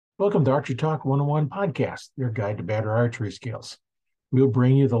Welcome to Archery Talk 101 podcast, your guide to better archery skills. We'll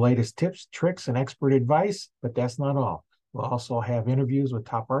bring you the latest tips, tricks, and expert advice, but that's not all. We'll also have interviews with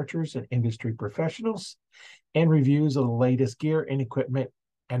top archers and industry professionals and reviews of the latest gear and equipment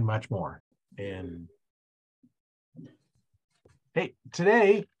and much more. And hey,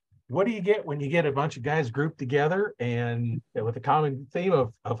 today, what do you get when you get a bunch of guys grouped together and with a common theme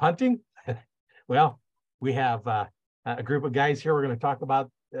of hunting? Well, we have a group of guys here. We're going to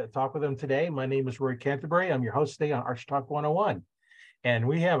talk with them today. My name is Roy Canterbury. I'm your host today on Archery Talk 101. And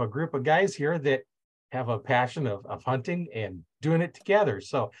we have a group of guys here that have a passion of hunting and doing it together.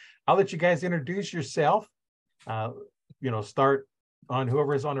 So I'll let you guys introduce yourself. Start on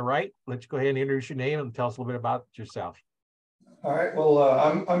whoever is on the right. Let you go ahead and introduce your name and tell us a little bit about yourself. All right. Well,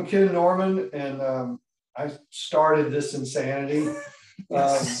 I'm Ken Norman, and I started this insanity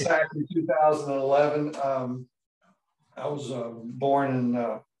back in 2011. I was born in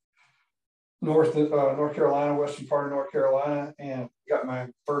North Carolina, western part of North Carolina, and got my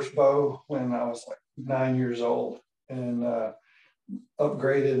first bow when I was like 9 years old, and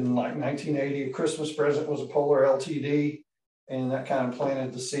upgraded in like 1980. A Christmas present was a Polar LTD, and that kind of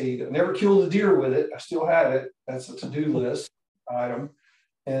planted the seed. I never killed a deer with it. I still have it. That's a to-do list item.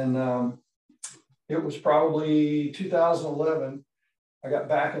 And it was probably 2011. I got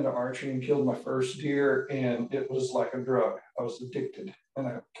back into archery and killed my first deer, and it was like a drug. I was addicted, and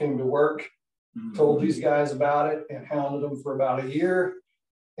I came to work, told these guys about it, and hounded them for about a year,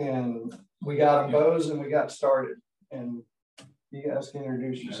 and we got them bows and we got started. And you guys can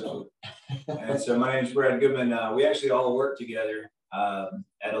introduce yourself. And so my name is Brad Goodman. We actually all work together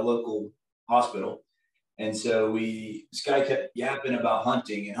at a local hospital. And so this guy kept yapping about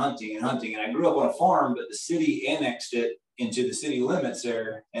hunting and hunting and hunting. And I grew up on a farm, but the city annexed it into the city limits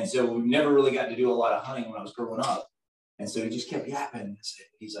there. And so we never really got to do a lot of hunting when I was growing up. And so he just kept yapping.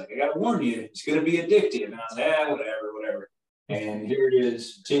 He's like, I got to warn you, it's going to be addictive. And I was like, whatever. And here it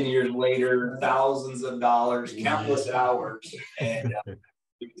is, 10 years later, thousands of dollars, countless hours. And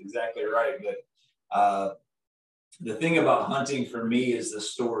he was exactly right. But the thing about hunting for me is the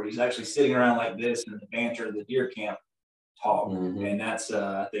stories. Actually sitting around like this and the banter of the deer camp talk. And that's,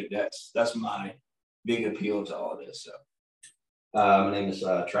 I think that's my big appeal to all of this. So. My name is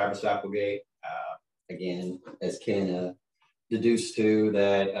Travis Applegate. Again, as Ken deduced to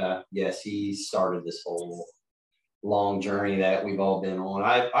that, yes, he started this whole long journey that we've all been on.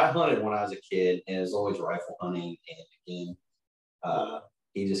 I hunted when I was a kid, and it was always rifle hunting. And again,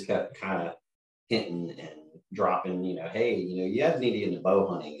 he just kept kind of hinting and dropping, hey, you guys need to get into bow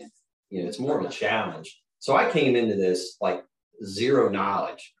hunting. And, it's more of a challenge. So I came into this like zero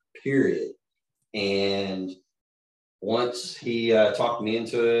knowledge, period. And once he talked me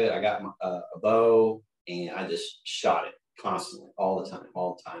into it, I got a bow, and I just shot it constantly, all the time.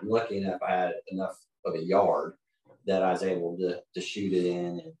 Lucky enough, I had enough of a yard that I was able to shoot it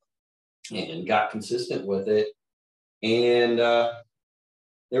in, and got consistent with it. And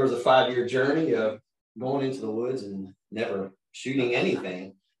there was a 5-year journey of going into the woods and never shooting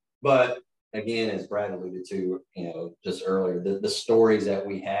anything. But again, as Brad alluded to, just earlier, the stories that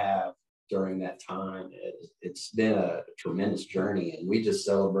we have during that time, it's been a tremendous journey. And we just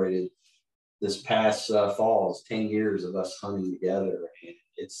celebrated this past fall's 10 years of us hunting together. And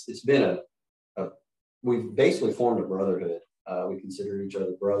it's been we've basically formed a brotherhood. We consider each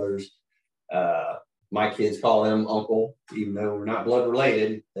other brothers. My kids call him Uncle, even though we're not blood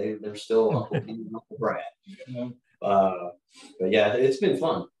related. They're still Uncle Ken and Uncle Brad. But yeah, it's been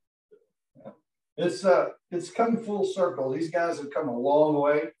fun. It's come full circle. These guys have come a long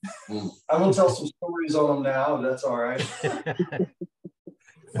way. I'm gonna tell some stories on them now, if that's all right.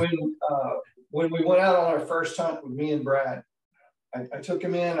 When we went out on our first hunt with me and Brad, I took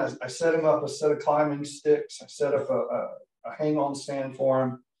him in. I set him up a set of climbing sticks. I set up a hang-on stand for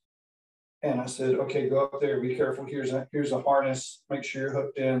him, and I said, "Okay, go up there. Be careful. Here's a harness. Make sure you're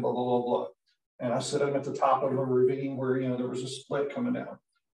hooked in. Blah blah blah blah." And I set him at the top of a ravine where there was a split coming down.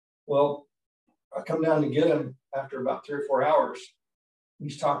 Well, I come down to get him after about 3 or 4 hours.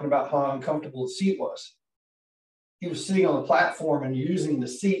 He's talking about how uncomfortable the seat was. He was sitting on the platform and using the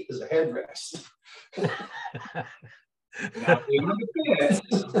seat as a headrest. Now,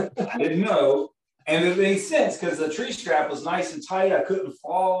 I didn't know. And it made sense because the tree strap was nice and tight. I couldn't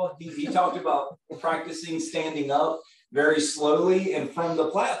fall. He talked about practicing standing up very slowly. And from the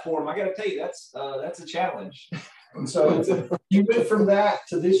platform, I got to tell you, that's a challenge. And so he went from that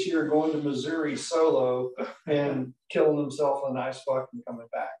to this year going to Missouri solo and killing himself in an ice buck and coming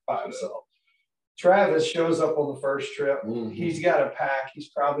back by himself. Travis shows up on the first trip. Mm-hmm. He's got a pack. He's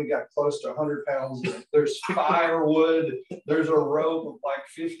probably got close to 100 pounds. There's firewood. There's a rope of like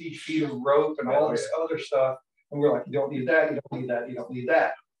 50 feet of rope and all this other stuff. And we're like, you don't need that. You don't need that. You don't need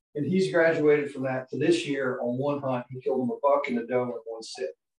that. And he's graduated from that to this year on one hunt. He killed him a buck in the doe with one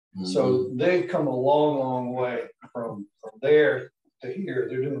sit. Mm-hmm. So they've come a long, long way from there to here.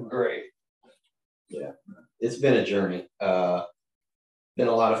 They're doing great. Yeah, it's been a journey. Been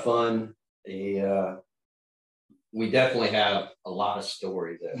a lot of fun. We definitely have a lot of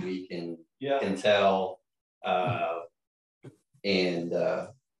stories that we can tell, and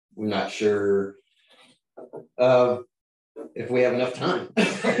we're not sure if we have enough time.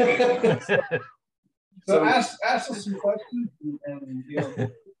 So ask us some questions,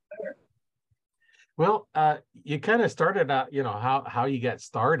 and Well, you kind of started out, you know, how you got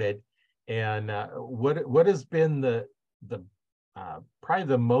started, and what has been the probably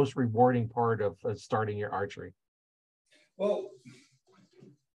the most rewarding part of starting your archery? Well,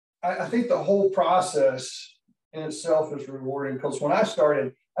 I think the whole process in itself is rewarding, because when I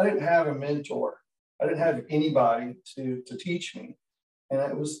started, I didn't have a mentor. I didn't have anybody to teach me. And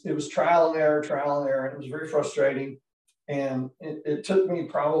it was trial and error, and it was very frustrating. And it took me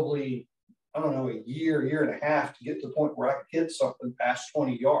probably, I don't know, a year and a half to get to the point where I could hit something past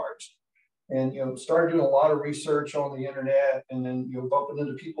 20 yards. And, you know, started doing a lot of research on the internet, and then, you know, bumping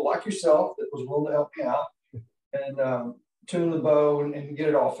into people like yourself that was willing to help me out and tune the bow and get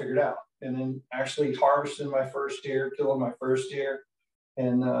it all figured out. And then actually harvesting my first deer, killing my first deer.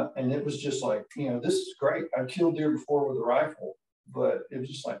 And it was just like, you know, this is great. I've killed deer before with a rifle, but it was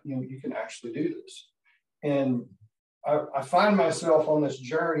just like, you know, you can actually do this. And I find myself on this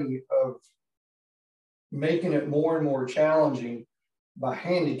journey of making it more and more challenging by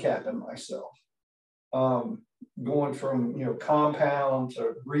handicapping myself, going from, you know, compound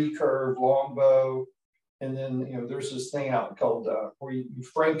to recurve, longbow, and then, you know, there's this thing out called where you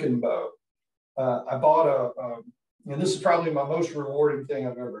Frankenbow. I bought and this is probably my most rewarding thing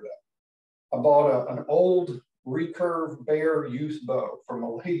I've ever done. I bought an old recurve bear youth bow from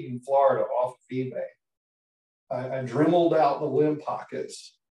a lady in Florida off of eBay. I dremeled out the limb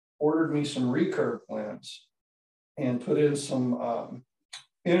pockets, ordered me some recurve limbs, and put in some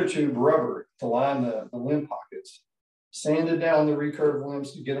inner tube rubber to line the limb pockets, sanded down the recurve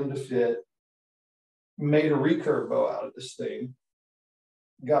limbs to get them to fit, made a recurve bow out of this thing,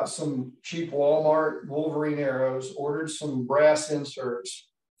 got some cheap Walmart Wolverine arrows, ordered some brass inserts,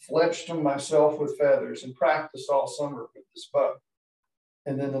 fletched them myself with feathers, and practiced all summer with this bow.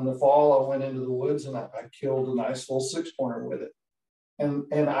 And then in the fall, I went into the woods and I killed a nice little 6-pointer with it.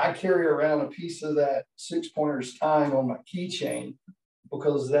 And I carry around a piece of that 6-pointer's tine on my keychain,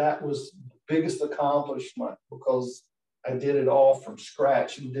 because that was the biggest accomplishment, because I did it all from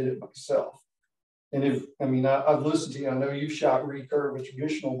scratch and did it myself. And I've listened to you. I know you shot recurve a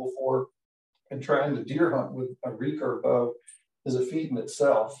traditional before, and trying to deer hunt with a recurve bow is a feat in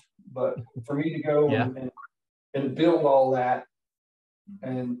itself. But for me to go and build all that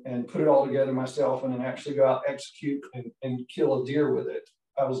and put it all together myself, and then actually go out, execute, and kill a deer with it,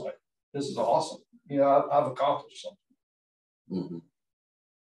 I was like, this is awesome. You know, I've accomplished something. Mm-hmm.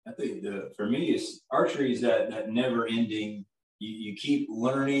 I think for me, archery is that never ending. You keep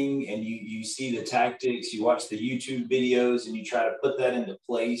learning, and you see the tactics, you watch the YouTube videos, and you try to put that into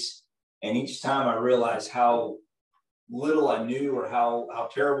place. And each time I realize how little I knew, or how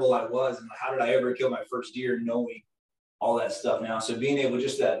terrible I was, and how did I ever kill my first deer, knowing all that stuff now. So being able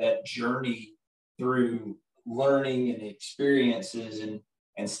just that journey through learning and experiences,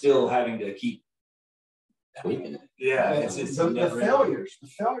 and still having to keep tweaking it. Yeah, it's the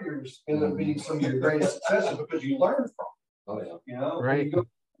failures end up being some of your greatest successes, because you learn from them. Oh yeah. You know, right. You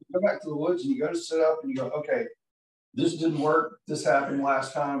go back to the woods and you go to sit up and you go, okay, this didn't work. This happened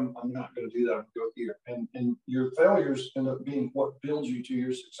last time. I'm not going to do that. I'm going to go here. And your failures end up being what builds you to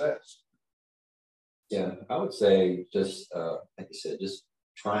your success. Yeah, I would say just like you said, just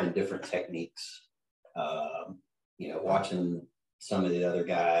trying different techniques. You know, watching some of the other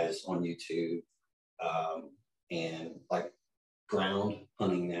guys on YouTube, and like ground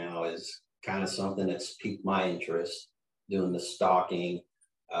hunting now is kind of something that's piqued my interest. Doing the stalking.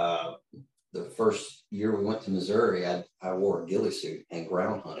 The first year we went to Missouri, I wore a ghillie suit and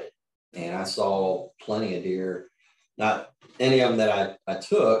ground hunted, and I saw plenty of deer. Not any of them that I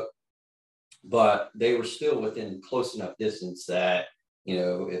took, but they were still within close enough distance that, you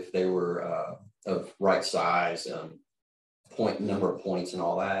know, if they were of right size, number of points and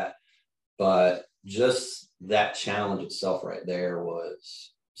all that. But just that challenge itself right there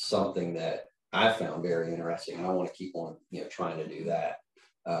was something that I found very interesting. I want to keep on, you know, trying to do that.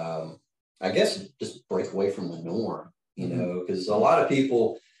 I guess, just break away from the norm, you know, because a lot of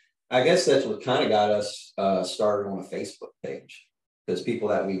people, I guess that's what kind of got us started on a Facebook page, because people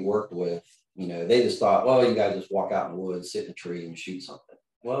that we worked with, you know, they just thought, well, you guys just walk out in the woods, sit in a tree and shoot something.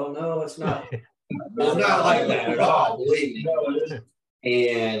 Well, no, it's not. It's not like that at all, believe me.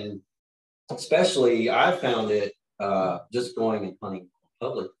 And especially I found it just going and hunting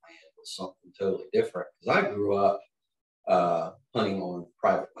public land was something totally different, because I grew up hunting on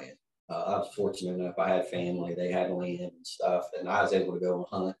private land. I was fortunate enough, I had family, they had land and stuff, and I was able to go and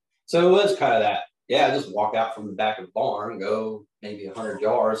hunt. So it was kind of that, yeah, just walk out from the back of the barn, go maybe 100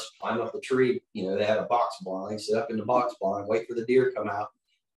 yards, climb up the tree. You know, they had a box blind, sit up in the box blind, wait for the deer to come out.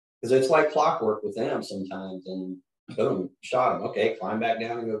 Because it's like clockwork with them sometimes, and boom, shot them. Okay, climb back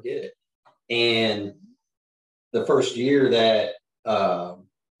down and go get it. And the first year that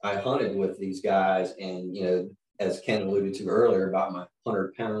I hunted with these guys, and, you know, as Ken alluded to earlier about my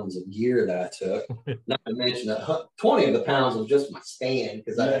 100 pounds of gear that I took, not to mention that 20 of the pounds was just my stand,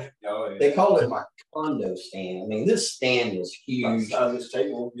 because they called it my condo stand. I mean, this stand was huge. This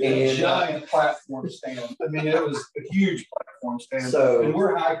table, giant platform stand. I mean, it was a huge platform stand. So, and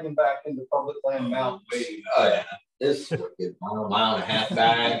we're hiking back into public land mountain baby. Oh yeah, this was a good mile and a half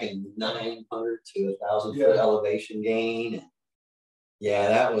back, and 900 to 1,000 foot elevation gain. And yeah,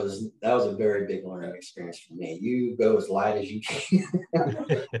 that was a very big learning experience for me. You go as light as you can.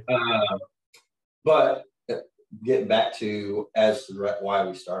 But getting back to why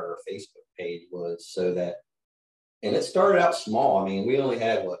we started our Facebook page was so that, and it started out small. I mean, we only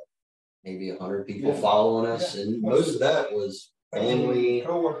had maybe 100 people following us, and most of that was family,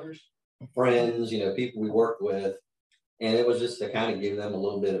 coworkers, friends, you know, people we worked with, and it was just to kind of give them a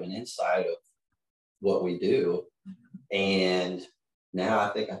little bit of an insight of what we do. And now I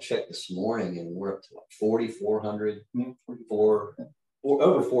think I checked this morning, and we're up to like 4,400,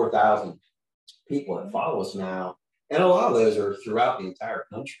 over 4,000 people that follow us now. And a lot of those are throughout the entire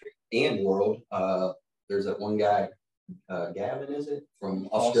country and world. There's that one guy, Gavin, is it, from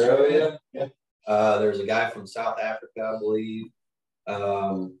Australia? Yeah. There's a guy from South Africa, I believe.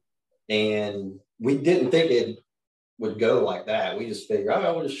 And we didn't think it would go like that. We just figured,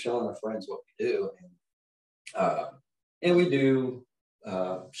 oh, we're just showing our friends what we do. And we do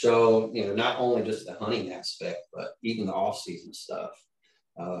show, you know, not only just the hunting aspect, but even the off-season stuff.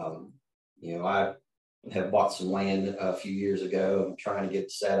 You know, I have bought some land a few years ago. I'm trying to get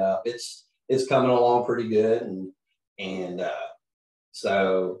it set up. It's coming along pretty good, and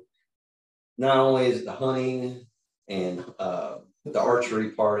so not only is it the hunting and the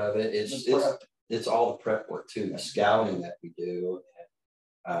archery part of it, it's all the prep work too, the scouting that we do.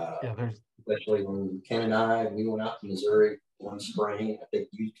 Especially when Ken and we went out to Missouri one spring. I think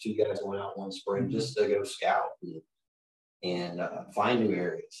you two guys went out one spring just to go scout and find new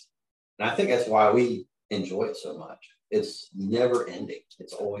areas. And I think that's why we enjoy it so much. It's never ending.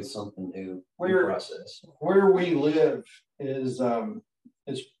 It's always something new process. Where we live is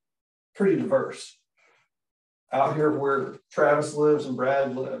pretty diverse. Out here where Travis lives and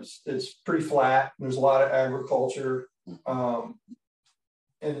Brad lives, it's pretty flat. There's a lot of agriculture. And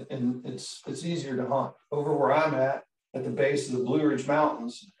it's easier to hunt. Over where I'm at the base of the Blue Ridge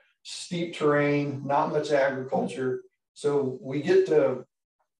Mountains, steep terrain, not much agriculture. So we get to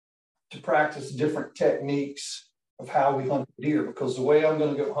practice different techniques of how we hunt deer, because the way I'm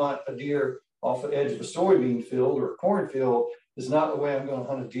going to go hunt a deer off the edge of a soybean field or a cornfield is not the way I'm going to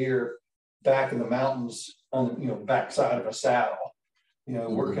hunt a deer back in the mountains on the backside of a saddle,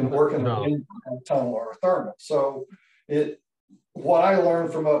 working in a tunnel or a thermal. So what I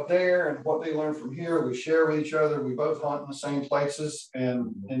learned from up there and what they learn from here, we share with each other. We both hunt in the same places,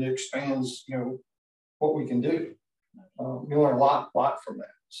 and it expands, what we can do. We learn a lot from that.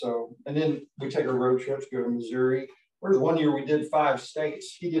 So, and then we take our road trips, go to Missouri. There's one year we did 5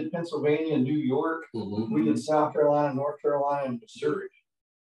 states. He did Pennsylvania and New York. We did South Carolina, North Carolina, and Missouri.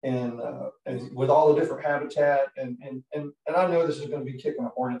 And with all the different habitat, and I know this is going to be kicking a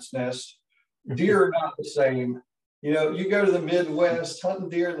hornet's nest. Deer are not the same. You go to the Midwest, hunting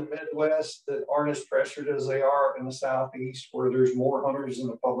deer in the Midwest that aren't as pressured as they are in the Southeast, where there's more hunters in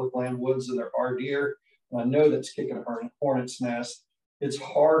the public land woods than there are deer. And I know that's kicking a hornet's nest. It's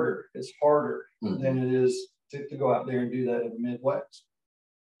harder than it is to go out there and do that in the Midwest.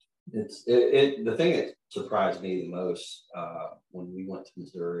 The thing that surprised me the most when we went to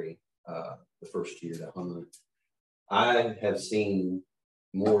Missouri the first year to hunt, I have seen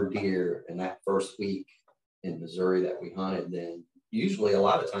more deer in that first week in Missouri that we hunted than usually. A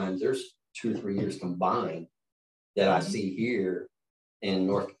lot of times there's 2 or 3 years combined that I see here in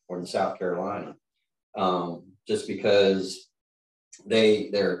North or in South Carolina, just because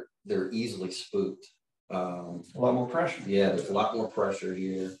they're they're easily spooked. A lot more pressure. Yeah, there's a lot more pressure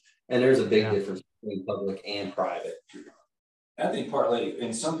here, and there's a big Yeah. difference between public and private. I think partly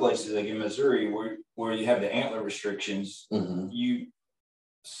in some places, like in Missouri, where you have the antler restrictions,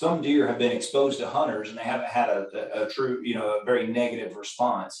 some deer have been exposed to hunters and they haven't had a true, a very negative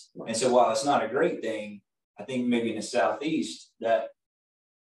response. And so while it's not a great thing, I think maybe in the Southeast that,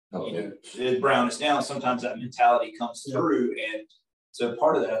 it brown us down. Sometimes that mentality comes through. And so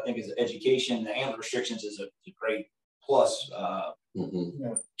part of that, I think, is education. The antler restrictions is a great plus.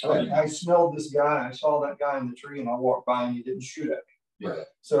 I smelled this guy. I saw that guy in the tree and I walked by and he didn't shoot at me. Right.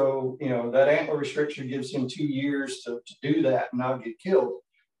 So, that antler restriction gives him 2 years to do that and not get killed.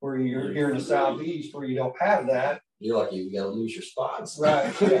 Where you're here in the Southeast where you don't have that. You're lucky you got to lose your spots.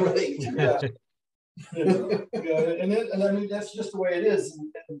 Right. Yeah. And I mean, that's just the way it is.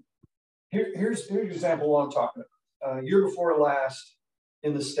 And here's an example of what I'm talking about. Year before last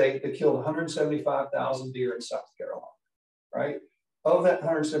in the state, they killed 175,000 deer in South Carolina, right? Of that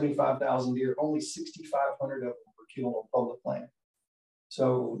 175,000 deer, only 6,500 of them were killed on public land.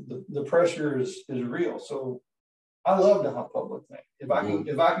 So the pressure is real. So I love to hunt public land. If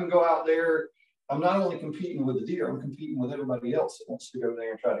I can go out there, I'm not only competing with the deer, I'm competing with everybody else that wants to go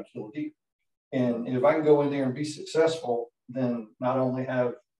there and try to kill a deer. And if I can go in there and be successful, then not only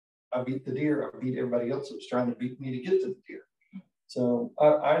have I beat the deer, I beat everybody else that's trying to beat me to get to the deer. So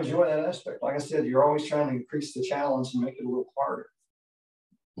I enjoy that aspect. Like I said, you're always trying to increase the challenge and make it a little harder.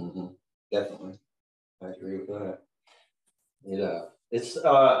 Definitely. I agree with that. It's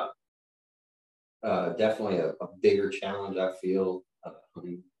definitely a bigger challenge, I feel,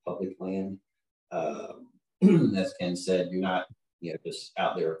 hunting public land. As Ken said, you're not, just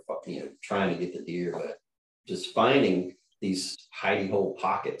out there, trying to get the deer, but just finding these hidey hole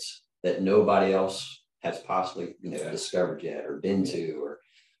pockets that nobody else has possibly, discovered yet or been to. Or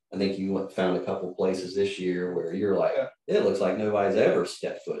I think you found a couple places this year where you're like, it looks like nobody's ever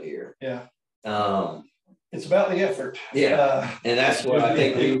stepped foot here. Yeah. It's about the effort. Yeah. And that's what I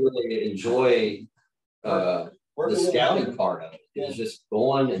think we really enjoy. The scouting part of it is just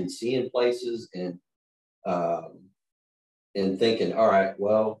going and seeing places and thinking, all right,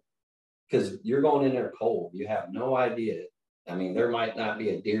 well, because you're going in there cold, you have no idea. I mean, there might not be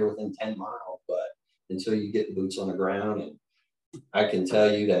a deer within 10 miles, but until you get the boots on the ground, and I can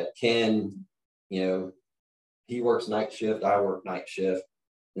tell you that Ken, he works night shift, I work night shift.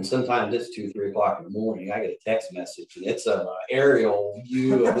 And sometimes it's 2, 3 o'clock in the morning. I get a text message and it's an aerial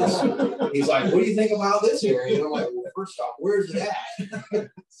view of this. He's like, what do you think about this area? And I'm like, well, first off, where's it at?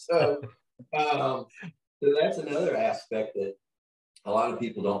 So that's another aspect that a lot of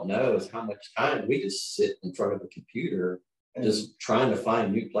people don't know is how much time we just sit in front of a computer, just trying to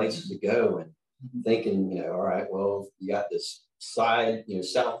find new places to go and thinking, all right, well, you got this side,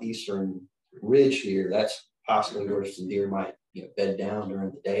 southeastern ridge here. That's possibly where some deer might bed down during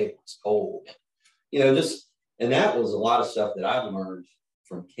the day when it's cold. And that was a lot of stuff that I've learned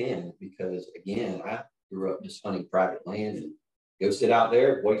from Ken, because again, I grew up just hunting private land and go sit out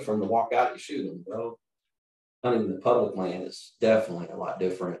there, wait for him to walk out and shoot him. Well, hunting the public land is definitely a lot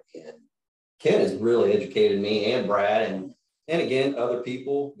different. And Ken has really educated me and Brad and again, other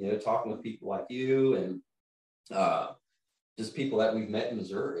people, talking with people like you and just people that we've met in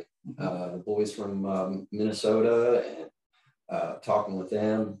Missouri, the boys from Minnesota, and talking with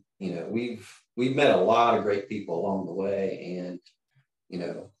them, we've met a lot of great people along the way, and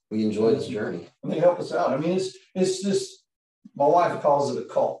we enjoy this journey. And they help us out. I mean, it's just, my wife calls it a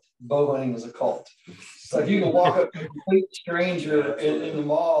cult. Bow hunting is a cult. It's like you can walk up to a complete stranger in the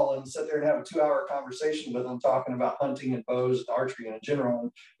mall and sit there and have a 2-hour conversation with them talking about hunting and bows and archery in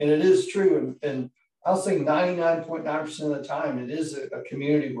general. And it is true. And I'll say 99.9% of the time, it is a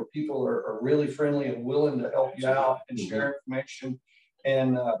community where people are really friendly and willing to help you out and share information.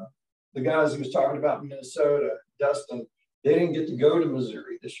 And the guys he was talking about in Minnesota, Dustin, they didn't get to go to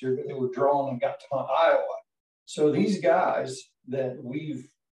Missouri this year, but they were drawn and got to hunt Iowa. So these guys that we've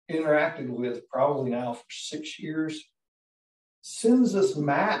interacted with probably now for 6 years sends us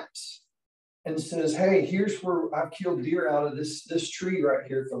maps and says, hey, here's where I've killed deer out of this tree right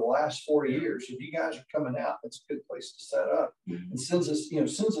here for the last 4 years. If you guys are coming out, that's a good place to set up. And sends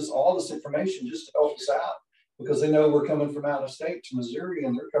us all this information just to help us out, because they know we're coming from out of state to Missouri,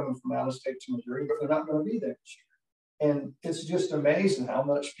 and they're coming from out of state to Missouri, but they're not going to be there this year. And it's just amazing how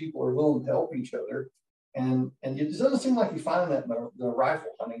much people are willing to help each other. And it doesn't seem like you find that in the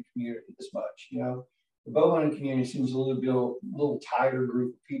rifle hunting community as much. The bow hunting community seems a little tighter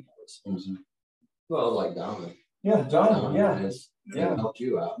group of people. Well, like Dominic. Yeah, Dominic. Yeah, helped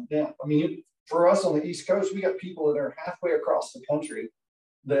you out. Yeah, I mean, for us on the East Coast, we got people that are halfway across the country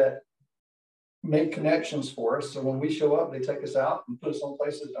that make connections for us. So when we show up, they take us out and put us on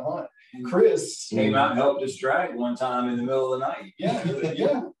places to hunt. Chris came out and helped us drag one time in the middle of the night. Yeah.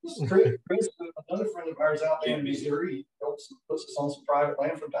 Chris, another friend of ours out there in Missouri, puts us on some private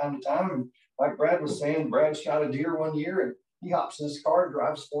land from time to time. And like Brad was saying, Brad shot a deer one year, and he hops in his car,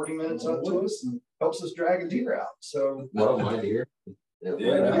 drives 40 minutes up to us, and helps us drag a deer out. So, well, my deer.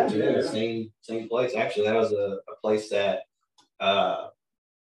 Same place. Actually, that was a place that I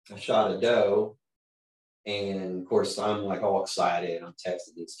shot a doe, and of course I'm like all excited. I'm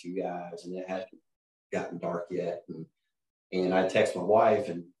texting these two guys, and it hasn't gotten dark yet. And I text my wife,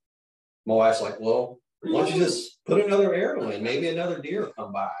 and my wife's like, "Well, why don't you just put another arrow in? Maybe another deer will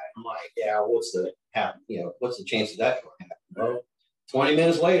come by." I'm like, "Yeah, what's the chance of that going to happen?" Well, 20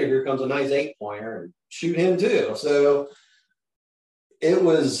 minutes later, here comes a nice 8-pointer, and shoot him too. So it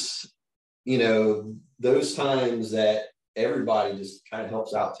was, those times that everybody just kind of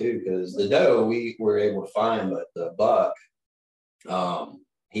helps out too, because the doe we were able to find, but the buck,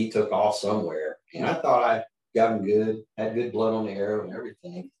 he took off somewhere, and I thought I got him good, had good blood on the arrow and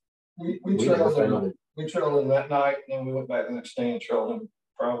everything. We trailed him that night, and then we went back the next day and trailed him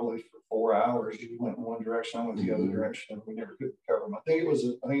probably for 4 hours. He went in one direction, I went the other direction, and we never could recover him. I think it was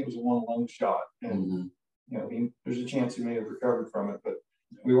a one lung shot, and there's a chance he may have recovered from it, but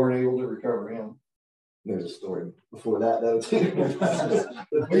we weren't able to recover him. There's a story before that, though, too.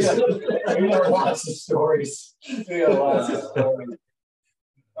 we have lots of stories. We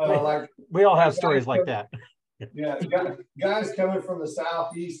all have stories like that. Yeah, guys coming from the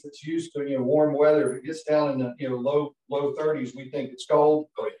southeast that's used to warm weather. If it gets down in the low 30s, we think it's cold.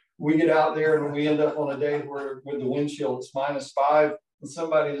 We get out there and we end up on a day where with the wind chill it's -5, and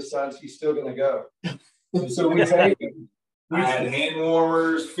somebody decides he's still going to go. And so we take him. I had hand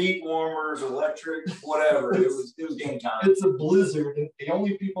warmers, feet warmers, electric, whatever. It was game time. It's a blizzard. The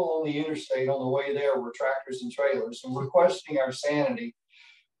only people on the interstate on the way there were tractors and trailers, and we're questioning our sanity.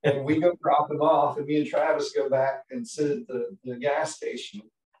 And we go drop him off, and me and Travis go back and sit at the gas station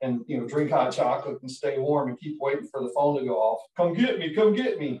and drink hot chocolate and stay warm and keep waiting for the phone to go off. Come get me, come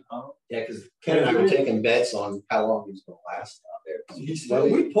get me. Yeah, because Ken and I were taking bets on how long he's going to last out there.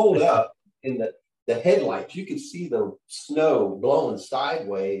 When we pulled up in the headlights, you could see the snow blowing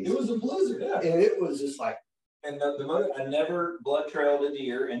sideways. It was a blizzard, yeah. And it was just like, and I never blood trailed a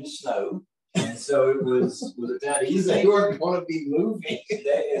deer in the snow. And so it was that easy. They weren't going to be moving.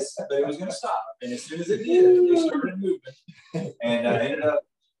 But it was going to stop. And as soon as it did, they started moving. And I ended up.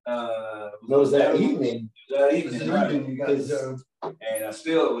 That evening. That evening, right? And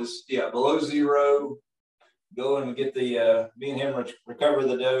still, it was below zero. Go and get me and him recover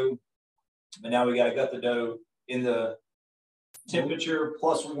the doe. But now we got to gut the doe in the temperature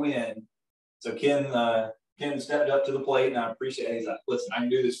plus wind. So Ken stepped up to the plate, and I appreciate it. He's like, "Listen, I can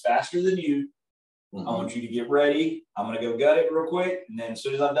do this faster than you. I want you to get ready. I'm going to go gut it real quick. And then as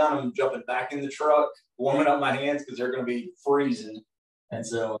soon as I'm done, I'm jumping back in the truck, warming up my hands because they're going to be freezing." And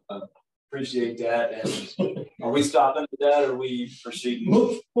so appreciate that. And are we stopping at that, or are we proceeding?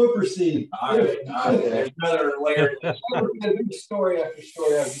 We'll proceed. All right. There's another layer. Story after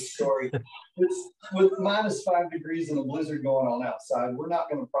story after story. With -5 degrees and a blizzard going on outside, we're not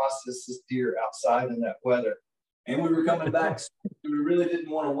going to process this deer outside in that weather. And we were coming back. We really didn't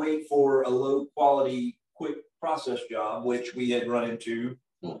want to wait for a low quality, quick process job, which we had run into.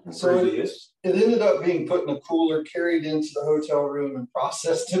 So it ended up being put in a cooler, carried into the hotel room, and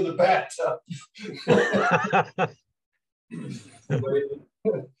processed in the bathtub.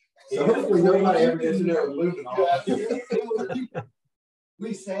 So hopefully nobody ever gets in there moving on.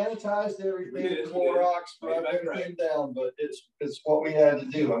 We sanitized everything, Clorox, rubbed everything down, but it's what we had to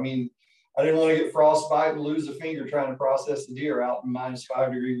do. I mean, I didn't want to get frostbite and lose a finger trying to process the deer out in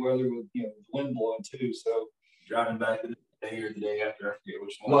 -5 degree weather with the wind blowing too. So driving back the day or the day after, I forget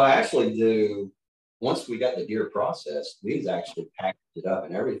which one. Well, I actually do. Once we got the deer processed, we actually packaged it up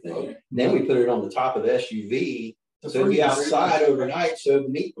and everything. Then we put it on the top of the SUV so it'd be outside overnight so the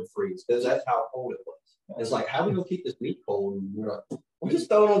meat would freeze, because that's how cold it was. It's like, how are we gonna keep this meat cold? And we're like, we'll just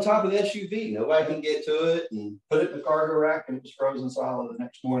throw it on top of the SUV. Nobody can get to it. And put it in the cargo rack, and it was frozen solid the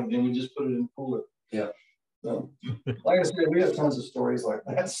next morning. Then we just put it in the cooler. Yeah. So, like I said, we have tons of stories like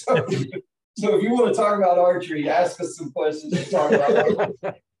that. So if you want to talk about archery, ask us some questions to talk about.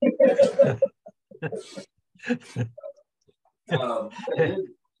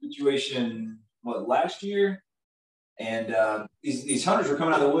 Situation last year, and these hunters were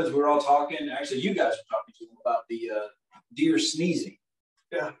coming out of the woods. We were all talking. Actually, you guys were talking to them about the deer sneezing.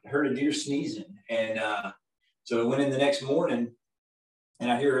 Yeah, I heard a deer sneezing, and so I went in the next morning, and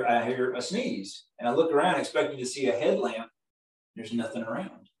I hear a sneeze, and I look around expecting to see a headlamp There's nothing around.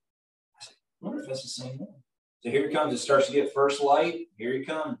 I said, I wonder if that's the same one. So here he comes. It starts to get first light. Here he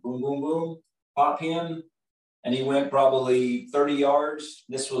comes. Boom, boom, boom. Pop him. And he went probably 30 yards.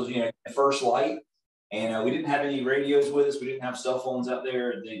 This was, first light. And we didn't have any radios with us. We didn't have cell phones out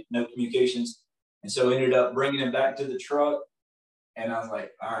there. No communications. And so we ended up bringing him back to the truck. And I was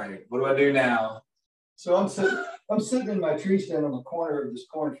like, all right, what do I do now? So I'm sitting in my tree stand on the corner of this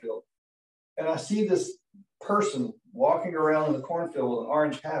cornfield. And I see this person walking around in the cornfield with an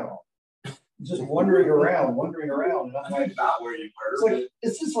orange hat on. Just wandering around. And I'm like, about where you were.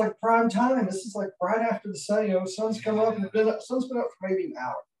 It's just like prime time. This is like right after the sun, sun's come up and sun's been up for maybe an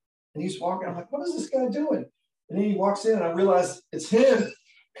hour. And he's walking. I'm like, what is this guy doing? And then he walks in and I realize it's him.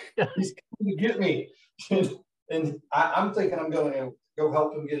 He's coming to get me. And I'm thinking I'm going to go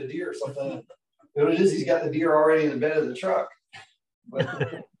help him get a deer or something. What it is, he's got the deer already in the bed of the truck.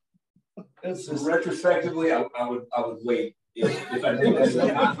 But it's just, retrospectively, I would wait. If I did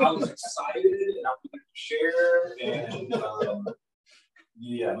that, I was excited and I wanted to share. And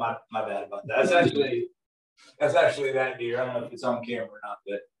yeah, my bad about that. That's actually that deer. I don't know if it's on camera or not,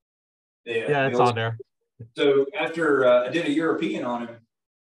 but yeah, it's on there. So after I did a European on him,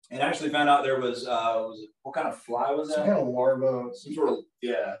 and actually found out there was what kind of fly was that? some kind of larva. Some sort of,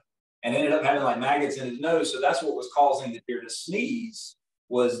 yeah. And ended up having like maggots in his nose. So that's what was causing the deer to sneeze.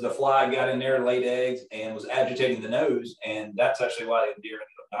 Was the fly got in there, laid eggs, and was agitating the nose, and that's actually why the deer ended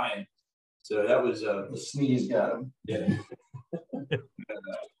up dying. So that was The sneeze got him. Yeah.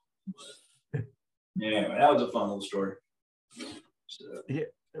 Yeah, that was a fun little story. So. Yeah,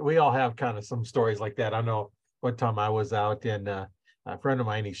 we all have kind of some stories like that. I know one time I was out and a friend of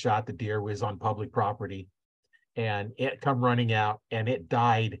mine, he shot the deer, was on public property, and it come running out and it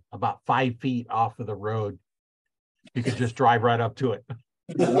died about 5 feet off of the road. You could just drive right up to it.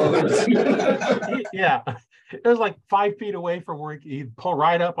 Yeah, it was like 5 feet away from where he'd pull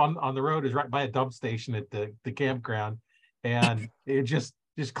right up on the road, is right by a dump station at the campground, and it just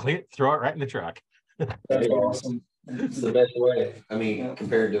throw it right in the truck. That's awesome. It's the best way. I mean,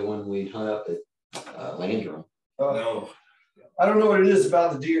 compared to when we hunt up at Landrum. No. I don't know what it is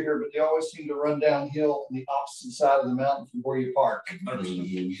about the deer here, but they always seem to run downhill on the opposite side of the mountain from where you park.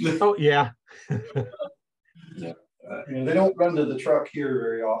 Oh yeah. Yeah. They don't run to the truck here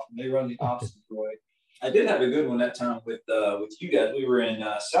very often. They run the opposite way. I did have a good one that time with you guys. We were in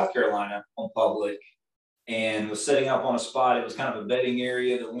South Carolina on public and was setting up on a spot. It was kind of a bedding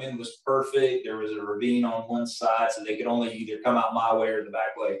area. The wind was perfect. There was a ravine on one side, so they could only either come out my way or the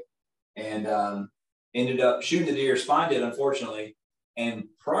back way. And ended up shooting the deer, spined it, unfortunately. And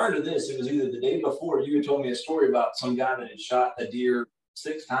prior to this, it was either the day before, you had told me a story about some guy that had shot a deer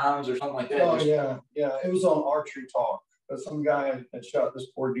 6 times or something like that. Oh, yeah. It was on Archery Talk. But some guy had shot this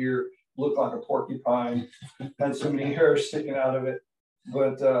poor deer, looked like a porcupine, had so many hairs sticking out of it.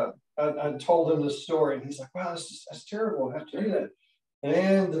 But I told him this story, and he's like, wow, that's terrible. I have to do that.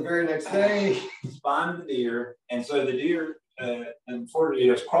 And the very next day, spined the deer. And so the deer, unfortunately,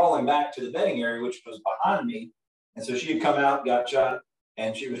 was crawling back to the bedding area, which was behind me. And so she had come out, got shot,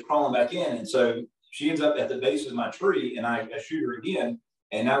 and she was crawling back in. And so she ends up at the base of my tree, and I shoot her again.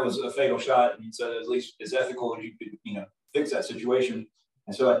 And that was a fatal shot. And so at least as ethical as you could, fix that situation.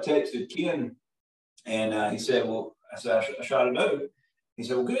 And so I texted Ken, and he said, well, I said, I shot a doe. He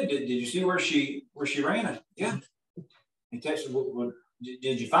said, well, good. Did you see where she ran? I said, yeah. He texted, well,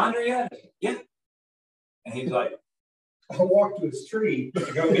 did you find her yet? Said, yeah. And he's like, I walked to his tree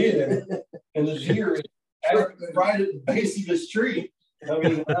to go get him, and the deer is right at the base of his tree. I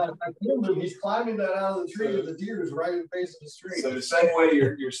mean, I filmed him. He's climbing that out of the tree, and the deer is right at the base of his tree. So the same way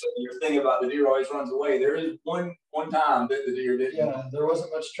you're thinking about the deer always runs away. There is one time that the deer didn't. Yeah, there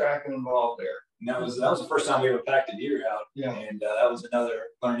wasn't much tracking involved there. And that was the first time we ever packed a deer out. Yeah, and that was another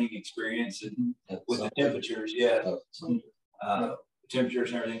learning experience. And with the temperatures,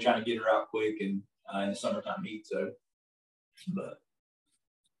 temperatures and everything, trying to get her out quick and in the summertime heat. So, but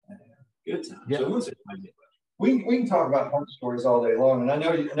good time. Yeah. So we can talk about hunt stories all day long, and I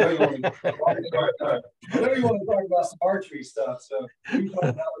know you want to. I know you want to talk about some archery stuff. So we can talk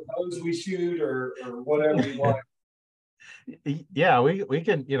about those we shoot or whatever you want. Yeah, we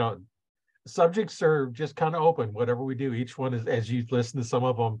can. Subjects are just kind of open. Whatever we do, each one is, as you listen to some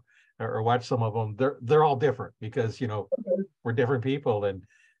of them or watch some of them, they're all different because we're different people, and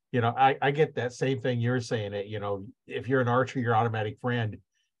I get that same thing you're saying. That if you're an archer, you're automatic friend,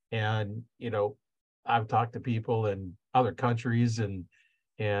 and I've talked to people in other countries, and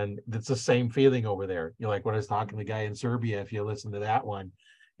it's the same feeling over there. Like when I was talking to the guy in Serbia, if you listen to that one,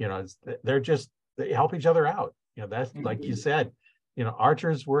 they help each other out. That's like you said.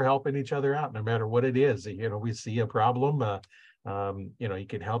 Archers, we're helping each other out no matter what it is. We see a problem, he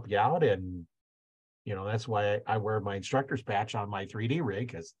can help you out. And, that's why I wear my instructor's patch on my 3D rig,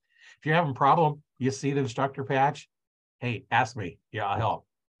 because if you're having a problem, you see the instructor patch, hey, ask me. Yeah, I'll help.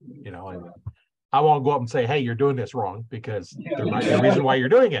 And I won't go up and say, hey, you're doing this wrong, because there might be a reason why you're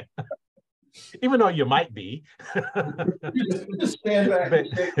doing it. Even though you might be. Just stand back and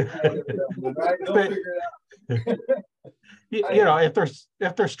shake your head, right? They'll figure it out.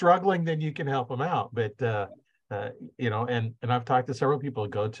 If they're struggling, then you can help them out. But and I've talked to several people who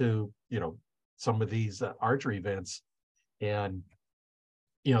go to some of these archery events, and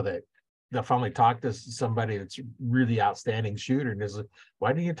that they'll finally talk to somebody that's really outstanding shooter, and is like,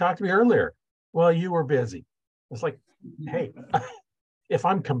 why didn't you talk to me earlier? Well, you were busy. It's like, hey, if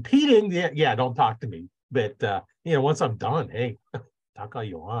I'm competing, yeah, don't talk to me. But once I'm done, hey, talk all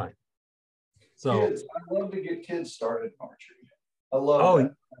you want. So kids, I love to get kids started in archery. I love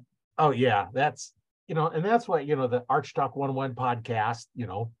that. Oh yeah, that's and that's what the Arch Talk 101 podcast,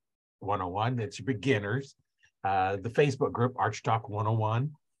 101, it's beginners. The Facebook group, Arch Talk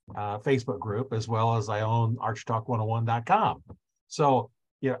 101, Facebook group, as well as I own archtalk101.com. So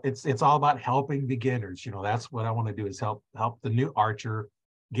it's all about helping beginners. That's what I want to do, is help the new archer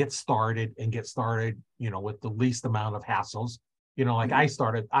get started with the least amount of hassles. Like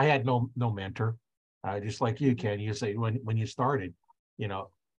I had no mentor, just like you, Ken. You say when you started,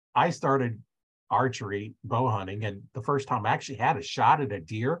 I started archery bow hunting, and the first time I actually had a shot at a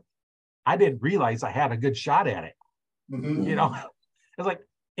deer, I didn't realize I had a good shot at it.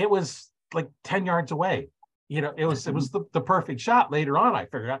 It was like 10 yards away. It was the perfect shot. Later on, I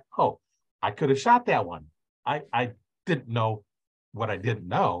figured out, oh, I could have shot that one. I didn't know what I didn't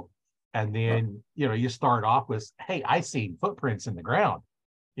know. And then, you start off with, hey, I seen footprints in the ground.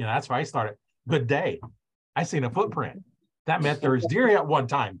 That's where I started. Good day. I seen a footprint. That meant there was deer at one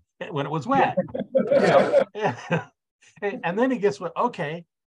time when it was wet. And then he gets what, okay,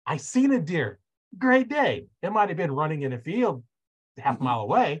 I seen a deer. Great day. It might have been running in a field half a mile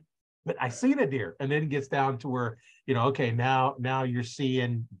away, but I seen a deer. And then it gets down to where, okay, now you're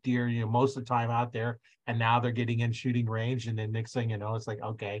seeing deer, most of the time out there, and now they're getting in shooting range. And then next thing you know, it's like,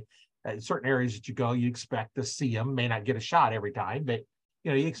 okay, certain areas that you go, you expect to see them, may not get a shot every time, but,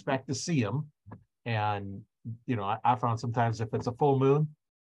 you expect to see them. And, I found sometimes if it's a full moon,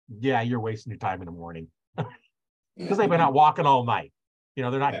 yeah, you're wasting your time in the morning because they've been out walking all night.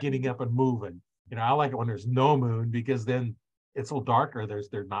 They're not getting up and moving. I like it when there's no moon, because then it's a little darker.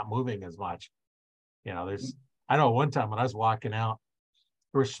 They're not moving as much. I know one time when I was walking out,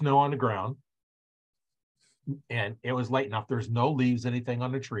 there was snow on the ground, and it was late enough. There's no leaves, anything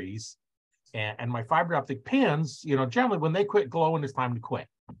on the trees, and my fiber optic pins, generally when they quit glowing, it's time to quit.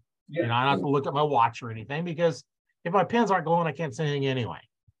 I don't have to look at my watch or anything, because if my pins aren't glowing, I can't see anything anyway.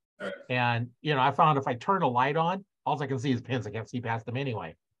 Right. And I found if I turn a light on, all I can see is pins. I can't see past them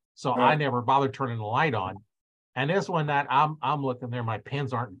anyway. So I never bothered turning the light on. And this one that I'm looking there, my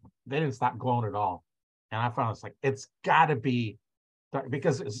pins they didn't stop glowing at all. And I found it's got to be,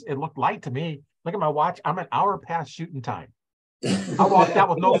 because it looked light to me. Look at my watch. I'm an hour past shooting time. I walked out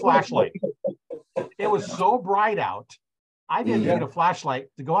with no flashlight. It was so bright out. I didn't need a flashlight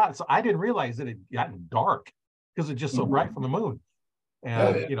to go out. So I didn't realize it had gotten dark because it's just so bright from the moon.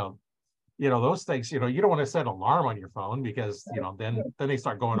 And, those things, you don't want to set an alarm on your phone, because, then they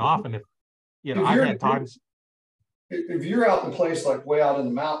start going off. And if I've had times. If you're out in a place like way out in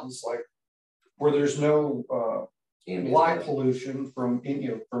the mountains, like where there's no light pollution from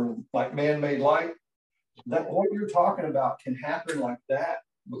like man-made light, that what you're talking about can happen like that,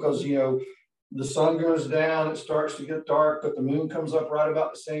 because the sun goes down, it starts to get dark, but the moon comes up right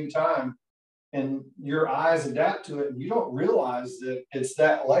about the same time, and your eyes adapt to it, and you don't realize that it's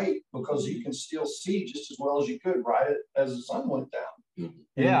that late, because you can still see just as well as you could right as the sun went down.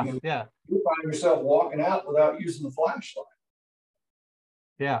 Yeah. You find yourself walking out without using the flashlight.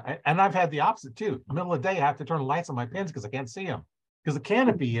 Yeah, and I've had the opposite too. Middle of the day, I have to turn the lights on my pins because I can't see them, because the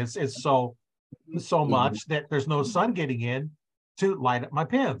canopy is so much that there's no sun getting in to light up my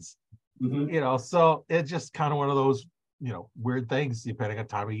pins. So it's just kind of one of those weird things depending on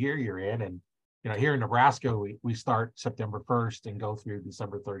time of year you're in. And here in Nebraska, we start September 1st and go through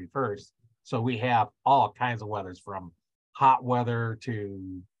December 31st. So we have all kinds of weathers, from hot weather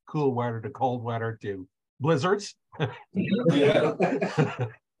to cool weather to cold weather to blizzards. Yeah.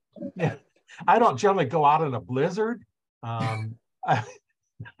 I don't generally go out in a blizzard.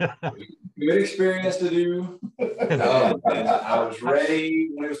 Good experience to do. And I was ready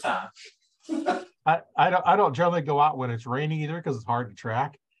when it was time. I don't generally go out when it's raining either, because it's hard to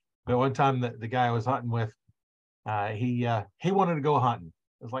track. But one time the guy I was hunting with, he wanted to go hunting.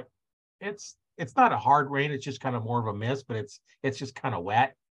 It was like, it's it's not a hard rain. It's just kind of more of a mist, but it's just kind of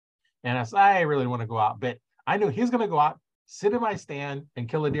wet. And I said, I really want to go out, but I knew he was going to go out, sit in my stand and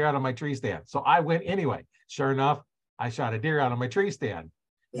kill a deer out of my tree stand. So I went anyway. Sure enough, I shot a deer out of my tree stand.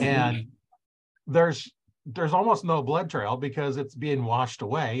 And there's almost no blood trail because it's being washed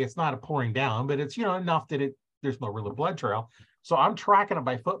away. It's not a pouring down, but it's, enough that there's no real blood trail. So I'm tracking it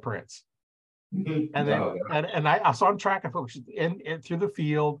by footprints. And then, so I'm tracking footprints in through the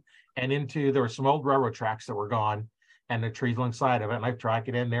field and there were some old railroad tracks that were gone and the trees alongside of it. And I tracked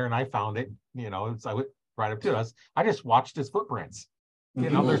it in there and I found it, so I went right up to us. I just watched his footprints.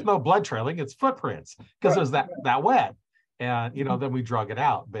 There's no blood trailing, it's footprints because it was that wet. And, then we drug it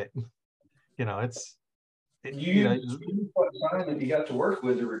out, but it's, what time that you got to work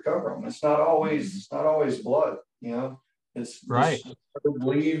with to recover them. It's not always blood, it's right.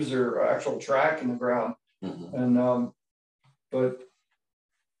 Leaves or actual track in the ground. And but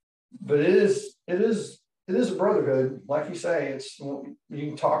it is a brotherhood, like you say. It's, you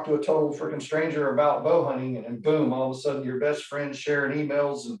can talk to a total freaking stranger about bow hunting, and boom, all of a sudden your best friends sharing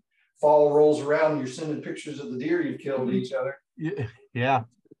emails, and fall rolls around and you're sending pictures of the deer you've killed to each other. Yeah.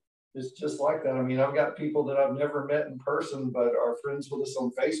 It's just like that. I mean, I've got people that I've never met in person, but are friends with us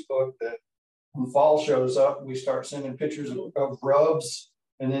on Facebook, that when fall shows up, we start sending pictures of rubs.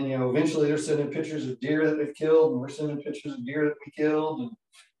 And then, eventually they're sending pictures of deer that they've killed, and we're sending pictures of deer that we killed.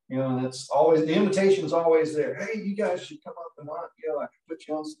 And, and it's always, the invitation's always there. Hey, you guys should come up and hunt. I can put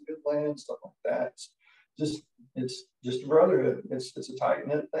you on some good land, stuff like that. It's just a brotherhood. It's a tight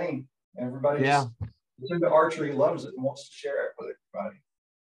knit thing. Everybody just into archery, loves it, and wants to share it with everybody.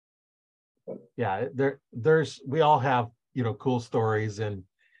 Yeah, we all have, cool stories. And,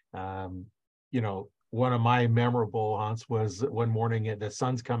 one of my memorable hunts was one morning, the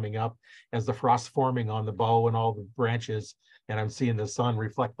sun's coming up as the frost's forming on the bow and all the branches. And I'm seeing the sun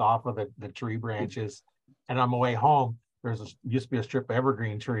reflect off of the tree branches. And on my way home, used to be a strip of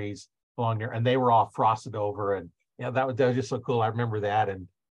evergreen trees along there, and they were all frosted over. And that was just so cool. I remember that. And,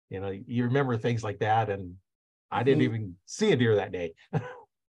 you remember things like that. And I didn't even see a deer that day.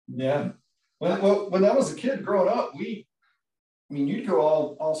 Yeah. When I was a kid growing up, you'd go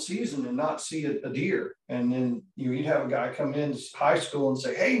all season and not see a deer. And then you'd have a guy come in high school and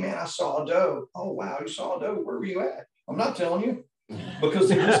say, hey man, I saw a doe. Oh wow, you saw a doe. Where were you at? I'm not telling you, because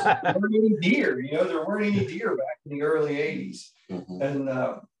there weren't any deer. There weren't any deer back in the early 80s. And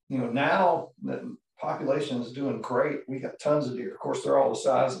now the population is doing great. We got tons of deer. Of course, they're all the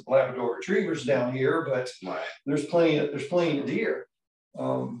size of Labrador retrievers down here, but there's plenty of deer.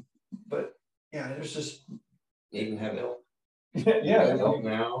 But yeah, there's just, even have elk. elk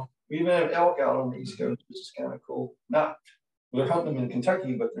now. We even have elk out on the East Coast, which is kind of cool. They're hunting them in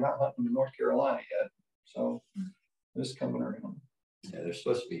Kentucky, but they're not hunting them in North Carolina yet. So this coming around. Yeah, they're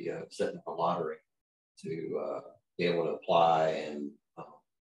supposed to be setting up a lottery to be able to apply, and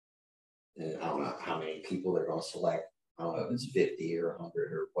I don't know how many people they're going to select. I don't know if it's 50 or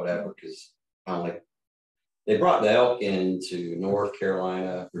 100 or whatever, because they brought the elk into North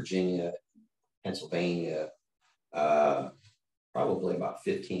Carolina, Virginia, Pennsylvania, probably about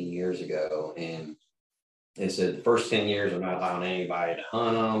 15 years ago. And they said the first 10 years, we're not allowing anybody to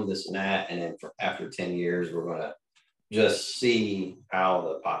hunt them, this and that. And then after 10 years, we're going to just see how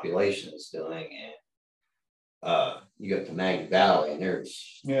the population is doing. And you go to Maggie Valley, and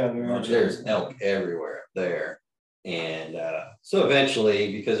there's elk everywhere up there. And so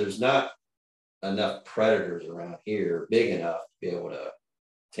eventually, because there's not enough predators around here big enough to be able to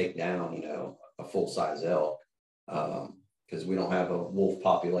take down, a full-size elk, because we don't have a wolf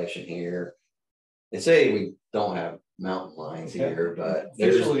population here. They say we don't have mountain lions here, but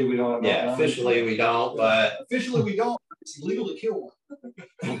officially we don't have officially we don't, but officially we don't. It's illegal to kill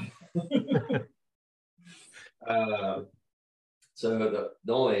one. So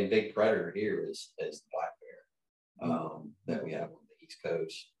the only big predator here is the black bear that we have on the East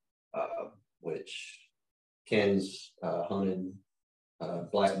Coast, which Ken's hunted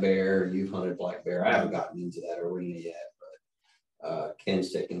black bear. You've hunted black bear. I haven't gotten into that arena yet, but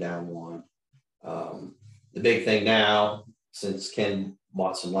Ken's taken down one. The big thing now, since Ken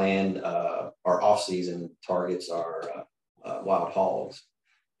bought some land, our off-season targets are wild hogs,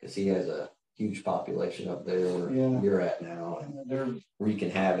 because he has a huge population up there where you're at now, and they're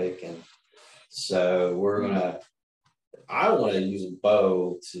wreaking havoc. And so I want to use a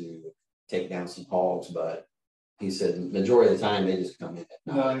bow to take down some hogs, but he said the majority of the time they just come in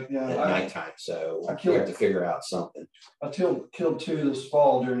at nighttime. So we have to figure out something. I killed 2 this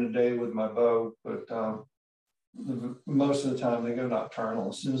fall during the day with my bow, but most of the time they go nocturnal.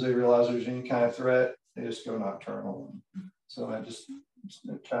 As soon as they realize there's any kind of threat, they just go nocturnal. So I just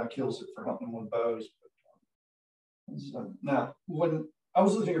it kind of kills it for hunting with bows. So, now, when I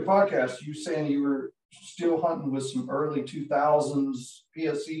was listening to your podcast, you saying you were still hunting with some early 2000s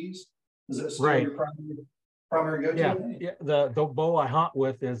PSEs. Is that still Right. your primary go-to? Yeah. The bow I hunt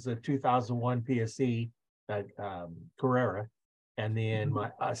with is a 2001 PSE Carrera, and then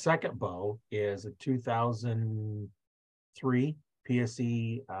my second bow is a 2003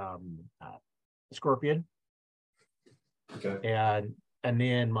 PSE Scorpion. Okay. And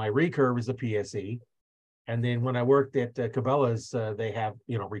then my recurve is a PSE. And then when I worked at Cabela's, they have,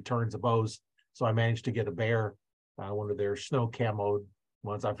 returns of bows. So I managed to get a Bear, one of their snow camoed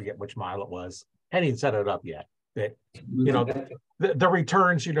ones. I forget which model it was. I hadn't even set it up yet. But, the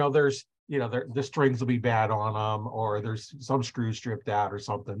returns, there's, the strings will be bad on them, or there's some screws stripped out or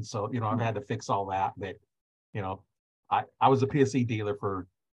something. So, I've had to fix all that. But, I was a PSE dealer for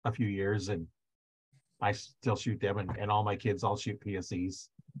a few years, and I still shoot them, and all my kids all shoot PSEs.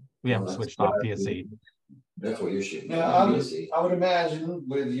 We haven't switched off PSE. That's what you're shooting. Now, I would imagine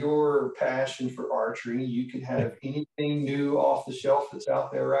with your passion for archery, you could have anything new off the shelf that's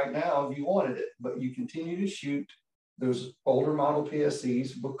out there right now if you wanted it, but you continue to shoot those older model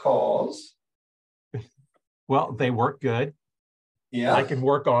PSEs because, well, they work good. Yeah, I can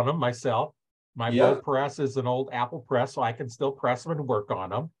work on them myself. My bow press is an old Apple press, so I can still press them and work on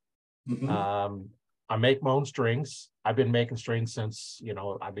them. Mm-hmm. I make my own strings. I've been making strings since,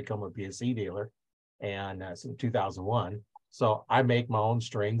 I become a PSE dealer, and since 2001. So I make my own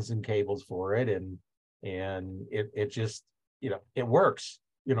strings and cables for it, and it just, it works.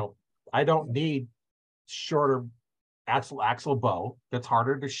 I don't need shorter axle bow that's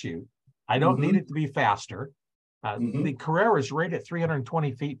harder to shoot. I don't need it to be faster. The Carrera is rated at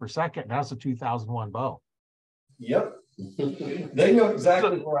 320 feet per second. And that's a 2001 bow. Yep. They know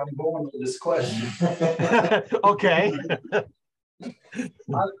exactly where I'm going with this question. Okay.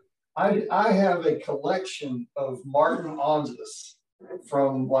 I have a collection of Martin Onzas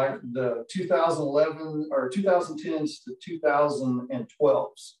from like the 2011 or 2010s to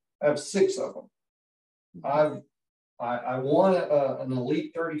 2012s. I have 6 of them. I won an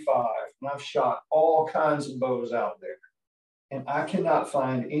Elite 35, and I've shot all kinds of bows out there. And I cannot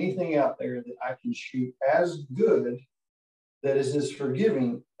find anything out there that I can shoot as good, that is as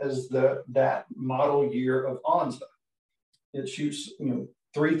forgiving as that model year of Onza. It shoots,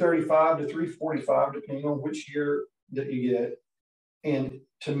 335 to 345, depending on which year that you get. And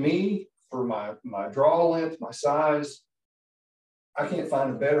to me, for my draw length, my size, I can't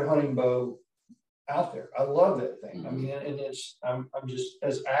find a better hunting bow out there. I love that thing. I mean, and I'm just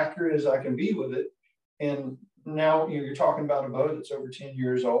as accurate as I can be with it. And now you're talking about a bow that's over 10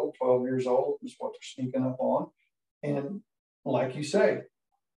 years old, 12 years old is what they're sneaking up on. And like you say,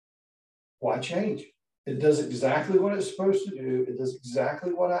 why change? It does exactly what it's supposed to do. It does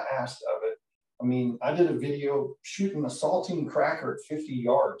exactly what I asked of it. I mean, I did a video shooting a saltine cracker at 50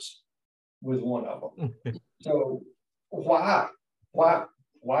 yards with one of them. So why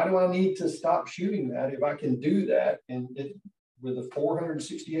do I need to stop shooting that if I can do that? And with a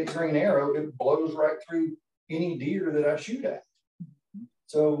 468 grain arrow, it blows right through any deer that I shoot at.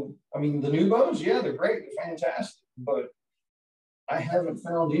 So, I mean, the new bows, yeah, they're great, they're fantastic, but I haven't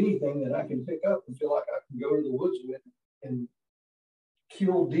found anything that I can pick up and feel like I can go to the woods with and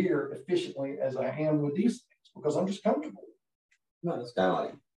kill deer efficiently as I am with these things, because I'm just comfortable. No, it's kind of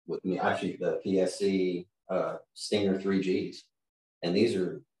like with me. I shoot the PSC Stinger 3Gs, and these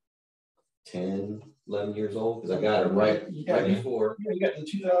are 10, 11 years old because I got it right before. Yeah, you got the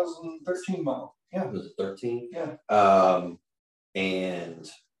 2013 model. Yeah. Was it 13? Yeah.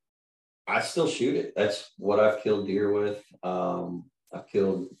 And I still shoot it. That's what I've killed deer with. I've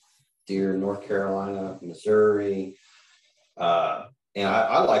killed deer in North Carolina, Missouri. And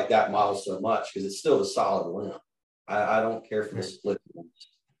I like that model so much because it's still a solid limb. I don't care for the split ones.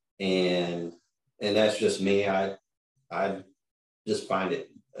 And that's just me. I just find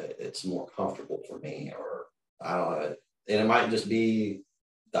it's more comfortable for me, or I don't know. And it might just be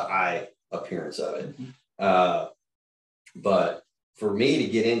the eye appearance of it. But for me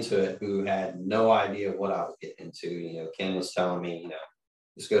to get into it, who had no idea what I was getting into, Ken was telling me,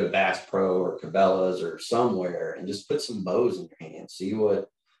 just go to Bass Pro or Cabela's or somewhere and just put some bows in your hand, see what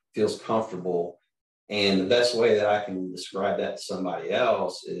feels comfortable. And the best way that I can describe that to somebody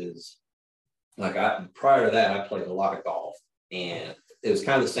else is like prior to that, I played a lot of golf, and it was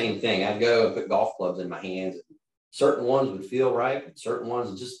kind of the same thing. I'd go and put golf clubs in my hands. And certain ones would feel right, and certain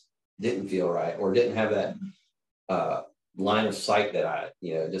ones just didn't feel right, or didn't have that line of sight that I,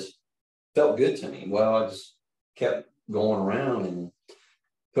 just felt good to me. Well, I just kept going around and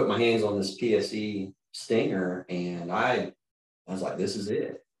put my hands on this PSE Stinger, and I I was like, this is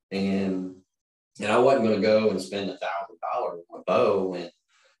it. And I wasn't going to go and spend $1,000 on a bow, and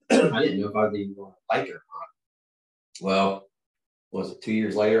I didn't know if I'd even going to like it or not. Well, was it 2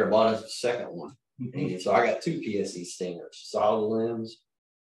 years later, I bought a second one. And so I got 2 PSE Stingers, solid limbs,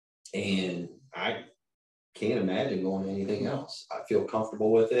 and I can't imagine going to anything else. I feel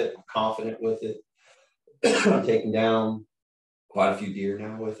comfortable with it. I'm confident with it. I'm taking down quite a few deer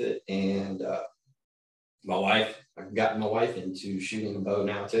now with it. And I've gotten my wife into shooting a bow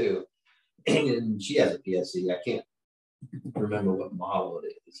now too. And she has a PSE. I can't remember what model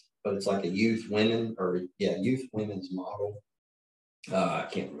it is, but it's like a youth women's model. I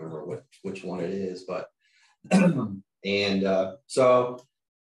can't remember which one it is, but and so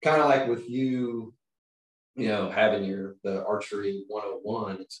kind of like with you, having the archery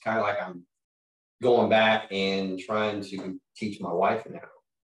 101, it's kind of like I'm going back and trying to teach my wife now.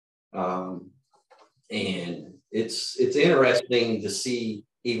 And it's interesting to see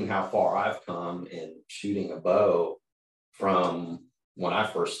even how far I've come in shooting a bow from when I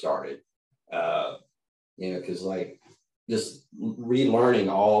first started, because like just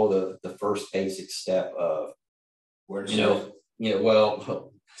relearning all the first basic step of where to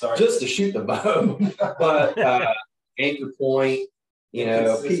sorry, just to shoot the bow, but anchor point,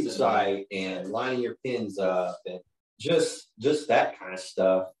 peep sight, and lining your pins up, and just that kind of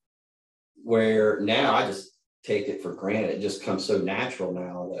stuff. Where now I just take it for granted. It just comes so natural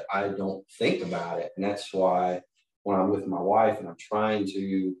now that I don't think about it, and that's why when I'm with my wife and I'm trying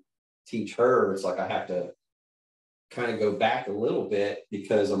to teach her, it's like I have to kind of go back a little bit,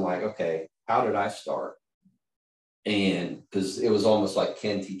 because I'm like, okay, how did I start? And because it was almost like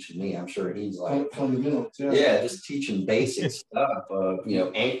Ken teaching me. I'm sure he's like, fundamentals, just teaching basic stuff of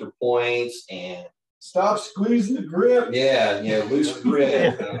anchor points and stop squeezing the grip. Loose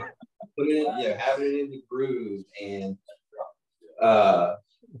grip. Put it in, having it in the groove. And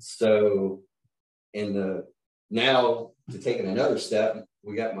so now to take it another step,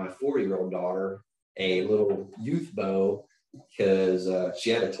 we got my 4-year-old daughter a little youth bow, because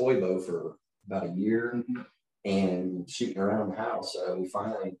she had a toy bow for about a year and shooting around the house. So we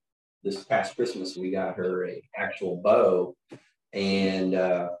finally, this past Christmas, we got her a actual bow.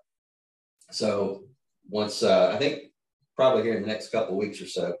 And so once, I think probably here in the next couple of weeks or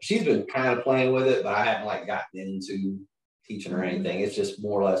so, she's been kind of playing with it, but I haven't like gotten into teaching her anything. It's just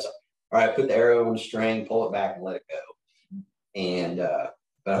more or less, all right, put the arrow on the string, pull it back and let it go. And,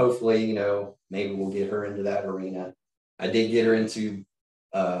 but hopefully, maybe we'll get her into that arena. I did get her into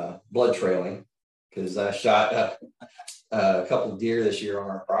blood trailing, because I shot a couple of deer this year on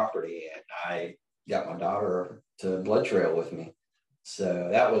our property, and I got my daughter to blood trail with me. So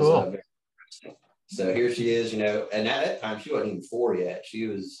that was cool. Very interesting. So here she is, and at that time she wasn't even 4 yet. She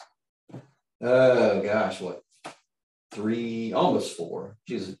was, almost 4.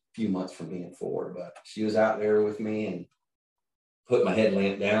 She was a few months from being 4, but she was out there with me and put my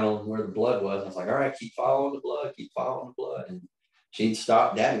headlamp down on where the blood was. I was like, all right, keep following the blood, keep following the blood. And she'd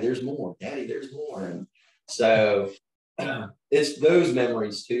stop, Daddy, there's more, Daddy, there's more. And so it's those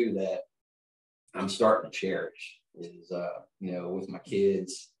memories too that I'm starting to cherish, is, with my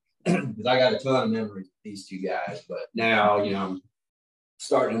kids. Because I got a ton of memories with these 2 guys, but now I'm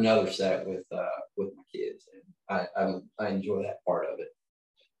starting another set with my kids, and I enjoy that part of it.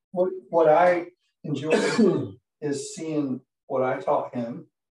 What I enjoy is seeing what I taught him,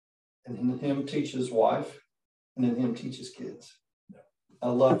 and then him teach his wife, and then him teach his kids. I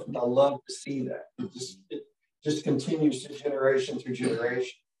love to see that. It just continues to generation through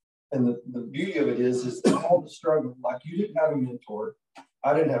generation. And the beauty of it is all the struggle, like you didn't have a mentor,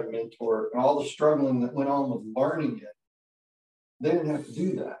 I didn't have a mentor, and all the struggling that went on with learning it, they didn't have to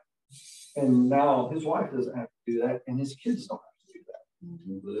do that. And now his wife doesn't have to do that, and his kids don't have to do that.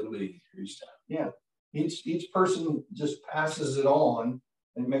 Literally each time. Yeah. Each person just passes it on,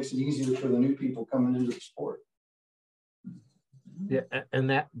 and it makes it easier for the new people coming into the sport. Yeah, and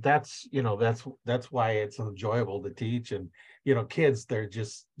that's why it's enjoyable to teach. And kids, they're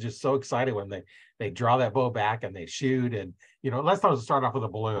just so excited when they draw that bow back and they shoot. And let's start off with a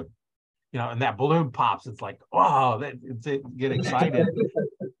balloon, and that balloon pops. It's like, wow, they get excited.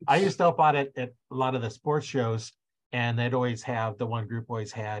 I used to help out at a lot of the sports shows, and they'd always have, the one group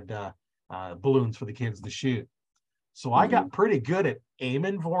always had balloons for the kids to shoot. So I got pretty good at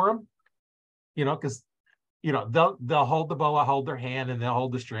aiming for them, because they'll hold the bow, I'll hold their hand, and they'll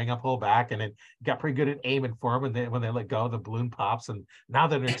hold the string, I'll pull back, and then got pretty good at aiming for them. And then when they let go, the balloon pops, and now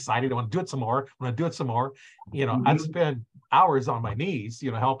they're excited. I want to do it some more. I'd spend hours on my knees,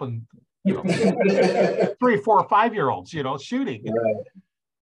 helping, 3, 4, 5-year-olds, shooting.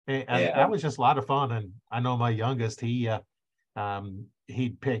 Right. And that was just a lot of fun. And I know my youngest, he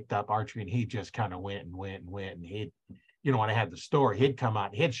he'd picked up archery, and he just kind of went, and he'd, when I had the store, he'd come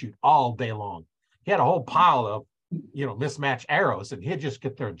out, he'd shoot all day long. He had a whole pile of, mismatched arrows, and he'd just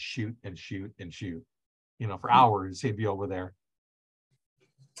get there and shoot and shoot and shoot, for hours. He'd be over there.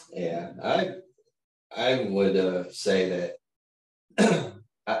 Yeah, I would say that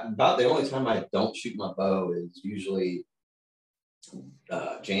about the only time I don't shoot my bow is usually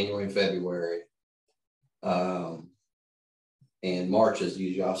January and February. And March is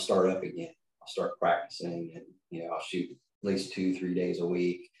usually I'll start up again. I'll start practicing, and I'll shoot at least 2-3 days a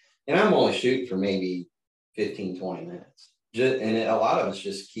week. And I'm only shooting for maybe 15-20 minutes. And a lot of it's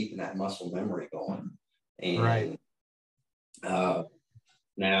just keeping that muscle memory going. And right.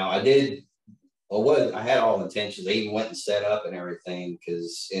 Now I did. Well, I had all intentions. I even went and set up and everything,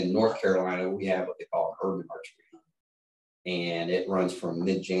 because in North Carolina we have what they call an urban archery hunt, and it runs from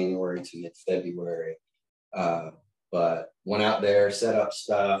mid-January to mid-February. But went out there, set up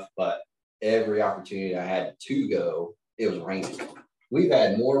stuff, but every opportunity I had to go, it was raining. We've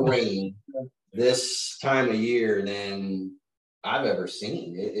had more rain this time of year than I've ever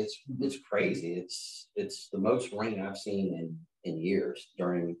seen. It's crazy. It's the most rain I've seen in years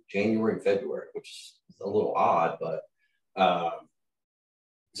during January and February, which is a little odd, but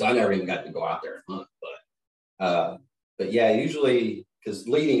so I never even got to go out there and hunt. But yeah, usually, because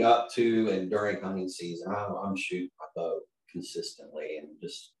leading up to and during hunting season, I'm shooting my bow consistently, and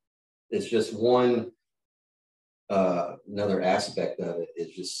it's just one. Another aspect of it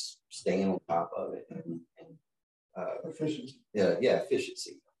is just staying on top of it and Efficiency. Yeah,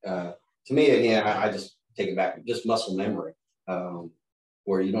 efficiency. To me, again, I just take it back, just muscle memory,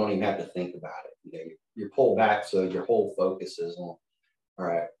 where you don't even have to think about it. You're pulled back, so your whole focus is on, all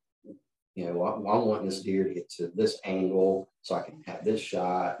right, I'm wanting this deer to get to this angle so I can have this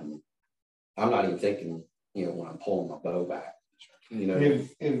shot, and I'm not even thinking, when I'm pulling my bow back.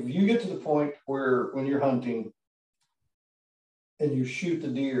 If you get to the point where when you're hunting and you shoot the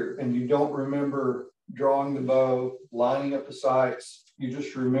deer and you don't remember drawing the bow, lining up the sights, you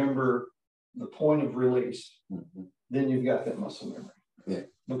just remember the point of release, then you've got that muscle memory. Yeah.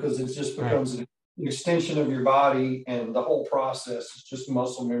 Because it just becomes an extension of your body, and the whole process is just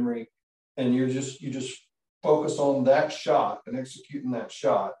muscle memory. And you just focus on that shot and executing that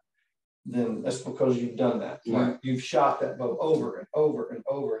shot. Then that's because you've done that. Right. You've shot that bow over and over and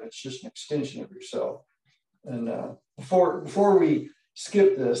over, and it's just an extension of yourself. And before we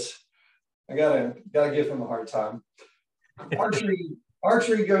skip this, I gotta give him a hard time.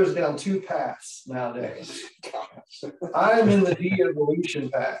 Archery goes down two paths nowadays. I'm in the de-evolution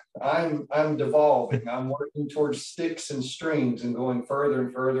path. I'm devolving. I'm working towards sticks and strings and going further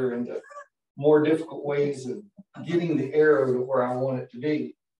and further into more difficult ways of getting the arrow to where I want it to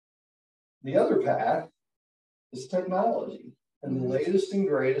be. The other path is technology and the latest and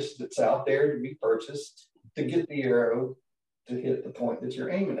greatest that's out there to be purchased to get the arrow to hit the point that you're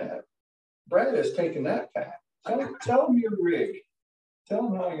aiming at. Brad has taken that path. Tell him your rig. Tell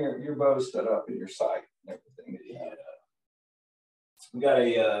him how your bow's set up and your sight and everything that you have. We got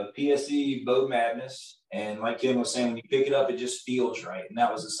a PSE Bow Madness, and like Kim was saying, when you pick it up, it just feels right. And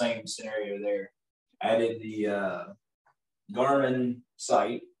that was the same scenario there. Added the Garmin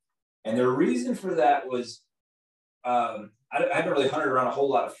sight, and the reason for that was I haven't really hunted around a whole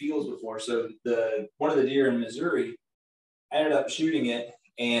lot of fields before. So one of the deer in Missouri, I ended up shooting it,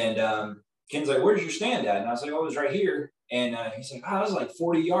 and Ken's like, "Where's your stand at?" And I was like, "Oh, it was right here." And he's like, "Oh, it was like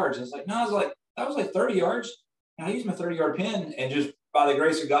 40 yards." I was like, "No, that was like 30 yards." And I used my 30-yard pin, and just by the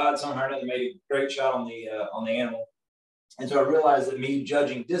grace of God, somehow or another, made a great shot on the animal. And so I realized that me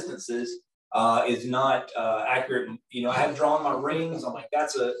judging distances is not accurate. I had drawn my rings. I'm like,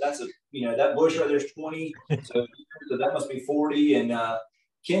 that's a that bush right there's 20, so that must be 40. And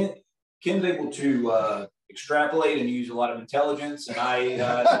Ken's able to extrapolate and use a lot of intelligence, and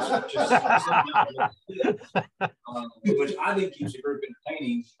I which I think keeps the group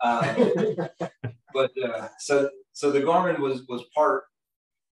entertaining. But so the Garmin was part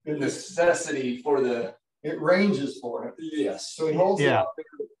necessity for the. It ranges for him. Yes. So he holds it out there,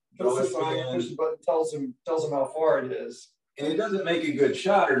 puts the button, tells him how far it is. And it doesn't make a good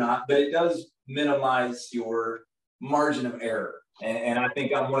shot or not, but it does minimize your margin of error. And I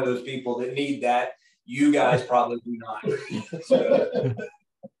think I'm one of those people that need that. You guys probably do not. So,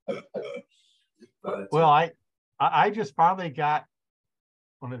 well, I just finally got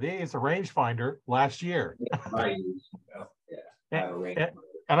one of these, a rangefinder, last year. Right.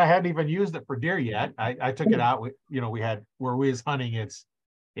 And I hadn't even used it for deer yet. I took it out. We had where we was hunting.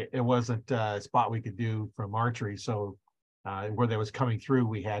 It wasn't a spot we could do from archery. So where they was coming through,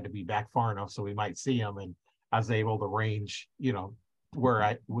 we had to be back far enough so we might see them. And I was able to range,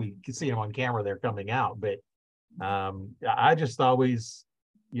 where we could see them on camera, they're coming out. But I just always,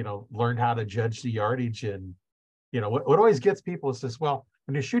 learned how to judge the yardage. And, what always gets people is this, well,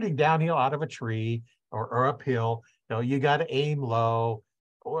 when you're shooting downhill out of a tree or uphill, you got to aim low.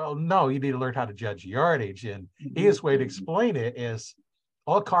 Well, no, you need to learn how to judge yardage. And the easiest way to explain it is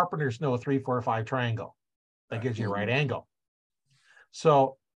all carpenters know a 3, 4, 5 triangle. That gives you a right angle.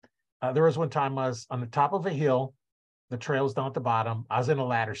 So there was one time I was on the top of a hill, the trail's down at the bottom. I was in a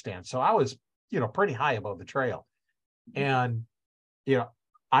ladder stand. So I was, pretty high above the trail. And,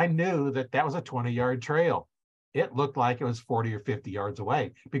 I knew that was a 20-yard trail. It looked like it was 40 or 50 yards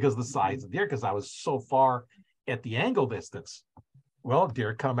away because of the size of the deer, because I was so far at the angle distance. Well,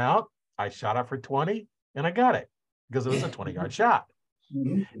 deer come out, I shot it for 20 and I got it because it was a 20-yard shot.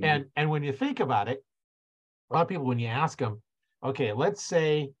 And when you think about it, a lot of people, when you ask them, okay, let's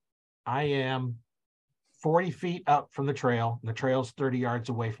say I am 40 feet up from the trail, and the trail's 30 yards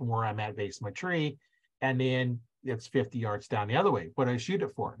away from where I'm at base of my tree, and then it's 50 yards down the other way. What do I shoot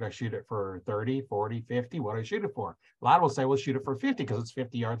it for? Do I shoot it for 30, 40, 50? What do I shoot it for? A lot will say, well, shoot it for 50 because it's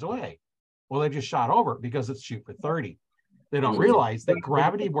 50 yards away. Well, they just shot over it because it's shoot for 30. They don't realize that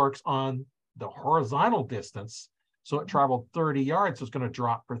gravity works on the horizontal distance. So it traveled 30 yards, so it's going to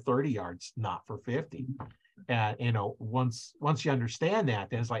drop for 30 yards, not for 50. And, once you understand that,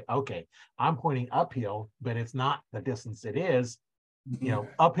 then it's like, okay, I'm pointing uphill, but it's not the distance it is.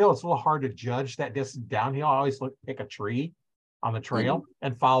 Uphill, it's a little hard to judge that distance. Downhill, I always pick a tree on the trail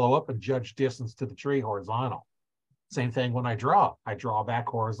and follow up and judge distance to the tree horizontal. Same thing when I draw back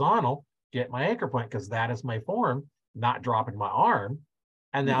horizontal, get my anchor point, because that is my form, not dropping my arm.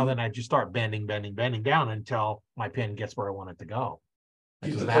 And now then I just start bending down until my pin gets where I want it to go.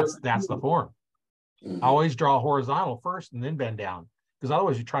 Because that's the form. I always draw horizontal first and then bend down, because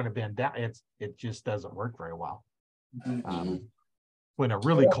otherwise you're trying to bend down. It just doesn't work very well. When they're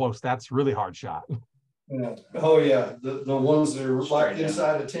really close, that's really hard shot. Yeah. Oh yeah, the ones that are like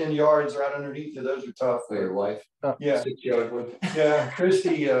inside of 10 yards, right underneath you, those are tough. For your wife? Yeah. 6-yard one. Yeah,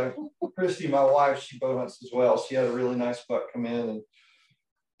 Christy, my wife, she bow hunts as well. She had a really nice buck come in, and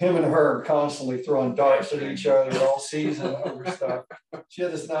him and her constantly throwing darts at each other all season over stuff. She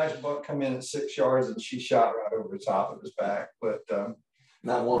had this nice buck come in at 6 yards, and she shot right over the top of his back. But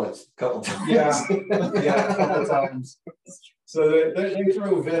not once, a couple times. Yeah, a couple times. So they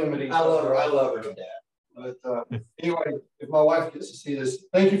throw venom at each other. I love her to death. But anyway, if my wife gets to see this,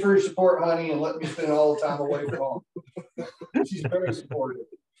 thank you for your support, honey, and let me spend all the time away from home. She's very supportive.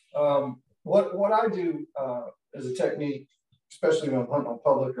 What I do as a technique, especially when I'm hunting on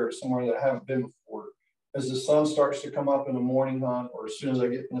public or somewhere that I haven't been before, as the sun starts to come up in the morning hunt, or as soon as I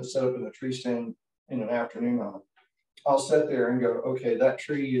get set up in a tree stand in an afternoon hunt, I'll sit there and go, okay, that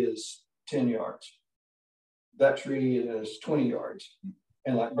tree is 10 yards. That tree is 20 yards.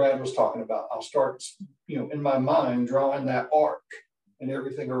 And like Brad was talking about, I'll start, in my mind, drawing that arc and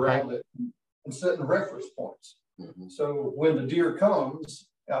everything around it and setting reference points. So when the deer comes,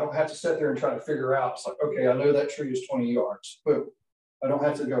 I don't have to sit there and try to figure out, it's like, okay, I know that tree is 20 yards. Boom. I don't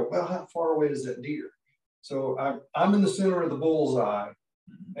have to go, well, how far away is that deer? So I'm in the center of the bullseye,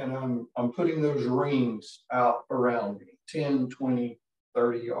 and I'm putting those rings out around me, 10, 20,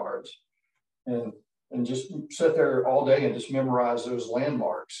 30 yards. And just sit there all day and just memorize those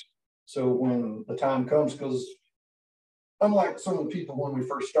landmarks. So when the time comes, because unlike some of the people when we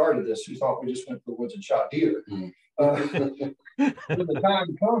first started this who thought we just went to the woods and shot deer, when the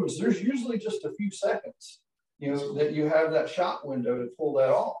time comes, there's usually just a few seconds, that you have that shot window to pull that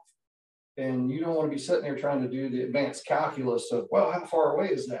off. And you don't want to be sitting there trying to do the advanced calculus of, well, how far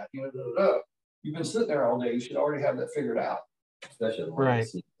away is that? You've been sitting there all day. You should already have that figured out.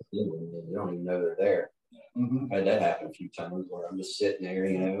 Especially you don't even know they're there. I had that happen a few times where I'm just sitting there,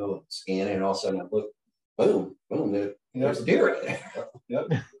 and scanning, and all of a sudden I look, boom, there's a deer right there. Yep.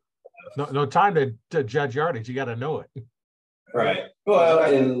 No time to judge yardage. You got to know it. Right. Well,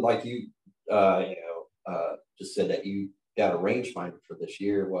 and like you, just said that you got a rangefinder for this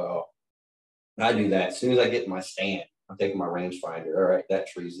year. Well, I do that as soon as I get in my stand. I'm taking my rangefinder. All right, that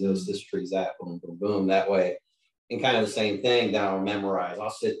tree's this tree's that. Boom, boom, boom. That way. And kind of the same thing that I'll memorize. I'll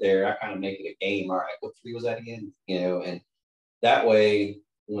sit there, I kind of make it a game. All right, what tree was that again? And that way,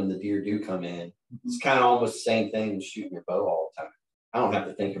 when the deer do come in, it's kind of almost the same thing as shooting your bow all the time. I don't have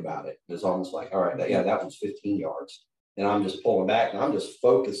to think about it. It's almost like, all right, that one's 15 yards. And I'm just pulling back, and I'm just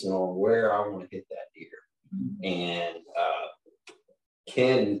focusing on where I want to hit that deer. And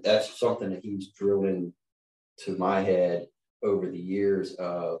Ken, that's something that he's drilled into my head over the years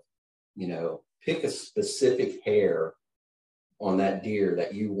of, pick a specific hair on that deer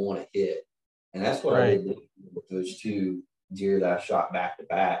that you want to hit. And that's what I did those two deer that I shot back to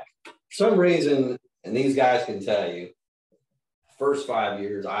back. For some reason, and these guys can tell you, first 5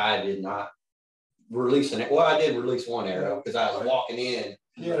 years, I did not release an, well, I did release one arrow because I was walking in.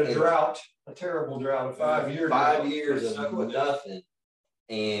 You had a drought, a terrible drought of 5 years. 5 years of nothing.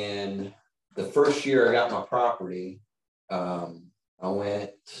 And the first year I got my property, I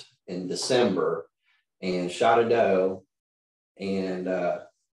went in December and shot a doe. And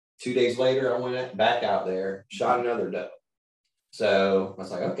 2 days later, I went back out there, shot another doe. So I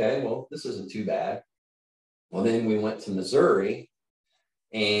was like, okay, well, this isn't too bad. Well, then we went to Missouri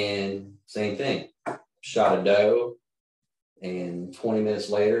and same thing, shot a doe. And 20 minutes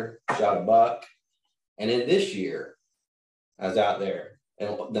later, shot a buck. And then this year, I was out there.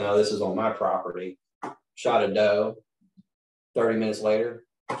 And now this is on my property. Shot a doe. 30 minutes later,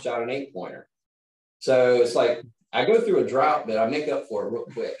 shot an 8-pointer. So it's like I go through a drought, but I make up for it real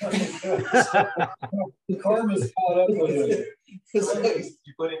quick. The karma's caught up with it.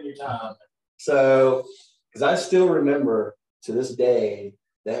 You put in your time. So, because I still remember to this day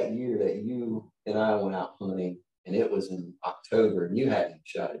that year that you and I went out hunting, and it was in October, and you hadn't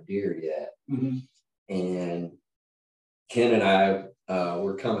shot a deer yet. Mm-hmm. And Ken and I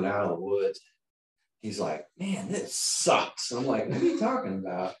were coming out of the woods. He's like, man, this sucks. I'm like, what are you talking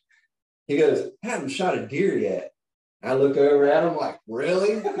about? He goes, I haven't shot a deer yet. I look over at him like,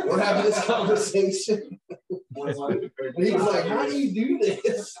 really? We're having this conversation. He's like, how do you do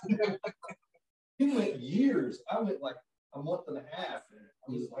this? He went years. I went like a month and a half.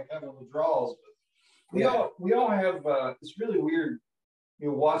 I was like having withdrawals. But we all have. It's really weird,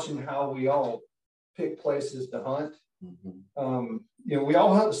 watching how we all pick places to hunt. Mm-hmm. We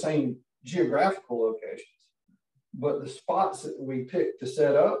all hunt the same geographical locations, but the spots that we pick to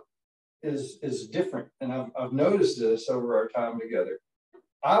set up is different. And I've noticed this over our time together.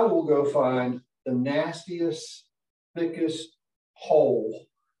 I will go find the nastiest, thickest hole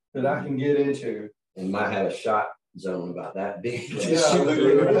that I can get into. And might have a shot zone about that big. Yeah,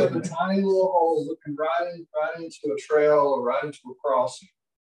 we have a tiny little hole looking right into a trail or right into a crossing.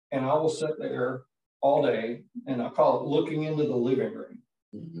 And I will sit there all day, and I call it looking into the living room.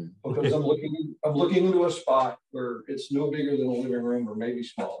 Mm-hmm. Because I'm looking into a spot where it's no bigger than a living room or maybe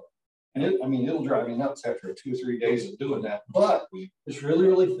smaller. And it'll drive me nuts after 2 or 3 days of doing that. But it's really,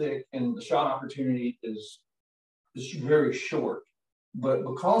 really thick, and the shot opportunity is very short. But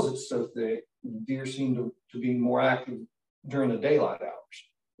because it's so thick, deer seem to be more active during the daylight hours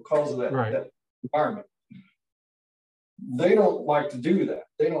because of that, that environment. They don't like to do that.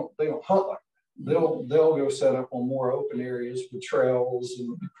 They don't hunt like that. They'll go set up on more open areas with trails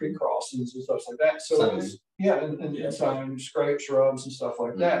and creek crossings and stuff like that. So and some scrapes, rubs, and stuff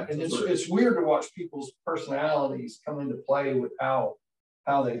like that. And it's weird to watch people's personalities come into play with how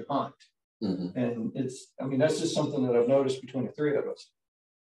they hunt. Mm-hmm. And that's just something that I've noticed between the three of us.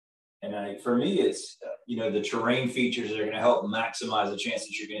 And for me, it's, the terrain features that are going to help maximize the chance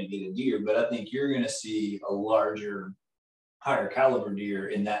that you're going to get a deer. But I think you're going to see a larger, higher caliber deer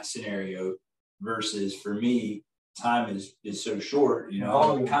in that scenario versus, for me, time is so short.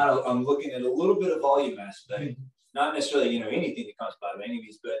 I'm looking at a little bit of volume aspect, mm-hmm. not necessarily, anything that comes by any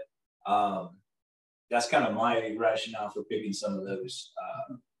means, but that's kind of my rationale for picking some of those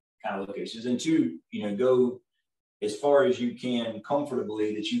kind of locations. And two, go as far as you can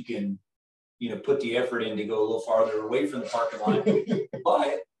comfortably, that you can, put the effort in to go a little farther away from the parking lot.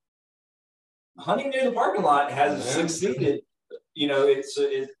 But hunting near the parking lot has succeeded. It's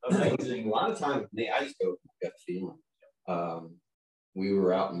amazing. A lot of times, I just go gut feeling. We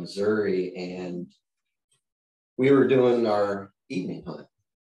were out in Missouri, and we were doing our evening hunt.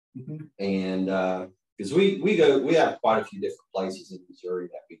 Mm-hmm. And because we have quite a few different places in Missouri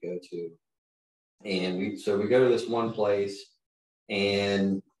that we go to. And we go to this one place,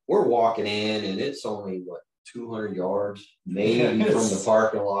 and we're walking in, and it's only 200 yards maybe from the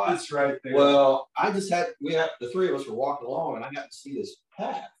parking lot. It's right there. Well, the three of us were walking along, and I got to see this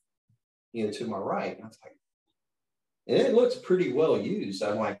path, to my right. And I was like, and it looks pretty well used.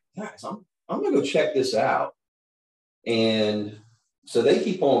 I'm like, guys, I'm gonna go check this out. And so they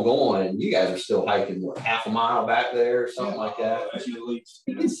keep on going, and you guys are still hiking half a mile back there or something like that.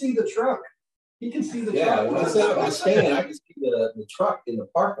 You can see the truck. You can see the truck. Yeah, when I sat on my stand, I could see the truck in the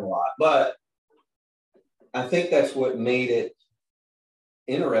parking lot. But I think that's what made it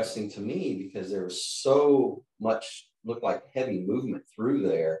interesting to me, because there was so much, looked like heavy movement through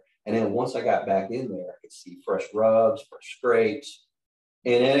there. And then once I got back in there, I could see fresh rubs, fresh scrapes.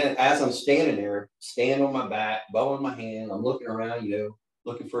 And then as I'm standing there, stand on my back, bow in my hand, I'm looking around,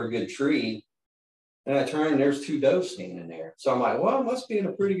 looking for a good tree. And I turn, and there's 2 does standing there. So I'm like, well, it must be in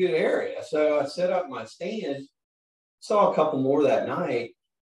a pretty good area. So I set up my stand, saw a couple more that night,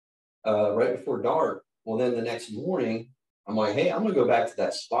 right before dark. Well, then the next morning, I'm like, hey, I'm gonna go back to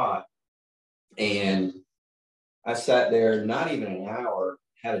that spot. And I sat there not even an hour,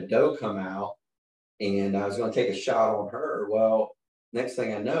 had a doe come out, and I was gonna take a shot on her. Well, next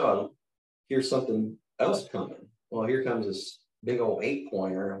thing I know, I hear something else coming. Well, here comes this big old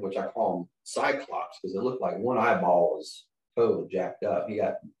 8-pointer, which I call him Cyclops, because it looked like one eyeball was totally jacked up. He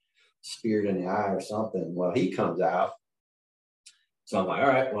got speared in the eye or something. Well, he comes out. So I'm like, all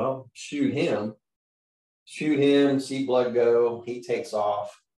right, well, shoot him, see blood go. He takes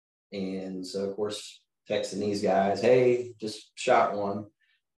off. And so, of course, texting these guys, hey, just shot one.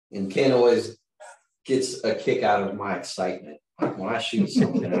 And Ken always gets a kick out of my excitement. Like when I shoot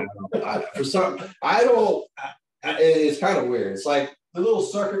something, it's kind of weird. It's like the little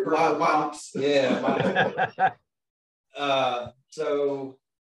circuit box. Yeah. So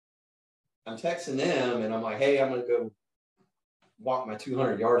I'm texting them and I'm like, hey, I'm going to go walk my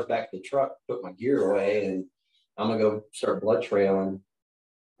 200 yards back to the truck, put my gear away, and I'm going to go start blood trailing.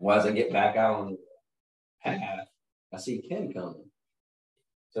 Well, as I get back out on the path, I see Ken coming.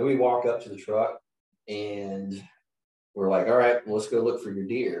 So we walk up to the truck and we're like, all right, well, let's go look for your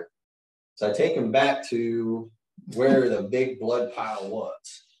deer. So I take him back to where the big blood pile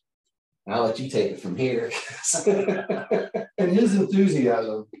was. I'll let you take it from here. And his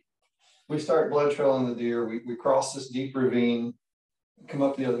enthusiasm, we start blood trailing the deer. We cross this deep ravine, come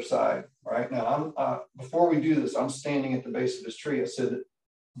up the other side. Right now, before we do this, I'm standing at the base of this tree. I said,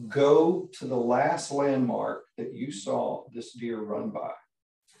 go to the last landmark that you saw this deer run by.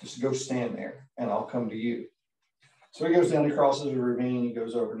 Just go stand there and I'll come to you. So he goes down, he crosses the ravine, he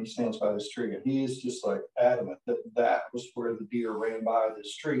goes over and he stands by this tree. And he is just like adamant that that was where the deer ran by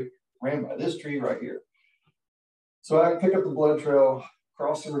this tree right here. So I pick up the blood trail,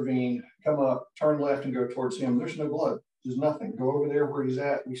 cross the ravine, come up, turn left and go towards him. There's no blood. There's nothing. Go over there where he's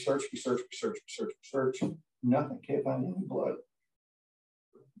at. We search. Nothing. Can't find any blood.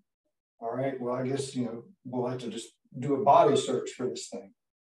 All right. Well, I guess, we'll have to just do a body search for this thing.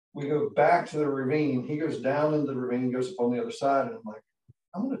 We go back to the ravine. He goes down into the ravine, goes up on the other side. And I'm like,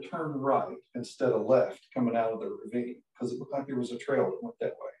 I'm going to turn right instead of left coming out of the ravine because it looked like there was a trail that went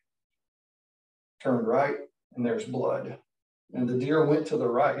that way. Turned right and there's blood. And the deer went to the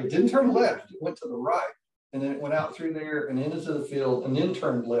right. It didn't turn left. It went to the right. And then it went out through there and into the field and then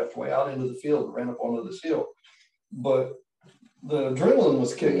turned left way out into the field and ran up onto this hill. But the adrenaline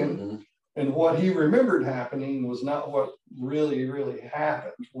was kicking. Mm-hmm. And what he remembered happening was not what really, really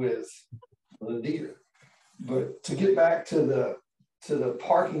happened with the deer. But to get back to the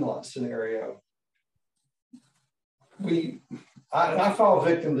parking lot scenario, I fall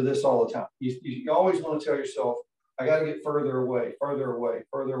victim to this all the time. You always want to tell yourself, I got to get further away.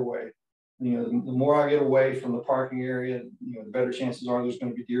 The more I get away from the parking area, the better chances are there's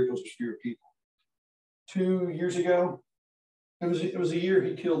going to be deer because there's fewer people. 2 years ago, it was a year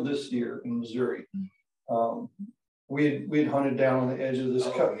he killed this deer in Missouri. We had hunted down on the edge of this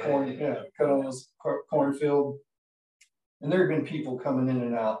cut on this cornfield, and there had been people coming in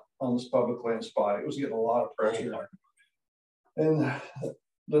and out on this public land spot. It was getting a lot of pressure. And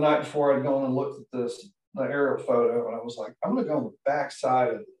the night before, I'd gone and looked at the aerial photo, and I was like, I'm going to go on the back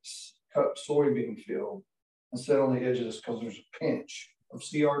side of this cut soybean field and sit on the edge of this because there's a pinch of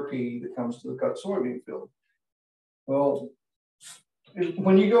CRP that comes to the cut soybean field. Well,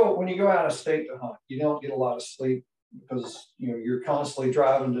 when you go out of state to hunt, you don't get a lot of sleep because you're constantly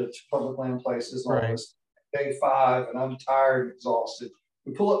driving to public land places. On this day 5, and I'm tired and exhausted.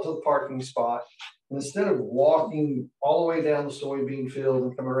 We pull up to the parking spot, and instead of walking all the way down the soybean field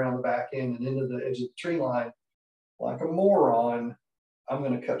and come around the back end and into the edge of the tree line, like a moron, I'm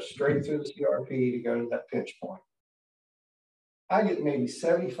going to cut straight through the CRP to go to that pinch point. I get maybe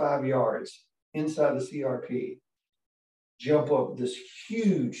 75 yards inside the CRP, jump up this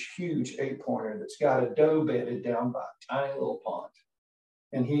huge 8-pointer that's got a doe bedded down by a tiny little pond.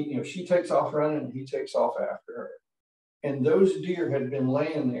 And she takes off running and he takes off after her. And those deer had been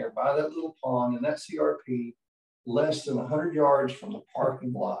laying there by that little pond in that CRP less than 100 yards from the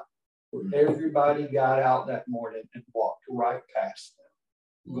parking lot where everybody got out that morning and walked right past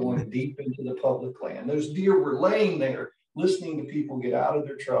them, going deep into the public land. Those deer were laying there listening to people get out of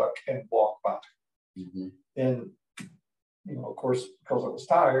their truck and walk by. Mm-hmm. And of course, because I was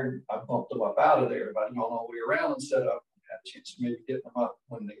tired, I bumped them up out of there. If I'd gone all the way around and set up, I had a chance of maybe getting them up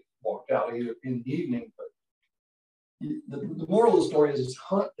when they walked out either in the evening. But the moral of the story is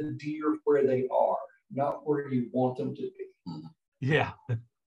hunt the deer where they are, not where you want them to be. Yeah.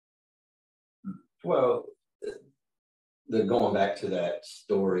 Well, going back to that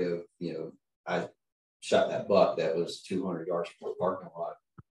story of, I shot that buck that was 200 yards from the parking lot.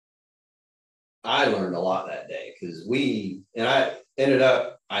 I learned a lot that day because I ended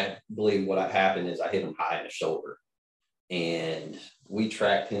up, I believe what happened is I hit him high in the shoulder, and we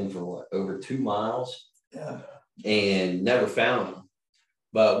tracked him for over 2 miles, and never found him.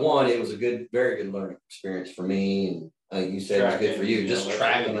 But one, it was a very good learning experience for me, and like you said, it was good for you. Just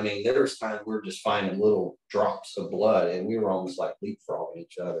tracking. I mean, there was times we were just finding little drops of blood, and we were almost like leapfrogging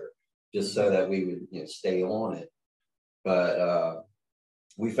each other, just so that we would stay on it. But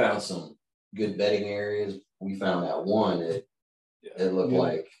we found some good bedding areas. We found that one that it looked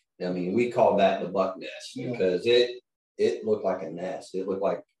like. I mean, we called that the buck nest because it looked like a nest. It looked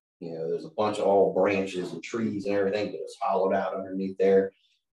like there's a bunch of all branches and trees and everything, but it was hollowed out underneath there,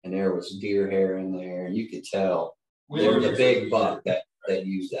 and there was deer hair in there. You could tell there was a big buck that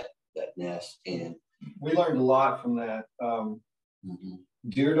used that nest, and we learned a lot from that.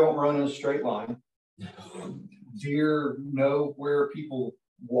 Deer don't run in a straight line. Deer know where people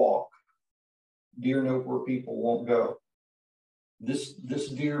walk. Deer know where people won't go. This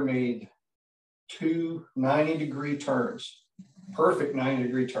deer made 2 90-degree turns, perfect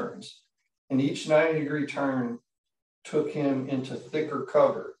 90-degree turns. And each 90-degree turn took him into thicker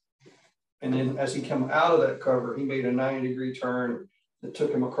cover. And then as he came out of that cover, he made a 90-degree turn that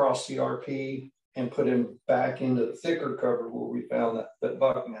took him across CRP and put him back into the thicker cover where we found that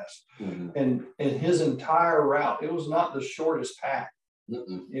buck nest. And his entire route, it was not the shortest path.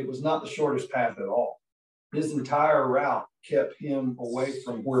 It was not the shortest path at all. His entire route kept him away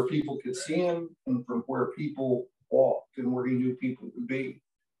from where people could see him and from where people walked and where he knew people would be.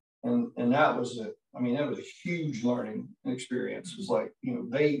 And that was that was a huge learning experience. It was like,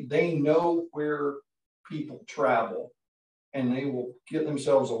 they know where people travel, and they will get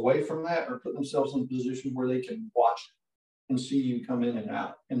themselves away from that or put themselves in a position where they can watch it and see you come in and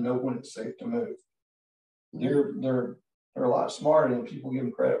out and know when it's safe to move. They're a lot smarter than people give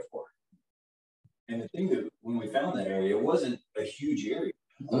them credit for. And the thing that when we found that area, it wasn't a huge area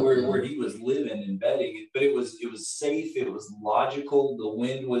where he was living and bedding, but it was safe. It was logical. The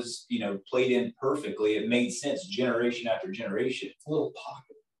wind was, played in perfectly. It made sense generation after generation. Little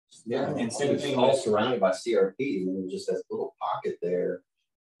pocket. Yeah. And same thing, all surrounded by CRP, and it was just this little pocket there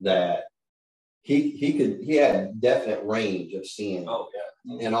that he had definite range of seeing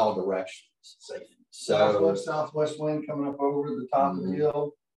in all directions. So southwest wind coming up over the top of the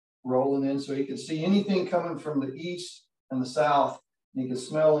hill, rolling in, so he could see anything coming from the east and the south, and he could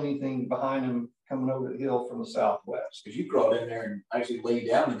smell anything behind him coming over the hill from the southwest. Because you crawled in there and actually laid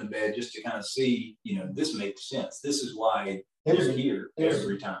down in the bed just to kind of see, this makes sense. This is why they're here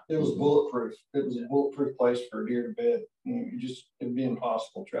every time. It was bulletproof. It was a bulletproof place for a deer to bed. It'd be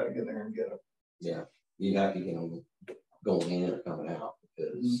impossible to try to get there and get them. Yeah, you'd have to get them going in or coming out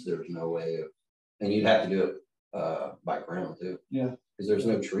because there's no way of, and you'd have to do it by ground too. Yeah, because there's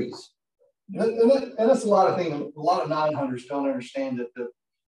no trees. And that's a lot of things. A lot of non-hunters don't understand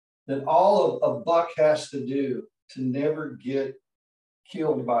that all a buck has to do to never get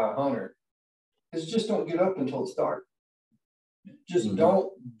killed by a hunter is just don't get up until it's dark. Just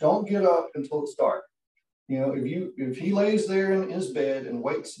don't get up until it's dark. If he lays there in his bed and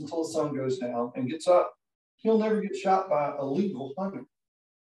waits until the sun goes down and gets up, he'll never get shot by a legal hunter.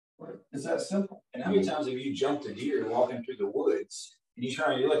 It's that simple. And how many times have you jumped a deer walking through the woods and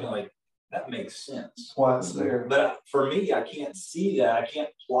you're looking like, that makes sense. That's why it's there. But for me, I can't see that. I can't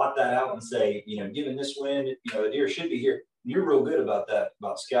plot that out and say, given this wind, a deer should be here. You're real good about that,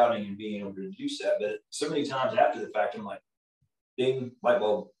 about scouting and being able to deduce that. But so many times after the fact, I'm like, ding, light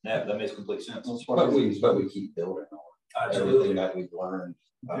bulb. That makes complete sense. But we keep building on everything that we've learned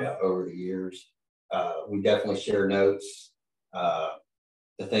over the years. We definitely share notes.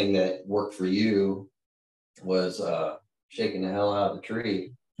 The thing that worked for you was shaking the hell out of the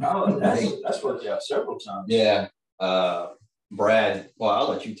tree. Oh, that's worked out several times. Yeah. Brad, well, I'll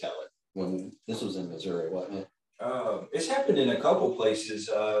let you tell it. When this was in Missouri, wasn't it? It's happened in a couple places,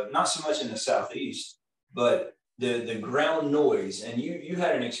 not so much in the Southeast, but the ground noise, and you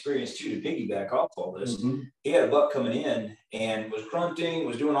had an experience too to piggyback off all this. He had a buck coming in and was grunting,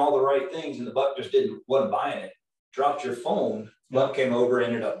 was doing all the right things, and the buck just wasn't buying it. Dropped your phone, buck came over,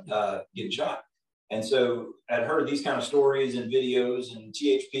 ended up getting shot. And so I'd heard these kind of stories and videos and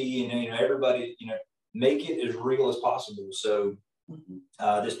THP and everybody, make it as real as possible. So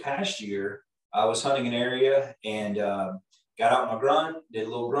this past year, I was hunting an area and got out my grunt, did a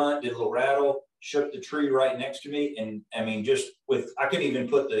little rattle, shook the tree right next to me. And I couldn't even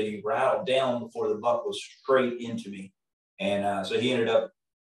put the rattle down before the buck was straight into me. And so he ended up,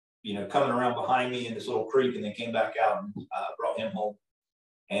 coming around behind me in this little creek and then came back out and brought him home.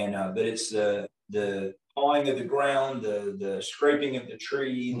 And but it's the the pawing of the ground, the scraping of the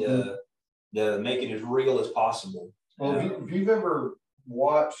tree, the making it as real as possible. Well, if you've ever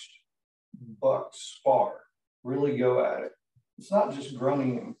watched bucks spar, really go at it, it's not just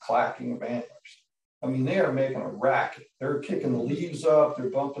grunting and clacking of antlers. I mean, they are making a racket. They're kicking the leaves up.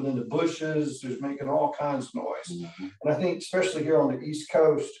 They're bumping into bushes. They're making all kinds of noise. And I think especially here on the East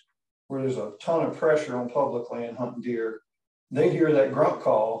Coast, where there's a ton of pressure on public land hunting deer, they hear that grunt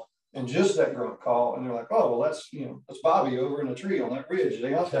call and just that grunt call, and they're like, oh, well, that's Bobby over in a tree on that ridge.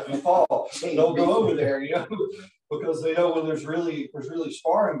 They hunt that in the fall. They'll go over there, because they know when there's really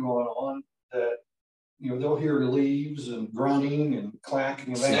sparring going on, that they'll hear the leaves and grunting and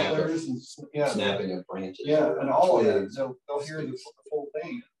clacking of antlers and snapping of branches. Yeah, and all of that. They'll hear the full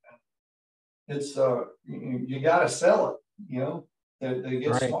thing. It's you got to sell it. They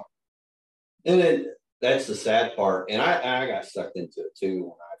get smart. And then that's the sad part. And I got sucked into it too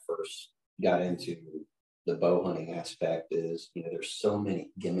when I first got into the bow hunting aspect. Is there's so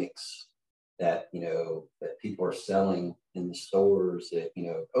many gimmicks that that people are selling in the stores that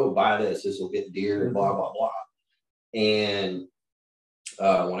oh, buy this will get deer and blah blah blah. And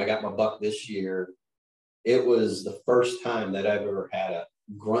when I got my buck this year, it was the first time that I've ever had a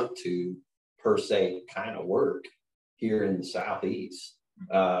grunt tube per se kind of work here in the Southeast.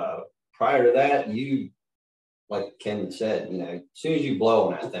 Prior to that, like Ken said, as soon as you blow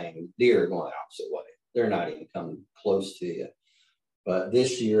on that thing, deer are going the opposite way. They're not even coming close to you. But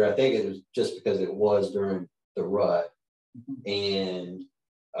this year, I think it was just because it was during the rut, and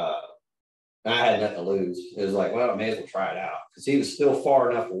I had nothing to lose. It was like, well, I may as well try it out, because he was still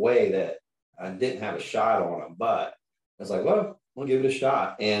far enough away that I didn't have a shot on him. But I was like, well, we'll give it a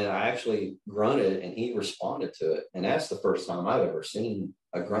shot. And I actually grunted, and he responded to it. And that's the first time I've ever seen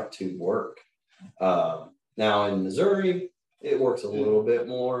a grunt tube work. Now in Missouri, it works a little bit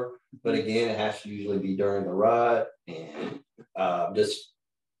more, but again, it has to usually be during the rut, and just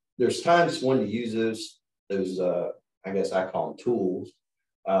there's times when to use those I guess I call them tools,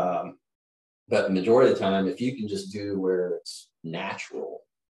 but the majority of the time, if you can just do where it's natural,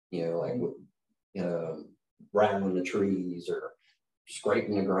 like with rattling the trees or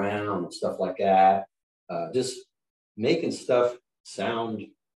scraping the ground and stuff like that, just making stuff sound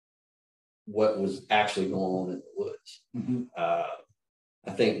what was actually going on in the woods.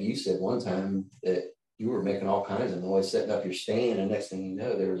 I think you said one time that you were making all kinds of noise setting up your stand, and next thing you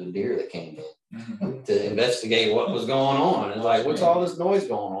know, there was a deer that came in to investigate what was going on. And like, what's all this noise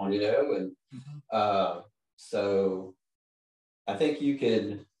going on, and so I think you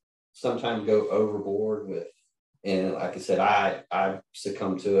could sometimes go overboard with, and like I said, I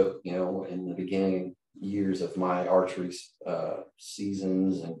succumbed to it, in the beginning years of my archery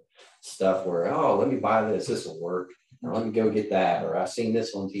seasons and stuff, where, oh, let me buy this will work, or let me go get that, or I've seen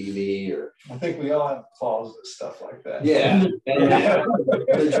this on TV, or I think we all have closet stuff like that. Yeah. And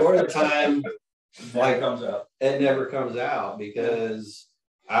the majority of the time, it never comes out, because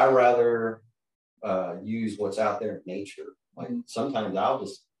I rather use what's out there in nature. Like sometimes I'll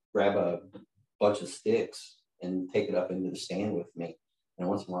just grab a bunch of sticks and take it up into the stand with me, and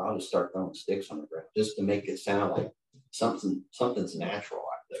once in a while I'll just start throwing sticks on the ground just to make it sound like something's natural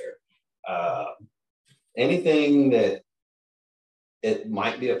out there. Anything that it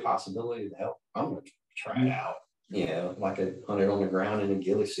might be a possibility to help, I'm going to try it out. Like I hunted on the ground in a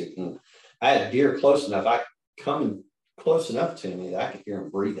ghillie suit, and I had deer close enough, coming close enough to me that I could hear them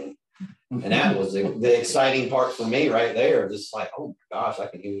breathing. And that was the exciting part for me right there. Just like, oh my gosh, I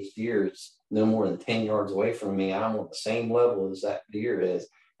can hear this deer. It's no more than 10 yards away from me. I'm on the same level as that deer is.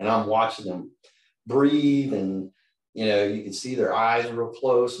 And I'm watching them breathe, and, you can see their eyes real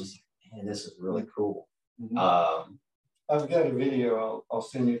close. It's like, man, this is really cool. I've got a video I'll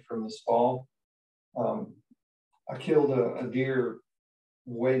send you from this fall. I killed a deer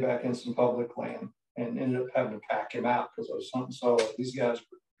way back in some public land and ended up having to pack him out because I was hunting solo. These guys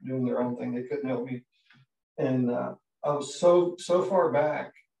were doing their own thing. They couldn't help me. And I was so far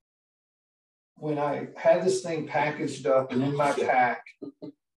back when I had this thing packaged up and in my pack,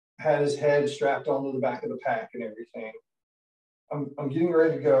 had his head strapped onto the back of the pack and everything. I'm getting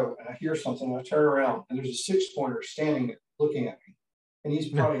ready to go, and I hear something, and I turn around, and there's a 6-pointer standing there looking at me, and he's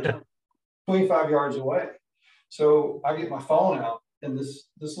probably 25 yards away. So I get my phone out, and this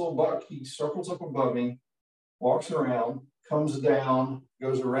little buck, he circles up above me, walks around, comes down,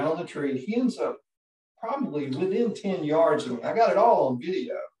 goes around the tree. He ends up probably within 10 yards of me. I got it all on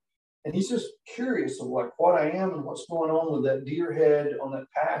video. And he's just curious of like what I am and what's going on with that deer head on that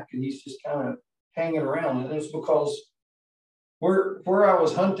pack. And he's just kind of hanging around. And it's because where I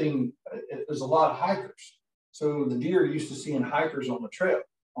was hunting, there's a lot of hikers. So the deer are used to seeing hikers on the trail,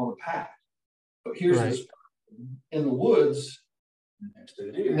 on the path. But here's Right. this in the woods next to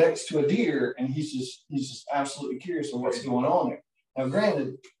a deer. a deer, and he's just absolutely curious of what's going on there. Now,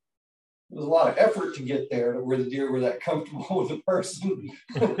 granted, there's a lot of effort to get there to where the deer were that comfortable with the person.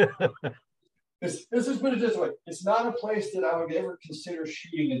 Let's just put it this way: it's not a place that I would ever consider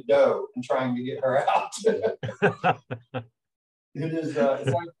shooting a doe and trying to get her out. It is. It's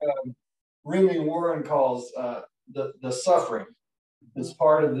like Remy Warren calls the suffering. It's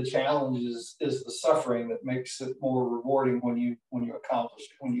part of the challenge is the suffering that makes it more rewarding when you accomplish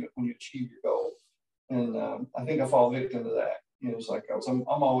it, when you achieve your goal. And I think I fall victim to that. You know, it's like I'm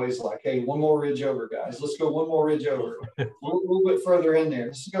always like, hey, one more ridge over, guys. Let's go one more ridge over. A little bit further in there.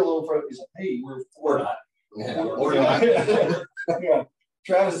 Let's go a little further. He's like, hey, we're not. Yeah, We're not. Yeah.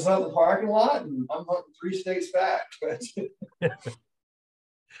 Travis is hunting the parking lot, and I'm hunting 3 states back.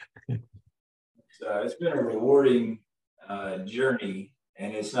 It's been a rewarding journey,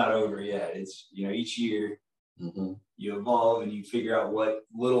 and it's not over yet. It's, you know, each year you evolve and you figure out what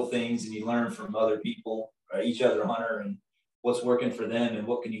little things, and you learn from other people, each other hunter, and what's working for them, and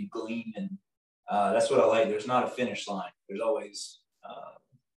what can you glean. And that's what I like. There's not a finish line. There's always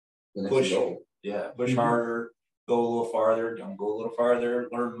push. Yeah, push harder, go a little farther, don't go a little farther,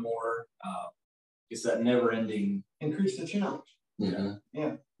 learn more. It's that never ending. Increase the challenge. Yeah.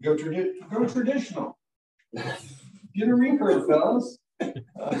 Go traditional. Get a recurve, fellas.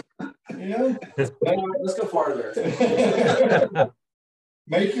 Let's go farther.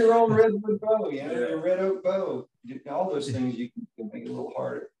 Make your own redwood bow, your red oak bow. All those things you can make it a little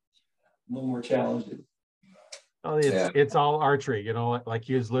harder, a little more challenging. Oh, it's all archery, you know, like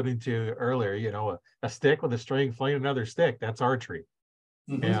you was alluding to earlier, you know, a stick with a string fling another stick, that's archery.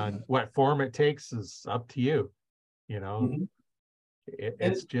 And what form it takes is up to you, you know.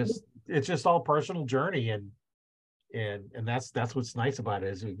 It's just all personal journey, and that's what's nice about it,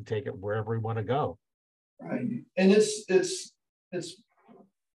 is we can take it wherever we want to go. Right. And it's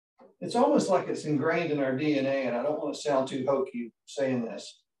almost like it's ingrained in our DNA, and I don't want to sound too hokey saying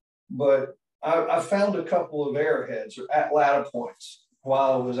this, but I found a couple of arrowheads or Atlanta points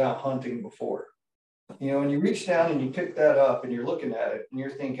while I was out hunting before. You know, and you reach down and you pick that up and you're looking at it and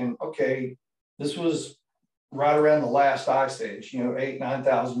you're thinking, okay, this was right around the last ice age, you know,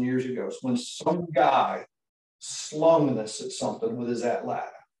 8,000-9,000 years ago. It's when some guy slung this at something with his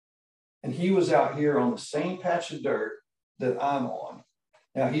Atlanta. And he was out here on the same patch of dirt that I'm on.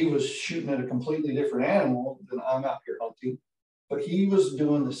 Now, he was shooting at a completely different animal than I'm out here hunting, but he was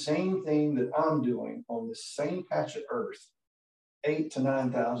doing the same thing that I'm doing on the same patch of earth 8,000 to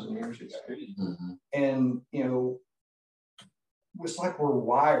 9,000 years ago. And, you know, it's like we're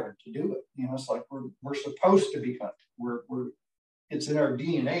wired to do it. You know, it's like we're supposed to be hunting. It's in our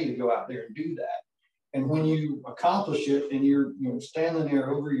DNA to go out there and do that. And when you accomplish it and you're, you know, standing there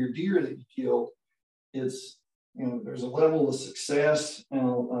over your deer that you killed, it's, you know, there's a level of success and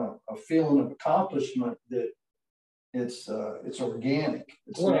a feeling of accomplishment that it's organic.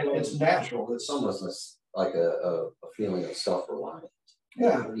 It's natural. It's almost like a feeling of self-reliance.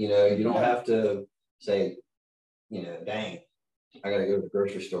 Yeah. You know, you don't have to say, you know, dang, I got to go to the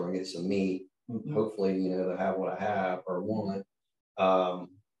grocery store and get some meat. Hopefully, you know, to have what I have or want. Well,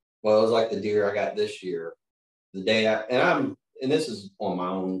 it was like the deer I got this year. The day and this is on my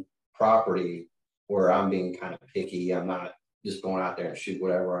own property where I'm being kind of picky. I'm not just going out there and shoot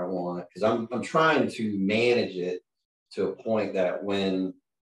whatever I want, because I'm trying to manage it to a point that when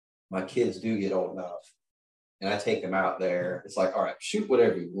my kids do get old enough and I take them out there, it's like, all right, shoot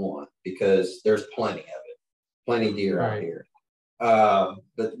whatever you want, because there's plenty of it, plenty deer out here.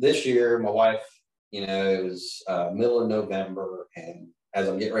 But this year, my wife, you know, it was middle of November, and as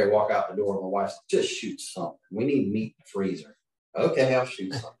I'm getting ready to walk out the door, my wife's like, just shoot something. We need meat in the freezer. Okay, I'll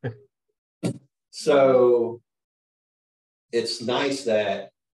shoot something. So it's nice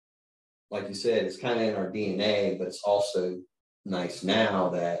that, like you said, it's kind of in our DNA, but it's also nice now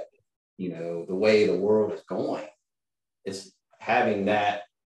that, you know, the way the world is going, it's having that,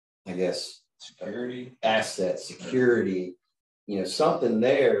 I guess, security, you know, something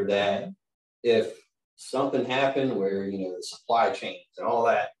there that if something happened where, you know, the supply chains and all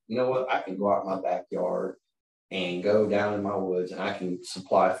that, you know what, I can go out in my backyard and go down in my woods and I can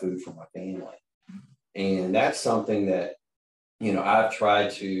supply food for my family. And that's something that, you know, I've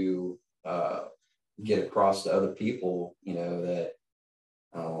tried to get across to other people, you know, that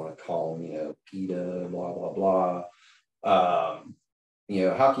I don't want to call them, you know, PETA, blah, blah, blah. You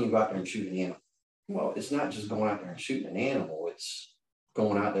know, how can you go out there and shoot an animal? Well, it's not just going out there and shooting an animal. It's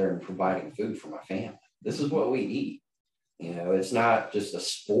going out there and providing food for my family. This is what we eat. You know, it's not just a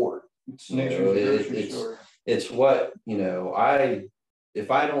sport. It's nature. It's what, you know,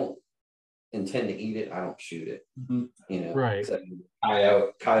 if I don't intend to eat it, I don't shoot it. Mhm. You know, Right. so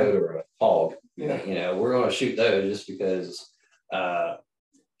coyote or a hog. Yeah. You know, we're going to shoot those just because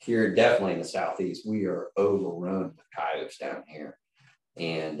here, definitely in the Southeast, we are overrun with coyotes down here.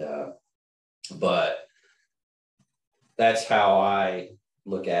 And but that's how I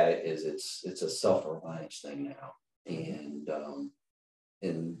look at it, is it's a self-reliance thing now.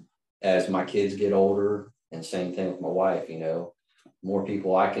 And as my kids get older, and same thing with my wife, you know, more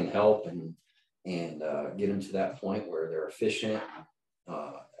people I can help and get them to that point where they're efficient,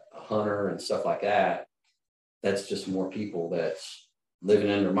 a hunter and stuff like that. That's just more people that's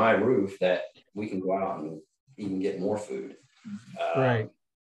living under my roof that we can go out and even get more food. Right.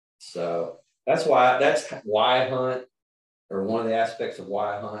 So that's why I hunt, or one of the aspects of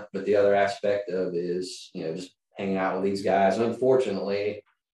why I hunt. But the other aspect of is, you know, just hanging out with these guys. Unfortunately,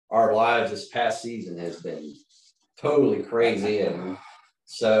 our lives this past season has been totally crazy, and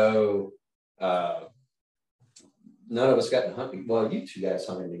so none of us got to hunt. Well, you two guys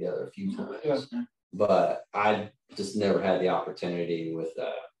hunted together a few times, Yeah. but I just never had the opportunity with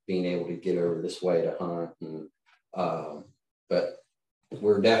being able to get over this way to hunt. And but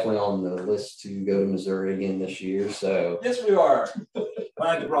we're definitely on the list to go to Missouri again this year. So Yes, we are.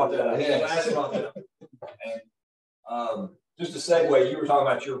 Glad you brought that up. Yes. Glad you brought that up. And just to segue, you were talking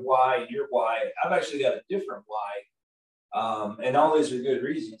about your why and your why. I've actually got a different why, and all these are good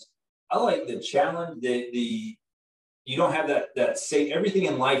reasons. I like the challenge. You don't have that safe. Everything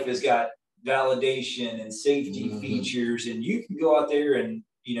in life has got validation and safety features, and you can go out there and,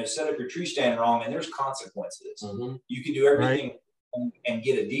 you know, set up your tree stand wrong, and there's consequences. You can do everything and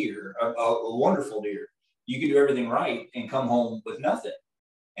get a deer, a wonderful deer. You can do everything right and come home with nothing.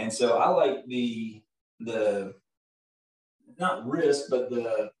 And so I like the not risk, but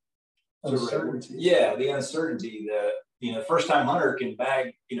the Uncertainty. Yeah, the uncertainty. You know, first time hunter can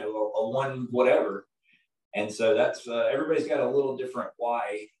bag, you know, a one whatever. And so that's everybody's got a little different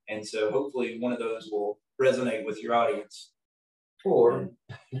why. And so hopefully one of those will resonate with your audience. or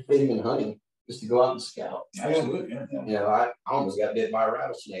even hunting, just to go out and scout. Absolutely. Yeah. You know, I almost got bit by a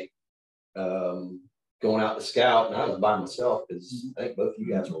rattlesnake going out to scout, and I was by myself because I think both of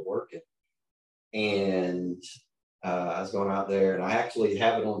you guys were working. And I was going out there, and I actually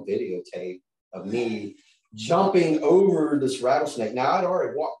have it on videotape of me jumping over this rattlesnake. Now, I'd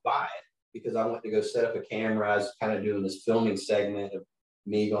already walked by it because I went to go set up a camera. I was kind of doing this filming segment of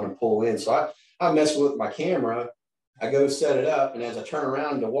me going to pull in. So I mess with my camera. I go set it up, and as I turn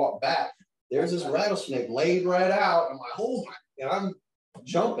around to walk back, there's this rattlesnake laid right out. I'm like, oh my, and I'm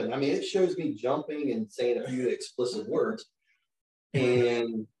jumping. I mean, it shows me jumping and saying a few explicit words.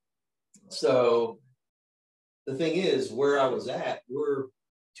 And so the thing is, where I was at, we're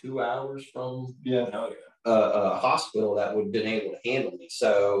 2 hours from a hospital that would have been able to handle me.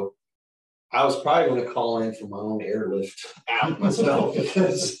 So I was probably going to call in for my own airlift out myself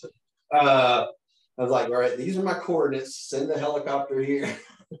because I was like, all right, these are my coordinates. Send the helicopter here.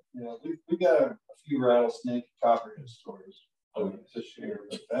 Yeah, we got a few rattlesnake copperhead stories to share.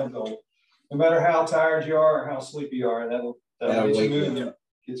 But that'll, no matter how tired you are or how sleepy you are, that'll get you moving.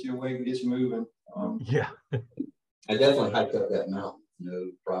 Gets you awake, gets you moving. Yeah. I definitely hiked up that mountain,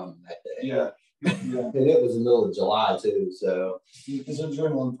 no problem that day. Yeah. And it was the middle of July too, so It's an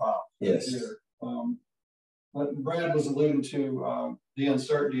adrenaline pop. Yes. What Brad was alluding to, the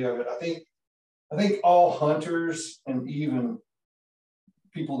uncertainty of it. I think all hunters and even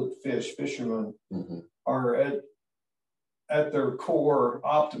people that fish, fishermen, are at their core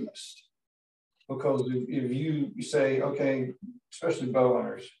optimists. Because if you say, okay, especially bow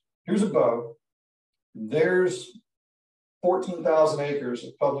hunters, here's a bow, there's 14,000 acres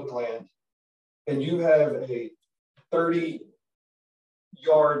of public land, and you have a 30-yard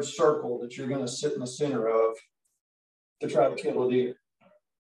circle that you're going to sit in the center of to try to kill a deer.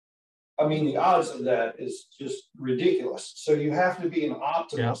 I mean, the odds of that is just ridiculous. So you have to be an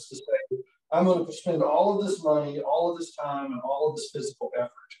optimist to say, I'm going to spend all of this money, all of this time, and all of this physical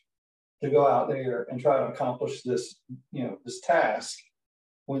effort to go out there and try to accomplish this, you know, this task,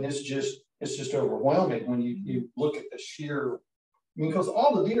 when it's just overwhelming when you look at the sheer, I mean, because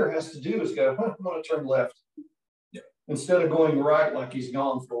all the deer has to do is go, I'm going to turn left. Instead of going right like he's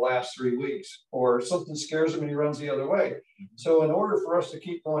gone for the last 3 weeks, or something scares him and he runs the other way. So in order for us to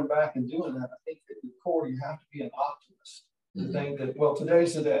keep going back and doing that, I think at the core, you have to be an optimist to think that, well,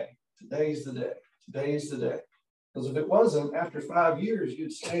 today's the day, today's the day, today's the day. Because if it wasn't, after 5 years,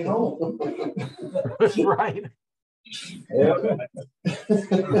 you'd stay home. That's right. Yeah.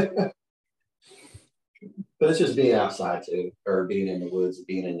 But it's just being outside too, or being in the woods,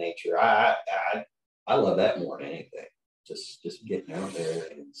 being in nature. I love that more than anything. just getting out there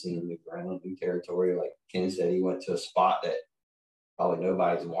and seeing new ground, new territory. Like Ken said, he went to a spot that probably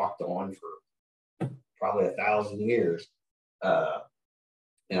nobody's walked on for probably 1,000 years.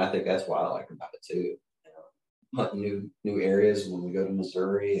 And I think that's why I like about it too. You know, hunting new areas when we go to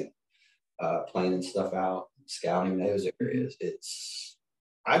Missouri and planning stuff out, scouting those areas.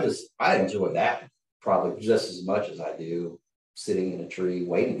 I enjoy that probably just as much as I do sitting in a tree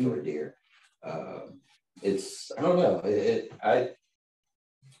waiting for a deer. I don't know.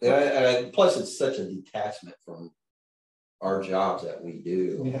 Plus it's such a detachment from our jobs that we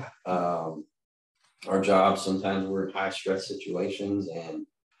do. Yeah. Our jobs, sometimes we're in high stress situations, and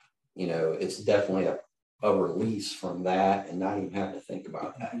you know, it's definitely a release from that and not even having to think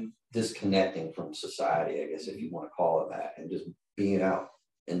about that. Disconnecting from society, I guess, if you want to call it that, and just being out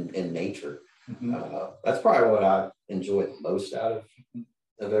in nature. That's probably what I enjoy the most out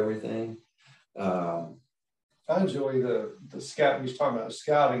of everything. I enjoy the scout. He's talking about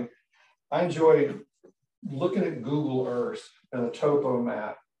scouting. I enjoy looking at Google Earth and a topo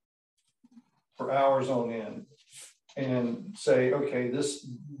map for hours on end and say, okay, this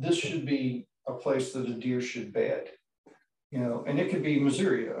should be a place that a deer should bed, you know, and it could be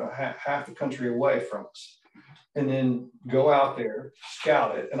Missouri, half the country away from us, and then go out there,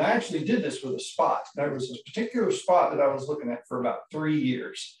 scout it. And I actually did this with a spot. There was a particular spot that I was looking at for about 3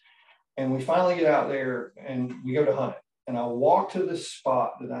 years. And we finally get out there and we go to hunt it. And I walked to this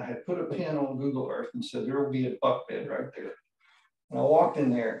spot that I had put a pin on Google Earth and said, there will be a buck bed right there. And I walked in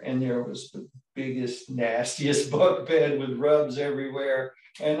there and there was the biggest, nastiest buck bed with rubs everywhere.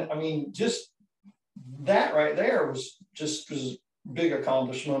 And I mean, just that right there was just a big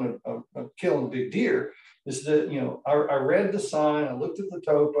accomplishment of killing a big deer. Is that, you know, I read the sign, I looked at the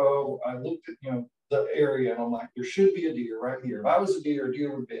topo, I looked at, you know, the area, and I'm like, there should be a deer right here. If I was a deer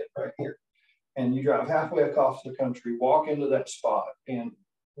would bed right here. And you drive halfway across the country, walk into that spot, and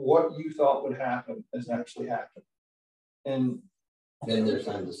what you thought would happen has actually happened. And then there's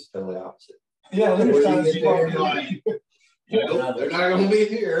times it's totally opposite. Yeah, there's times you walk in like, nope, they're not going to be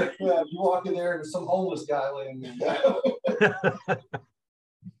here. Yeah, you walk in there and there's some homeless guy laying there.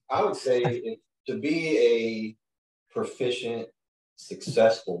 I would say to be a proficient,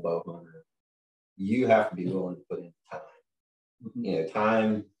 successful bow hunter, you have to be willing to put in time. You know,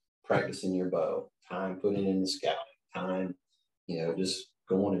 time practicing your bow, time putting in the scouting, time, you know, just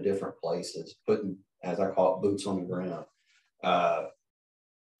going to different places, putting, as I call it, boots on the ground.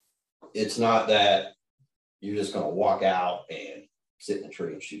 It's not that you're just going to walk out and sit in a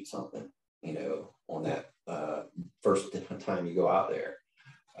tree and shoot something, you know, on that first time you go out there.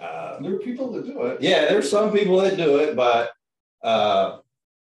 There are people that do it. Yeah, there's some people that do it, but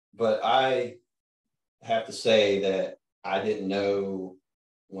I have to say that I didn't know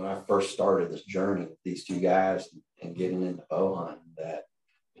when I first started this journey with these two guys and getting into bow hunting that,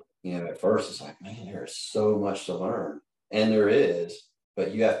 you know, at first it's like, man, there's so much to learn. And there is,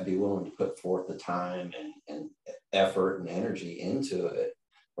 but you have to be willing to put forth the time and effort and energy into it,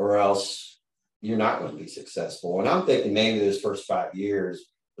 or else you're not going to be successful. And I'm thinking maybe those first 5 years,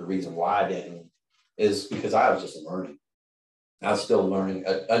 the reason why I didn't is because I was just learning. I was still learning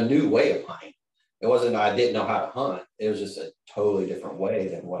a new way of hunting. It wasn't I didn't know how to hunt. It was just a totally different way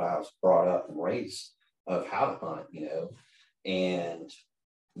than what I was brought up and raised of how to hunt, you know. And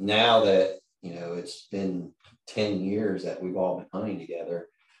now that, you know, it's been 10 years that we've all been hunting together,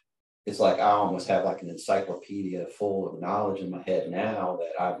 it's like I almost have like an encyclopedia full of knowledge in my head now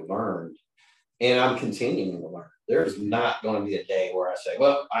that I've learned, and I'm continuing to learn. There's not going to be a day where I say,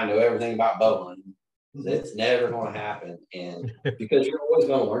 well, I know everything about bow hunting. It's never going to happen. And because you're always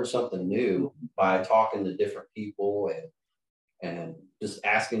going to learn something new by talking to different people and just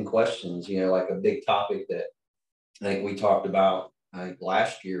asking questions. You know, like a big topic that I think we talked about, I think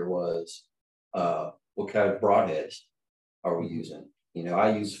last year was what kind of broadheads are we using? You know,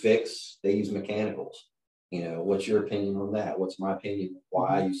 I use fixed, they use mechanicals. You know, what's your opinion on that? What's my opinion on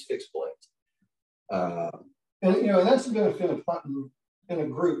why I use fixed blades? And, you know, and that's the benefit of hunting in a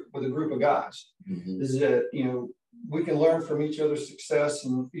group with a group of guys, is that, you know, we can learn from each other's success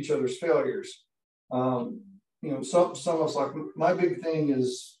and each other's failures. You know, some of us, like my big thing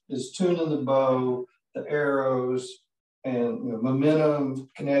is tuning the bow, the arrows, and, you know, momentum,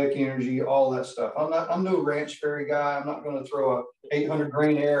 kinetic energy, all that stuff. I'm no ranch fairy guy. I'm not going to throw a 800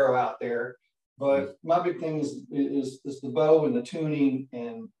 grain arrow out there, but my big thing is the bow and the tuning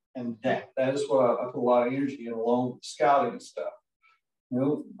and that is what I put a lot of energy in, along with scouting and stuff. You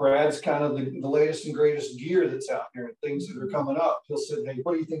know, Brad's kind of the latest and greatest gear that's out there and things that are coming up. He'll say, hey,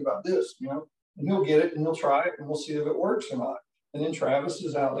 what do you think about this? You know, and he'll get it and he'll try it and we'll see if it works or not. And then Travis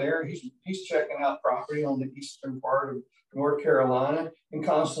is out there. He's checking out property on the eastern part of North Carolina and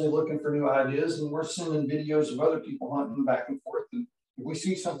constantly looking for new ideas. And we're sending videos of other people hunting back and forth. And if we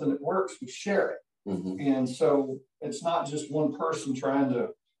see something that works, we share it. Mm-hmm. And so it's not just one person trying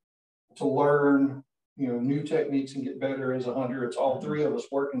to learn, new techniques and get better as a hunter. It's all three of us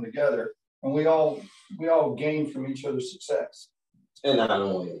working together, and we all gain from each other's success. And not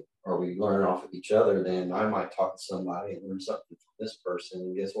only are we learning off of each other, then I might talk to somebody and learn something from this person.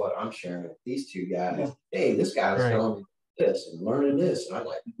 And guess what? I'm sharing with these two guys. Yeah. Hey, this guy's telling me this and learning this. And I'm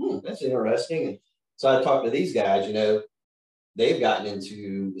like, that's interesting. And so I talked to these guys, they've gotten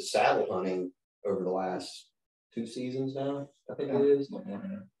into the saddle hunting over the last 2 seasons now, I think it is.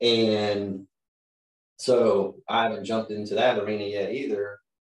 And so I haven't jumped into that arena yet either,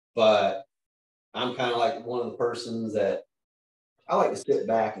 but I'm kind of like one of the persons that I like to sit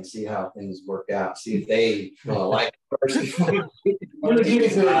back and see how things work out, see if they like the person. Really give me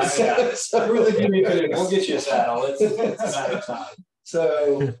things. Really give me things. We'll get you a saddle. It's a matter of time.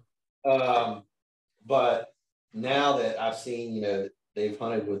 So, but now that I've seen, they've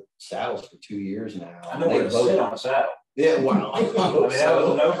hunted with saddles for 2 years now. I know where to sit on a saddle. Yeah, wow. That was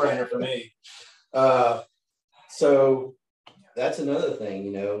a no-brainer for me. So that's another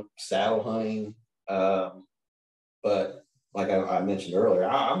thing, saddle hunting. But like I mentioned earlier,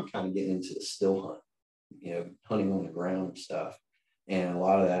 I'm kind of getting into the still hunt, hunting on the ground and stuff. And a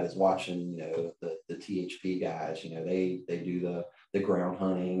lot of that is watching, the THP guys, they do the ground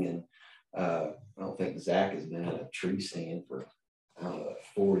hunting. And I don't think Zach has been at a tree stand for,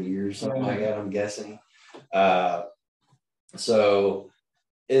 4 years, something like that, I'm guessing. So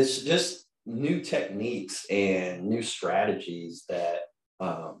it's just new techniques and new strategies that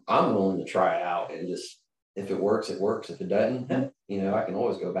I'm willing to try out, and just, if it works, it works. If it doesn't, I can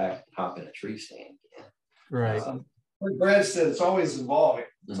always go back and hop in a tree stand again. Right. Like Brad said, it's always evolving.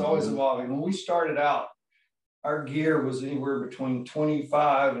 It's always evolving. When we started out, our gear was anywhere between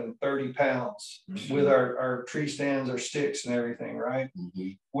 25 and 30 pounds with our tree stands, our sticks and everything, right?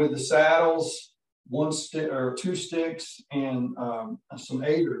 With the saddles, 1 stick or 2 sticks and some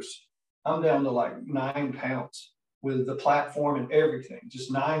aiders, I'm down to like 9 pounds with the platform and everything,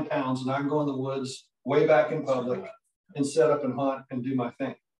 just 9 pounds. And I can go in the woods way back in public and set up and hunt and do my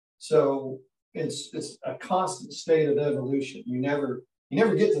thing. So it's a constant state of evolution. You never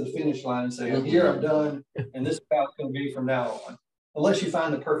get to the finish line and say, I'm here, I'm done, and this is how it's going to be from now on, unless you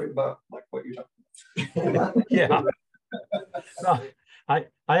find the perfect buck, like what you're talking about. Yeah. No, I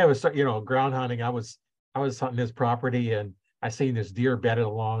was, ground hunting. I was hunting his property, and I seen this deer bedded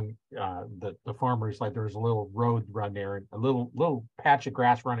along the farmers, like there was a little road run there, and a little patch of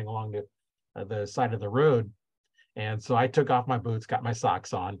grass running along the side of the road. And so I took off my boots, got my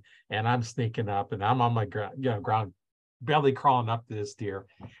socks on, and I'm sneaking up, and I'm on my ground, belly crawling up to this deer.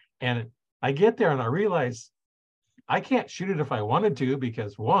 And I get there and I realize I can't shoot it if I wanted to,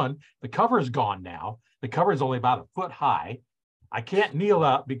 because one, the cover's gone now. The cover is only about a foot high. I can't kneel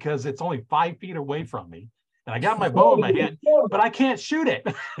up because it's only 5 feet away from me. And I got my bow in my hand, but I can't shoot it.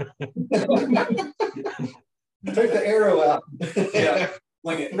 Take the arrow out. Yeah.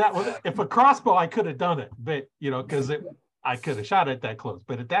 If a crossbow, I could have done it, but because I could have shot it that close.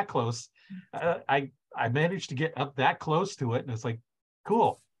 But at that close, I managed to get up that close to it, and it's like,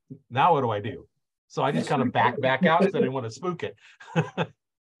 cool. Now what do I do? So I just kind of back out because I didn't want to spook it.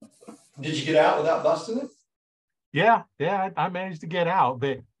 Did you get out without busting it? Yeah, I managed to get out,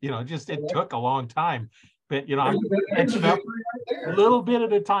 but it took a long time. But I'm edging up a little bit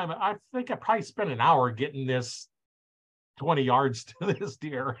at a time. I think I probably spent an hour getting this 20 yards to this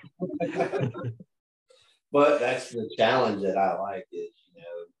deer. But that's the challenge that I like, is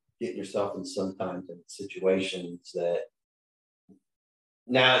getting yourself in sometimes in situations that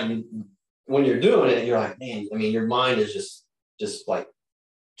now when you're doing it, you're like, man, your mind is just like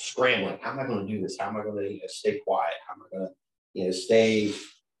scrambling. How am I going to do this? How am I going to stay quiet? How am I going to stay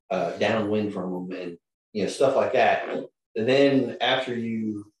downwind from them, and stuff like that. And then after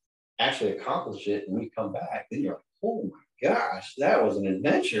you actually accomplish it and you come back, then you're like, oh my gosh, that was an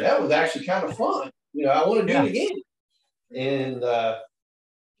adventure. That was actually kind of fun. I want to do it again. And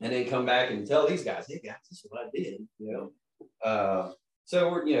then come back and tell these guys, hey guys, this is what I did. So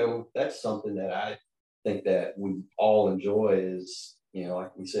we're, that's something that I think that we all enjoy, is,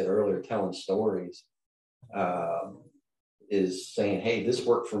 like we said earlier, telling stories, is saying, hey, this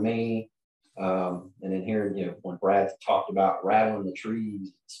worked for me. And then hearing, when Brad talked about rattling the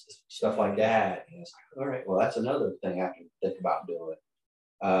trees, stuff like that, and it's like, all right, well, that's another thing I can think about doing.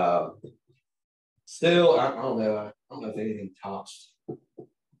 Still, I don't know if anything tops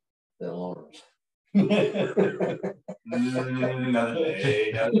the alarms. Another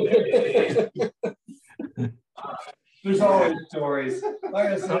day, another day. There's always stories. Like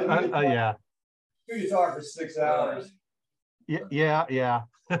I said, Yeah. you talk for 6 hours. Yeah.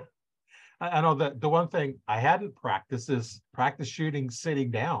 I know that the one thing I hadn't practiced is practice shooting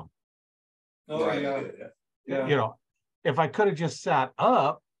sitting down. Oh, Right. yeah. You know, if I could have just sat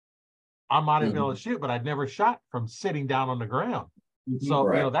up, I might have been able to Mm-hmm. shoot, but I'd never shot from sitting down on the ground. So,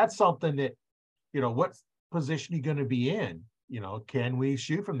 Right. you know, that's something that, you know, what position are you going to be in? You know, can we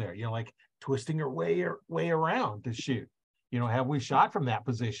shoot from there? You know, like twisting our way around to shoot. You know, have we shot from that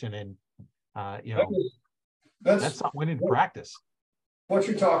position? And, you know, that's something we need to practice. What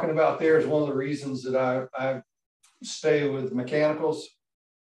you're talking about there is one of the reasons that I stay with mechanicals,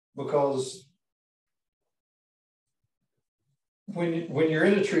 because when you're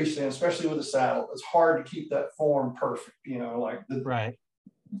in a tree stand, especially with a saddle, it's hard to keep that form perfect. You know, like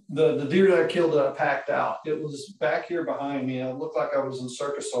the deer that I killed that I packed out, it was back here behind me. And it looked like I was in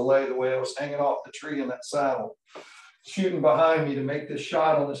Circus Soleil the way I was hanging off the tree in that saddle, shooting behind me to make this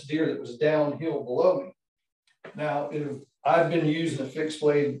shot on this deer that was downhill below me. Now, if I've been using a fixed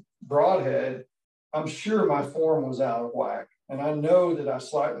blade broadhead, I'm sure my form was out of whack. And I know that I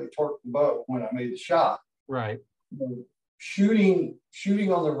slightly torqued the bow when I made the shot. Right. Shooting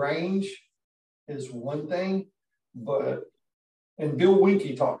on the range is one thing, but, and Bill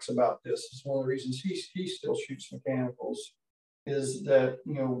Winke talks about this. It's one of the reasons he still shoots mechanicals, is that,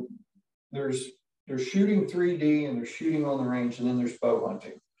 you know, there's shooting 3D and there's shooting on the range, and then there's bow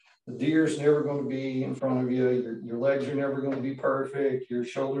hunting. The deer's never going to be in front of you. Your legs are never going to be perfect. Your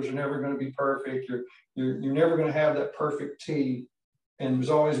shoulders are never going to be perfect. You're never going to have that perfect tee. And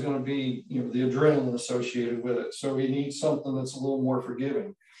there's always going to be, you know, the adrenaline associated with it. So you need something that's a little more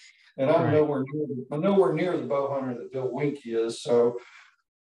forgiving. And I'm nowhere near the bow hunter that Bill Winke is. So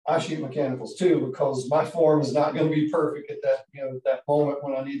I shoot mechanicals too, because my form is not going to be perfect at that, you know, at that moment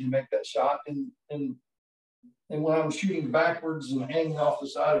when I need to make that shot. And when I'm shooting backwards and hanging off the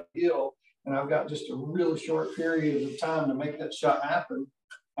side of the hill, and I've got just a really short period of time to make that shot happen,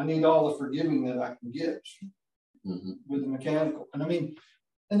 I need all the forgiving that I can get with the mechanical. And I mean,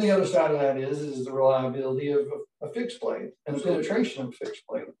 and the other side of that is the reliability of a fixed blade and the penetration of a fixed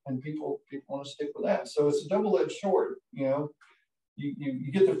blade. And people want to stick with that. So it's a double-edged sword. You know, you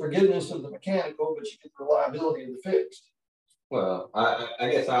get the forgiveness of the mechanical, but you get the reliability of the fixed. Well, I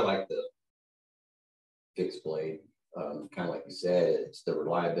guess I like the fixed blade, kind of like you said, it's the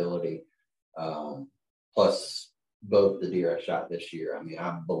reliability, plus both the deer I shot this year. I mean,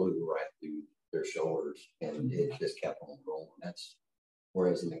 I blew right through their shoulders, and it just kept on rolling. That's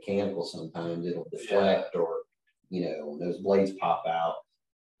whereas the mechanical, sometimes it'll deflect, or, you know, when those blades pop out,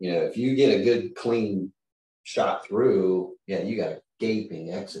 you know, if you get a good clean shot through, yeah, you got a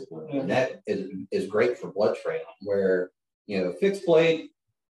gaping exit wound, and that is great for blood trailing. Where, you know, fixed blade,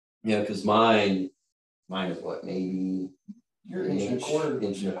 you know, because mine is what, maybe You're inch and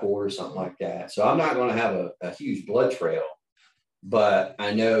a quarter, something like that. So I'm not going to have a huge blood trail, but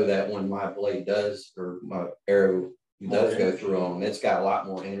I know that when my blade does, or my arrow does go through them, it's got a lot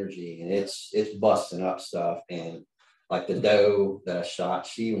more energy, and it's busting up stuff. And like the doe that I shot,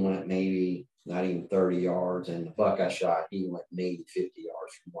 she went maybe not even 30 yards, and the buck I shot, he went maybe 50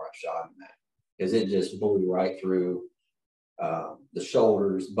 yards from where I shot him at, because it just blew right through the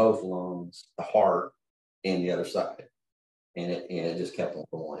shoulders, both lungs, the heart, and the other side, and it just kept on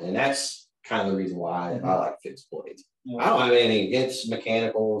going. And that's kind of the reason why I like fixed blades. I don't have anything against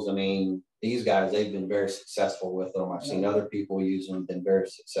mechanicals. I mean, these guys, they've been very successful with them. I've seen other people use them, been very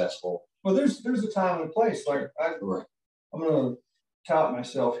successful. Well, there's a time and a place. Like I'm going to tout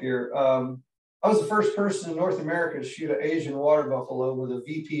myself here. I was the first person in North America to shoot an Asian water buffalo with a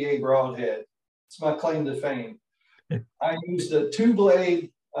VPA broadhead. It's my claim to fame. I used a 2-blade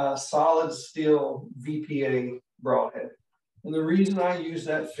solid steel VPA broadhead. And the reason I used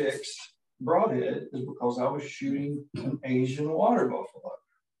that fixed broadhead is because I was shooting an Asian water buffalo.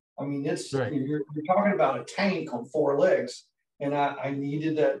 I mean, it's you're talking about a tank on 4 legs. And I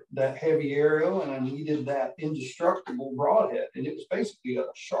needed that heavy arrow, and I needed that indestructible broadhead. And it was basically a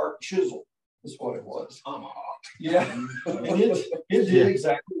sharp chisel. Is what it was. Yeah. And it did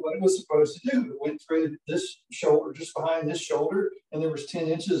exactly what it was supposed to do. It went through this shoulder, just behind this shoulder, and there was 10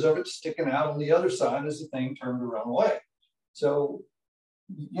 inches of it sticking out on the other side as the thing turned to run away. So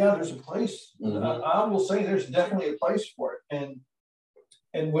yeah, there's a place. I will say there's definitely a place for it.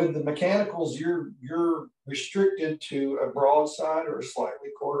 And with the mechanicals, you're restricted to a broadside or a slightly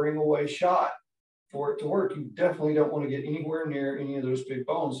quartering away shot for it to work. You definitely don't want to get anywhere near any of those big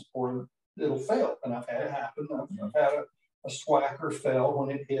bones, or it'll fail. And I've had it happen. I've had a swacker fail when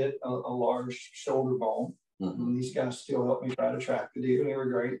it hit a large shoulder bone. And these guys still help me try to track the deer. They were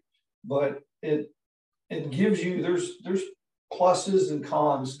great, but it gives you, there's pluses and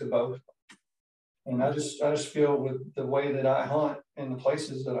cons to both. And I just feel with the way that I hunt and the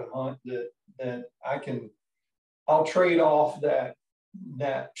places that I hunt that I'll trade off that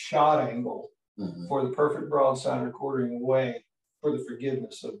shot angle for the perfect broadside or quartering away for the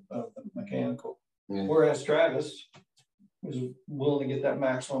forgiveness of the mechanical. Whereas Travis is willing to get that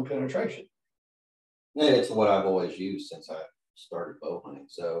maximum penetration. And it's what I've always used since I started bow hunting.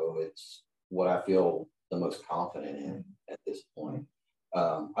 So it's what I feel the most confident in at this point.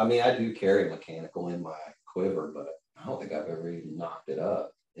 I mean, I do carry mechanical in my quiver, but I don't think I've ever even knocked it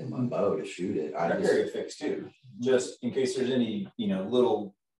up in my bow to shoot it. I carry a fix too, just in case there's any,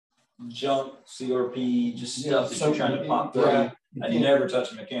 little junk, CRP, just stuff that you're trying to pop through. Yeah, you never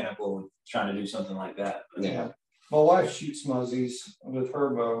touch a mechanical with trying to do something like that. Yeah. My wife shoots muzzies with her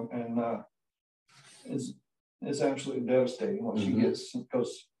bow, and it's absolutely devastating what she gets,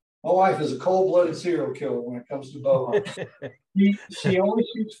 because my wife is a cold-blooded serial killer when it comes to bow hunting. She only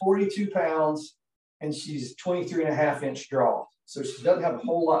shoots 42 pounds, and she's 23.5-inch draw. So she doesn't have a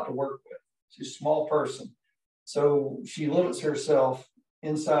whole lot to work with. She's a small person. So she limits herself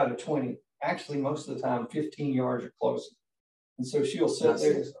inside of 20. Actually, most of the time, 15 yards or closer. And so she'll sit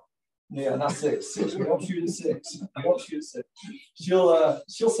there. Yeah, not 6. We don't shoot at 6. We don't shoot at 6.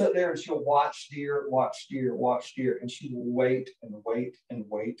 She'll sit there and she'll watch deer, and she will wait and wait and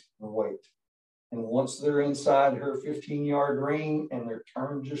wait and wait. And once they're inside her 15-yard ring and they're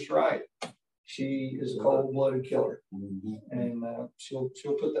turned just right, she is a cold-blooded killer. And she'll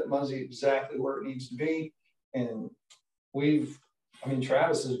put that muzzy exactly where it needs to be. And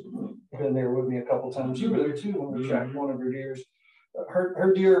Travis has been there with me a couple times. You were there too when we tracked one of her deers.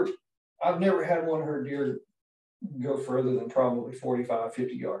 Her deer, I've never had one of her deer go further than probably 45,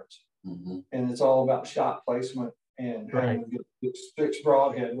 50 yards. And it's all about shot placement and having a good fixed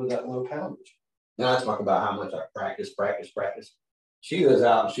broadhead with that low poundage. Now I talk about how much I practice. She goes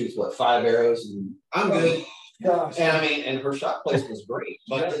out and shoots 5 arrows, and I'm good. Gosh. And her shot placement was great,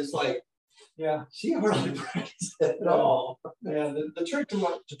 but it's like, she hardly practiced it at all. Yeah, the trick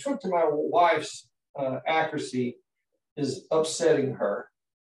to my wife's accuracy is upsetting her.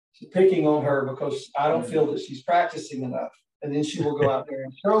 She's picking on her because I don't feel that she's practicing enough. And then she will go out there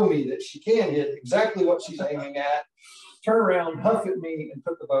and show me that she can hit exactly what she's aiming at, turn around, huff at me, and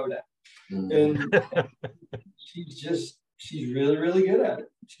put the bow down. And she's really, really good at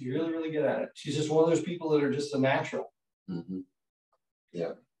it. She's really, really good at it. She's just one of those people that are just a natural.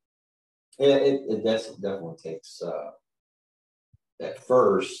 Yeah. It definitely takes at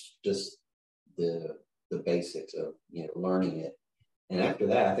first just the basics of learning it, and after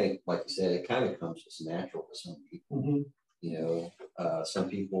that, I think, like you said, it kind of comes just natural to some people. Some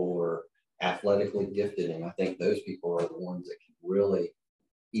people are athletically gifted, and I think those people are the ones that can really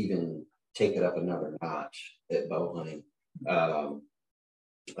even take it up another notch at bow hunting.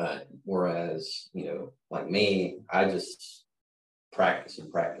 Whereas, like me, I just practice,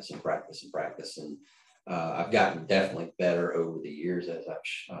 and I've gotten definitely better over the years as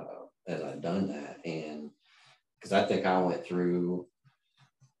I've done that. And because I think I went through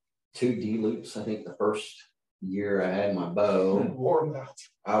 2 D loops. I think the first year I had my bow,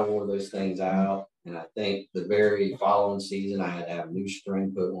 I wore those things out. And I think the very following season I had to have new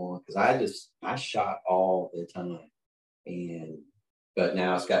string put on, because I shot all the time. But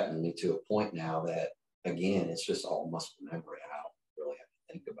now it's gotten me to a point now that, again, it's just all muscle memory. I don't really have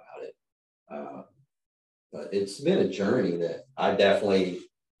to think about it. But it's been a journey that I definitely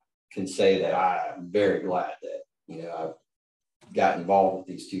can say that I'm very glad that, I've got involved with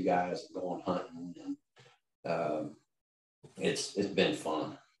these 2 guys and going hunting. And it's been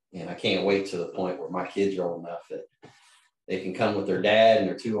fun. And I can't wait to the point where my kids are old enough that they can come with their dad and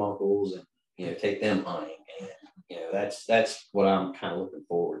their 2 uncles and, take them hunting. And, that's what I'm kind of looking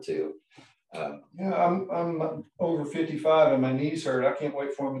forward to. I'm over 55 and my knees hurt. I can't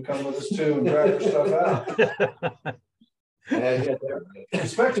wait for them to come with us too and drag their stuff out.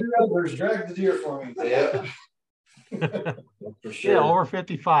 Respect your elders, drag the deer for me. Yeah. For sure. Yeah, over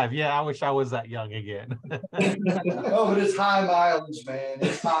 55. Yeah, I wish I was that young again. Oh, but it's high mileage, man.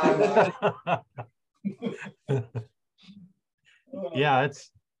 It's high mileage. Yeah,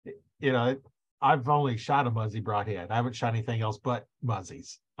 it's, I've only shot a muzzy broadhead. I haven't shot anything else but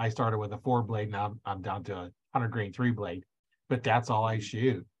muzzies. I started with a 4-blade. Now I'm down to a 100 grain 3-blade, but that's all I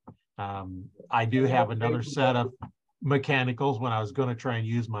shoot. I do have another set of mechanicals when I was going to try and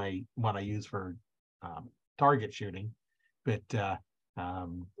use what I use for target shooting, but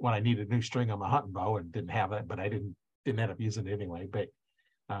when I needed new string on my hunting bow and didn't have it, but I didn't end up using it anyway. But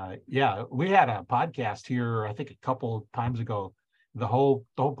Yeah, we had a podcast here, I think a couple of times ago. The whole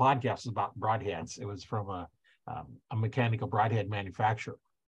podcast is about broadheads. It was from a mechanical broadhead manufacturer.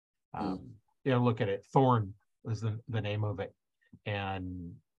 Look at it. Thorn was the name of it.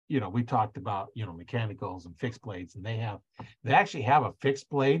 And, we talked about, mechanicals and fixed blades, and they actually have a fixed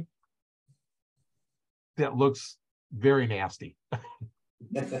blade that looks very nasty.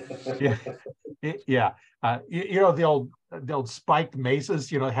 Yeah. The old spiked maces,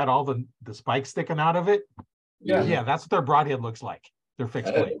 had all the spikes sticking out of it. Yeah, that's what their broadhead looks like. Their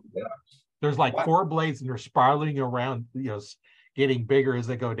fixed blade. There's like 4 blades, and they're spiraling around, getting bigger as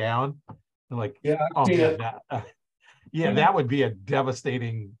they go down. And like, oh man, that would be a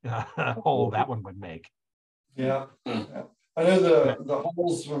devastating hole that one would make. Yeah. I know the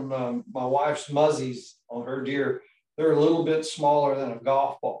holes from my wife's muzzies on her deer, they're a little bit smaller than a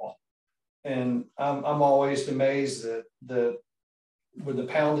golf ball. And I'm always amazed that with the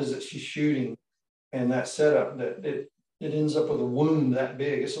poundage that she's shooting and that setup, that it ends up with a wound that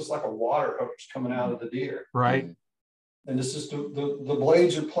big. It's just like a water hose coming out of the deer. Right. And it's just the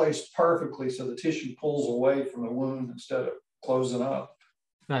blades are placed perfectly so the tissue pulls away from the wound instead of closing up.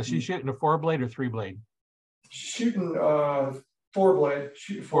 Now, she's shooting a 4-blade or 3-blade? Shooting 4-blade.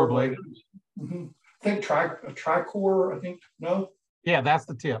 Shooting 4-blade. Mm-hmm. I think a tricore, I think. No? Yeah, that's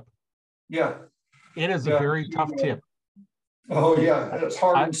the tip. Yeah. It is a very tough tip. Oh, yeah. It's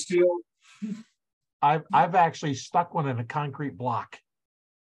hardened steel. I've actually stuck one in a concrete block.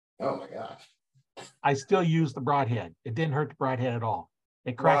 Oh, my gosh. I still use the broadhead. It didn't hurt the broadhead at all.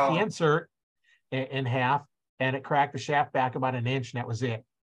 It cracked the insert in half, and it cracked the shaft back about 1 inch, and that was it.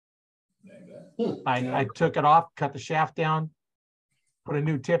 I took it off, cut the shaft down, put a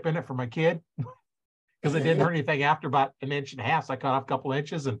new tip in it for my kid because it didn't hurt anything after about 1.5 inches. So I cut off a couple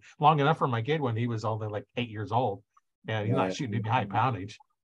inches, and long enough for my kid when he was only like 8 years old, and he's not shooting any high poundage.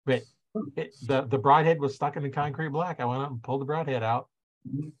 But the broadhead was stuck in the concrete block. I went up and pulled the broadhead out.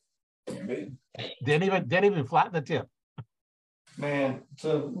 Didn't even flatten the tip. Man, it's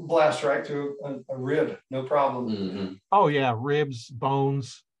a blast right through a rib, no problem. Oh yeah, ribs,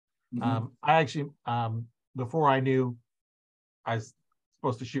 bones. I actually, before I knew I was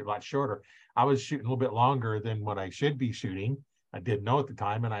supposed to shoot a lot shorter, I was shooting a little bit longer than what I should be shooting. I didn't know at the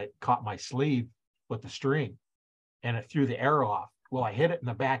time, and I caught my sleeve with the string, and it threw the arrow off. Well, I hit it in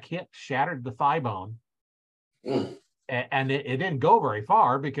the back hip, shattered the thigh bone, and it didn't go very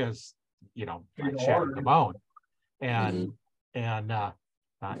far because I shattered the bone, and I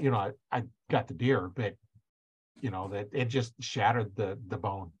got the deer, but that it just shattered the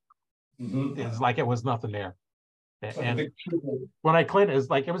bone. It's like it was nothing there. And when I cleaned it, it's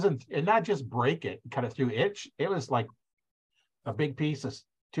like it wasn't, and not just break it, cut it through. It was like a big piece of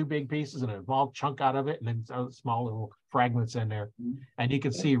 2 big pieces and a small chunk out of it, and then small little fragments in there. And you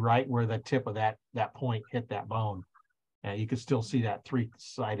can see right where the tip of that point hit that bone. And you can still see that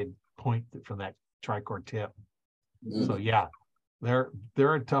 3-sided point from that tricord tip. So yeah, they're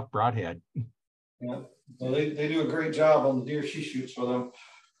a tough broadhead. Yeah, well, they do a great job on the deer she shoots for them.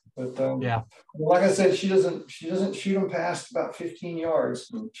 But yeah, like I said, she doesn't shoot them past about 15 yards.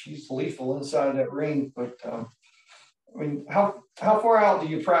 And she's lethal inside that ring. But I mean, how far out do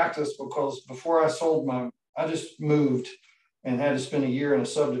you practice? Because before I sold I just moved and had to spend a year in a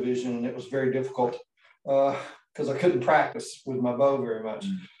subdivision, and it was very difficult because I couldn't practice with my bow very much.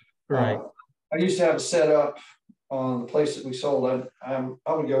 Right. I used to have it set up on the place that we sold. I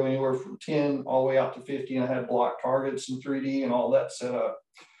would go anywhere from 10 all the way out to 50, and I had block targets and 3D and all that set up.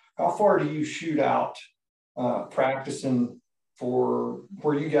 How far do you shoot out practicing for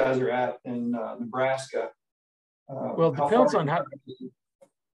where you guys are at in Nebraska? Well, it depends on how.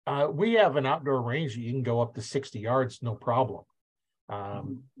 We have an outdoor range that you can go up to 60 yards, no problem.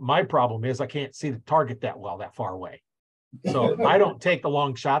 My problem is I can't see the target that well, that far away. So I don't take the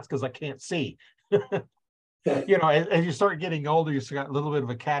long shots because I can't see. As you start getting older, you got a little bit of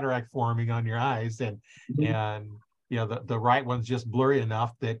a cataract forming on your eyes, and the right one's just blurry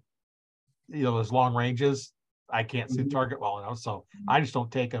enough that those long ranges, I can't see the target well enough. So I just don't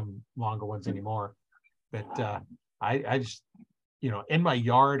take them longer ones anymore. But I just, in my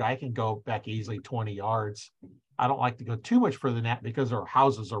yard, I can go back easily 20 yards. I don't like to go too much further than that because there are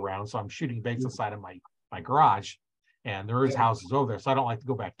houses around. So I'm shooting based inside of my garage, and there is houses over there. So I don't like to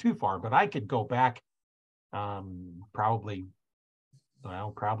go back too far, but I could go back probably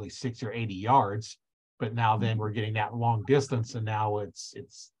 60 or 80 yards. But now then we're getting that long distance, and now it's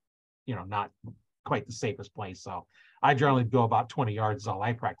not quite the safest place. So I generally go about 20 yards is all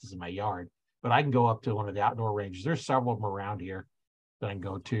I practice in my yard. But I can go up to one of the outdoor ranges. There's several of them around here that I can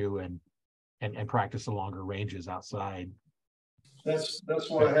go to and practice the longer ranges outside. That's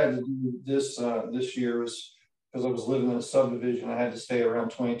what I had to do this year, was because I was living in a subdivision. I had to stay around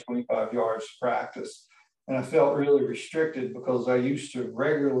 20, 25 yards to practice. And I felt really restricted because I used to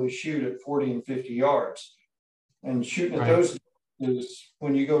regularly shoot at 40 and 50 yards. And shooting at those is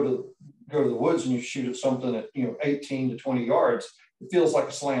when you go to the woods and you shoot at something at 18 to 20 yards, it feels like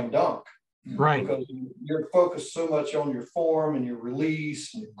a slam dunk. Right. Because you're focused so much on your form and your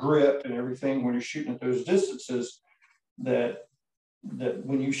release and your grip and everything when you're shooting at those distances, that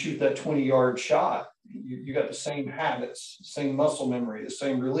when you shoot that 20-yard shot, you got the same habits, same muscle memory, the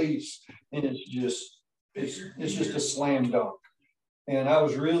same release, and it's just a slam dunk. And I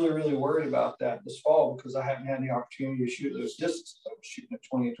was really, really worried about that this fall because I haven't had the opportunity to shoot those distances. I was shooting at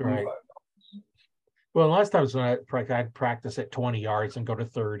 20 and 25 yards. Well, last times when I'd practice at 20 yards and go to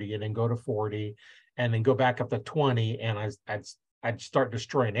 30 and then go to 40 and then go back up to 20, and I'd start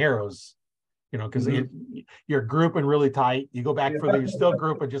destroying arrows, because you're grouping really tight. You go back further, you're still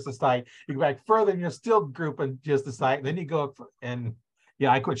grouping just as tight. You go back further, and you're still grouping just as tight. And then you go up and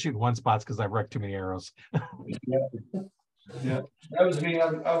I quit shooting one spots because I've wrecked too many arrows. Yeah, that was me.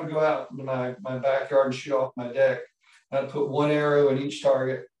 I would go out into my backyard and shoot off my deck. I'd put one arrow in each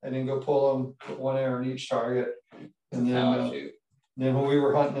target and then go pull them, put one arrow in each target. And then when we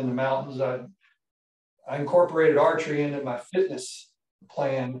were hunting in the mountains, I incorporated archery into my fitness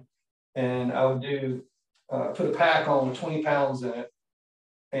plan. And I would do, put a pack on with 20 pounds in it.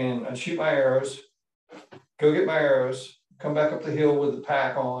 And I'd shoot my arrows, go get my arrows, come back up the hill with the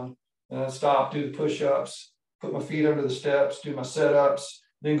pack on, and I'd stop, do the push-ups, put my feet under the steps, do my setups,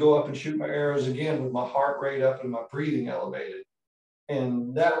 then go up and shoot my arrows again with my heart rate up and my breathing elevated.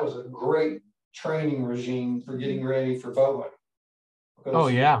 And that was a great training regime for getting ready for bow hunting. Oh,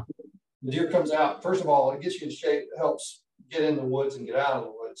 yeah. The deer comes out, first of all, it gets you in shape, it helps get in the woods and get out of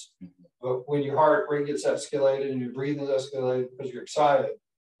the woods. But when your heart rate gets escalated and your breathing is escalated because you're excited, it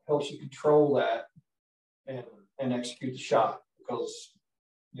helps you control that and execute the shot, because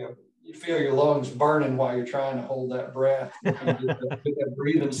you feel your lungs burning while you're trying to hold that breath and get that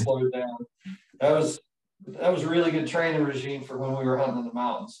breathing slowed down. That was a really good training regime for when we were hunting in the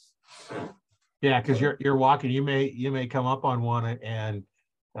mountains. Yeah, because you're walking, you may come up on one and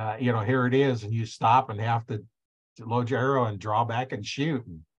here it is, and you stop and have to load your arrow and draw back and shoot.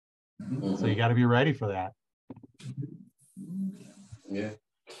 So you got to be ready for that. Yeah,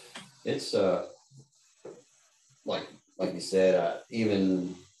 it's like you said,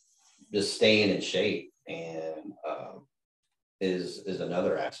 even just staying in shape and is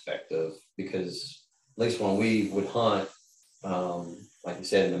another aspect of, because at least when we would hunt, like you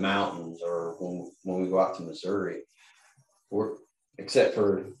said, in the mountains, or when we go out to Missouri, except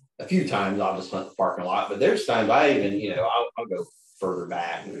for a few times I'll just hunt the parking lot, but there's times I even, I'll go further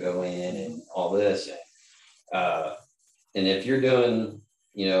back and go in and all this. And if you're doing,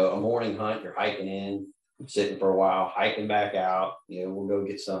 a morning hunt, you're hiking in, sitting for a while, hiking back out, we'll go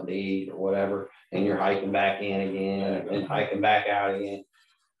get something to eat or whatever, and you're hiking back in again and hiking back out again.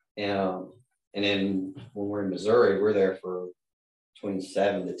 And then when we're in Missouri, we're there for between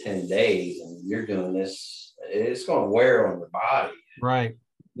 7 to 10 days, and you're doing this, it's going to wear on your body. Right.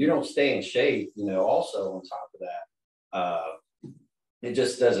 You don't stay in shape, also on top of that. It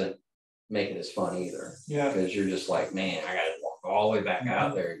just doesn't make it as fun either. Yeah. Because you're just like, man, I got to walk all the way back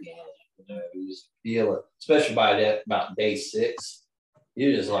out there again. You just feel it, especially by about day 6.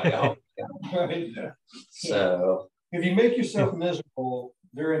 You're just like, oh, God. So if you make yourself miserable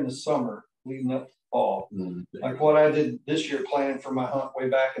during the summer leading up to fall, like what I did this year, planning for my hunt way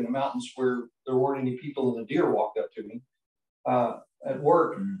back in the mountains where there weren't any people and the deer walked up to me at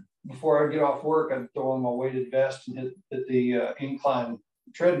work. Before I get off work, I'd throw on my weighted vest and hit the incline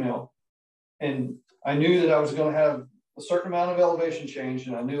treadmill. And I knew that I was going to have a certain amount of elevation change,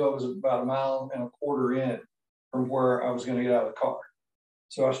 and I knew I was about 1.25 miles in from where I was going to get out of the car.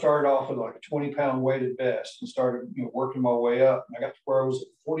 So I started off with like a 20-pound weighted vest and started working my way up. And I got to where I was at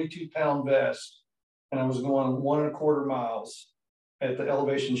 42-pound vest, and I was going 1.25 miles at the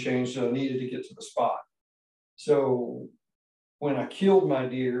elevation change that I needed to get to the spot. So when I killed my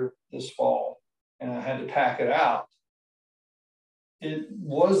deer this fall and I had to pack it out, it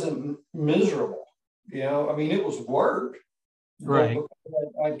wasn't miserable. It was work. Right.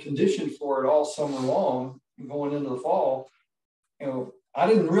 I conditioned for it all summer long, going into the fall. I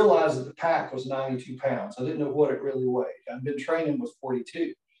didn't realize that the pack was 92 pounds. I didn't know what it really weighed. I'd been training with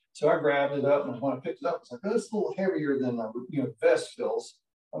 42. So I grabbed it up, and when I picked it up, I was like, oh, it's a little heavier than the vest feels.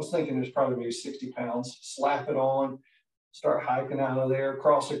 I was thinking there's probably maybe 60 pounds. Slap it on, start hiking out of there,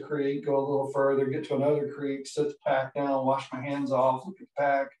 cross a creek, go a little further, get to another creek, set the pack down, wash my hands off, look at the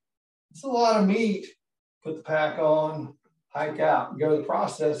pack. It's a lot of meat. Put the pack on, hike out and go to the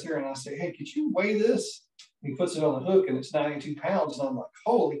processor, and I say, hey, could you weigh this? And he puts it on the hook, and it's 92 pounds. And I'm like,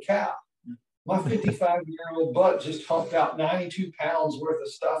 holy cow. My 55-year-old butt just pumped out 92 pounds worth of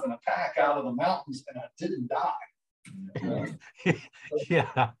stuff in a pack out of the mountains, and I didn't die.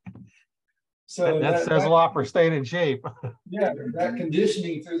 Yeah. So that says a lot for staying in shape. Yeah, that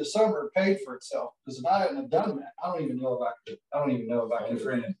conditioning through the summer paid for itself. Because if I hadn't have done that, I don't even know if I could. Don't even know if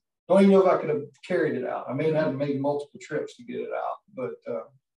I could have carried it out. I may have made multiple trips to get it out, but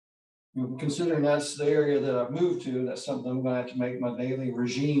considering that's the area that I've moved to, that's something I'm going to have to make my daily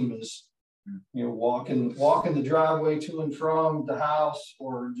regime is, walking the driveway to and from the house,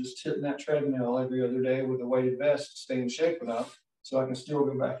 or just hitting that treadmill every other day with a weighted vest to stay in shape enough so I can still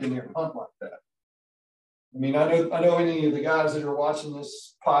go back in there and hunt like that. I mean, I know any of the guys that are watching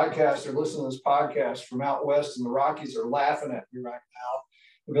this podcast or listening to this podcast from out west in the Rockies are laughing at me right now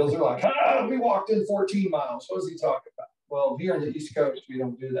because they're like, we walked in 14 miles. What is he talking about? Well, here on the East Coast, we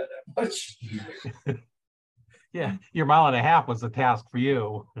don't do that much. Yeah, your mile and a half was the task for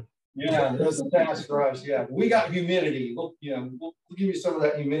you. Yeah, that's a task for us. Yeah, we got humidity. We'll give you some of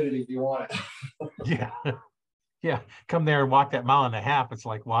that humidity if you want it. Yeah, come there and walk that mile and a half. It's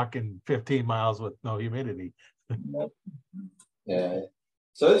like walking 15 miles with no humidity. Yeah,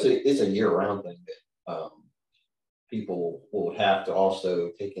 so it's a year-round thing that people will have to also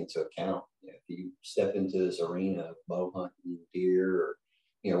take into account. If you step into this arena of bow hunting, deer,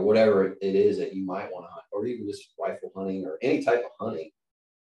 or whatever it is that you might want to hunt, or even just rifle hunting or any type of hunting,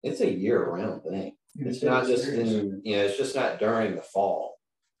 it's a year-round thing. It's not just it's just not during the fall.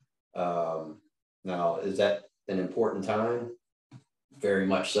 Now, is that an important time? Very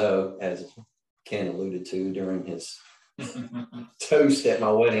much so, as Ken alluded to during his toast at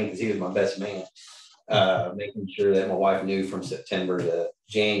my wedding, because he was my best man. Making sure that my wife knew from September to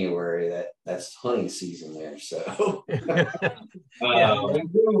January that's hunting season there. So leave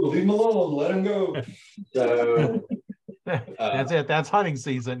him alone, let him go. So that's it. That's hunting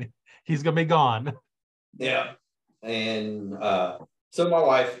season. He's gonna be gone. Yeah, and so my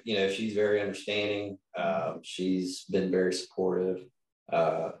wife, she's very understanding. She's been very supportive,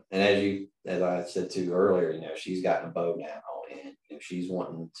 and as I said to you earlier, she's gotten a bow now, and she's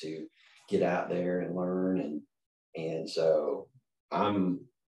wanting to get out there and learn, and so I'm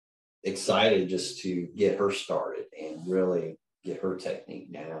excited just to get her started and really get her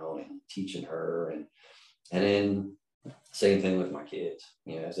technique down and teaching her, and then same thing with my kids,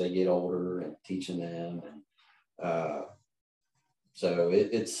 as they get older and teaching them, and so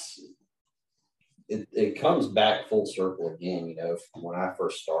it comes back full circle again, from when I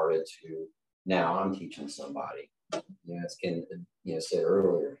first started to now I'm teaching somebody. As Ken said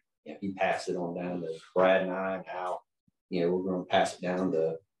earlier, he passed it on down to Brad and I, and now we're going to pass it down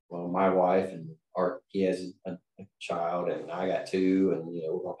to my wife, and he has a child, and I got two, and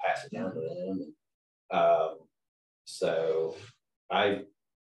we're going to pass it down to them. And so I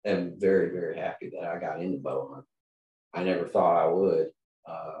am very, very happy that I got into bow hunting. I never thought I would,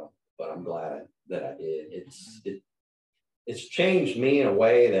 but I'm glad that I did. It's changed me in a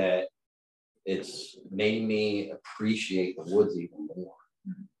way that it's made me appreciate the woods even more,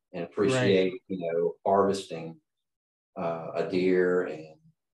 and appreciate, harvesting a deer and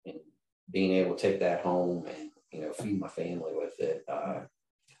being able to take that home and, feed my family with it.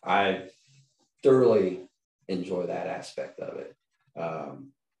 I thoroughly enjoy that aspect of it.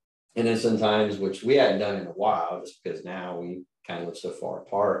 And then sometimes, which we hadn't done in a while, just because now we kind of live so far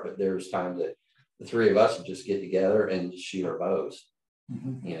apart, but there's times that the three of us would just get together and shoot our bows.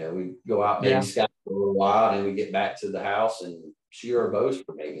 We go out maybe scout for a little while, and we get back to the house and shoot our bows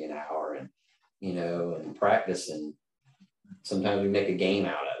for maybe an hour, and and practice, and sometimes we make a game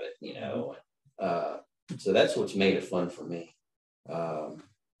out of it. So that's what's made it fun for me,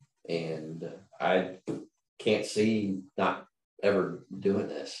 and I can't see not ever doing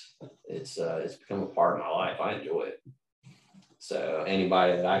this. It's become a part of my life. I enjoy it. So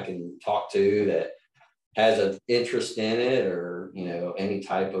anybody that I can talk to that has an interest in it, or any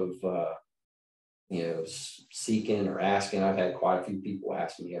type of seeking or asking, I've had quite a few people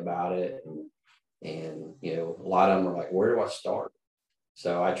ask me about it, and a lot of them are like, where do I start?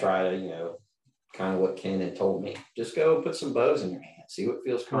 So I try to kind of what Ken had told me, just go put some bows in your hand, see what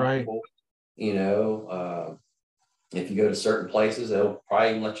feels comfortable. Right. If you go to certain places, they'll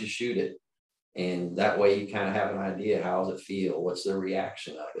probably even let you shoot it. And that way you kind of have an idea, how does it feel? What's the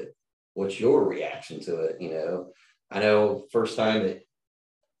reaction of it? What's your reaction to it? I know first time that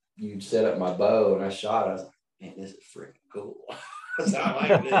you set up my bow and I shot, I was like, man, this is freaking cool. So I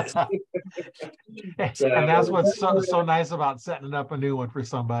like this. And that's what's so nice about setting up a new one for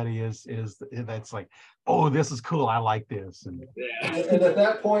somebody is that's like, oh, this is cool. I like this. And at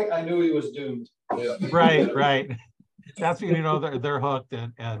that point, I knew he was doomed. Yeah. right. That's when you know they're hooked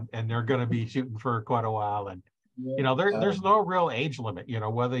and they're going to be shooting for quite a while. And you know, there's no real age limit. You know,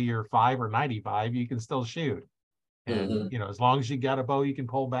 whether you're 5 or 95, you can still shoot. And you know, as long as you got a bow you can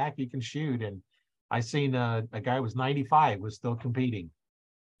pull back, you can shoot. And I seen a guy who was 95 was still competing.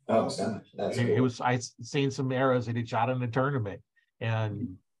 Oh, that's It cool. was, I seen some arrows that he shot in the tournament,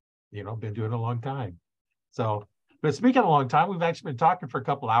 and you know, been doing it a long time. So, but speaking of a long time, we've actually been talking for a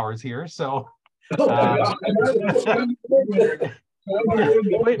couple hours here. So we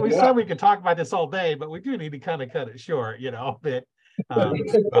said we could talk about this all day, but we do need to kind of cut it short, you know. But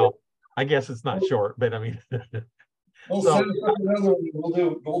well, I guess it's not short, but I mean, We'll so, send us another one.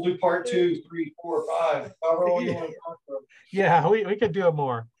 We'll do part 2, 3, 4, 5. However long you want to talk about. yeah, we could do it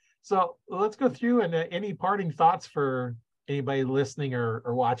more. So let's go through and any parting thoughts for anybody listening or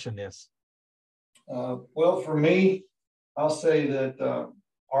watching this. Well, for me, I'll say that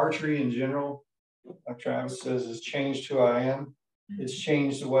archery in general, like Travis says, has changed who I am. It's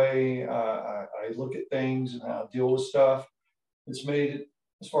changed the way I look at things and how I deal with stuff. It's made it,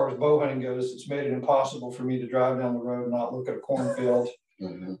 as far as bow hunting goes, it's made it impossible for me to drive down the road and not look at a cornfield.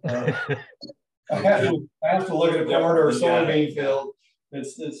 I have to look at a corn or a soybean field.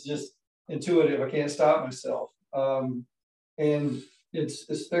 It's just intuitive. I can't stop myself. And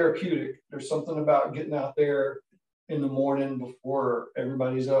it's therapeutic. There's something about getting out there in the morning before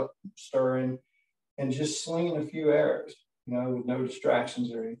everybody's up stirring and just slinging a few arrows, you know, with no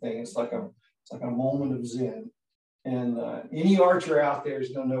distractions or anything. It's like a moment of zen. And any archer out there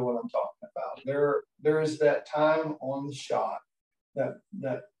is going to know what I'm talking about. There is that time on the shot,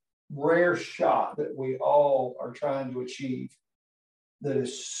 that rare shot that we all are trying to achieve, that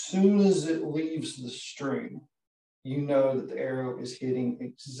as soon as it leaves the string, you know that the arrow is hitting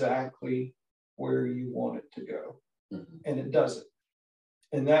exactly where you want it to go. And it does it.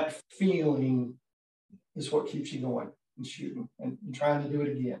 And that feeling is what keeps you going and shooting and trying to do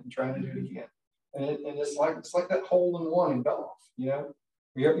it again, and trying to do it again. And it's like that hole in one in golf, you know,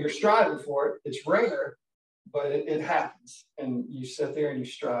 you're striving for it. It's rare, but it happens. And you sit there and you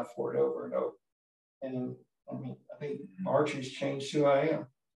strive for it over and over. And I mean, I think archery's changed who I am.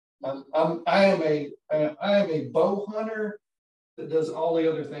 I am a bow hunter that does all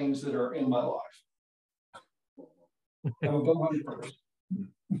the other things that are in my life. I'm a bow hunter first.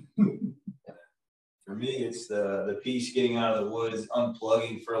 For me, it's the piece getting out of the woods,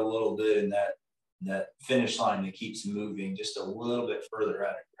 unplugging for a little bit, and that finish line that keeps moving just a little bit further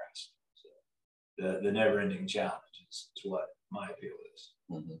out of grasp. So the never-ending challenge is what my appeal is.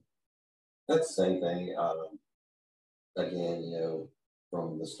 That's the same thing. Again, you know,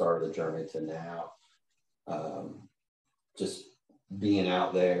 from the start of the journey to now, just being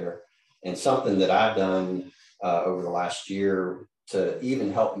out there, and something that I've done over the last year to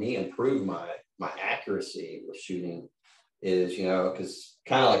even help me improve my accuracy with shooting is, you know, because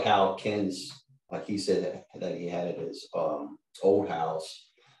kind of like how Ken's, like he said that he had at his old house.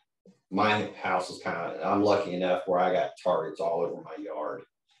 My house is I'm lucky enough where I got targets all over my yard.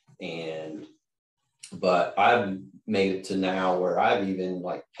 But I've made it to now where I've even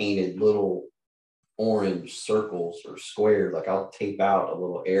like painted little orange circles or squares. Like I'll tape out a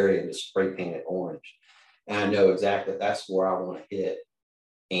little area and just spray paint it orange. And I know exactly that's where I want to hit.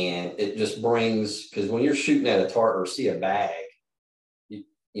 And it just brings, because when you're shooting at a target or see a bag,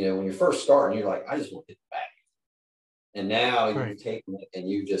 you know, when you're first starting, you're like, I just want to hit the bag. And now you've taken it and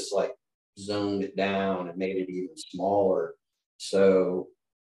you just like zoned it down and made it even smaller. So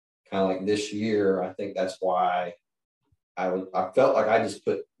kind of like this year, I think that's why I felt like I just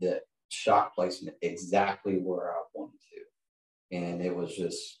put the shot placement exactly where I wanted to. And it was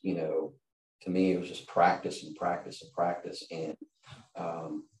just, you know, to me, it was just practice and practice and practice. And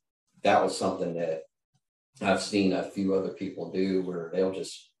that was something that I've seen a few other people do where they'll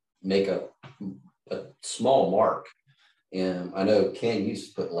just make a small mark. And I know Ken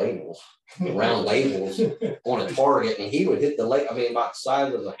used to put labels, round labels on a target, and he would hit the label. I mean, about the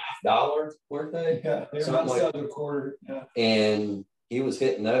size of $50, weren't they? Yeah, they're about the size of a quarter. Yeah. And he was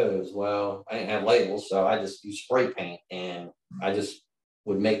hitting those. Well, I didn't have labels, so I just used spray paint, and I just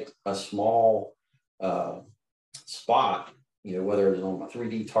would make a small spot, you know, whether it was on my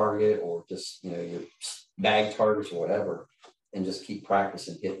 3D target or just, you know, your bag targets or whatever, and just keep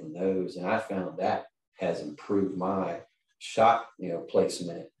practicing hitting those. And I found that has improved my shot, you know,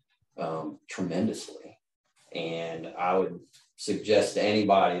 placement tremendously. And I would suggest to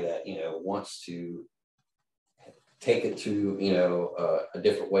anybody that, you know, wants to take it to, you know, a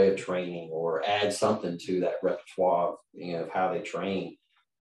different way of training, or add something to that repertoire, you know, of how they train,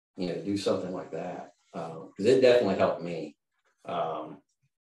 you know, do something like that. Because it definitely helped me.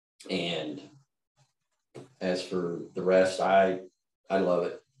 And as for the rest, I love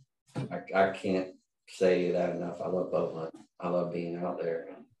it. I can't say that enough. I love bow hunting. I love being out there.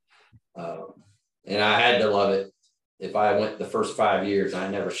 And I had to love it. If I went the first 5 years, I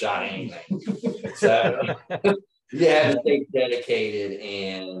never shot anything. So you have to stay dedicated,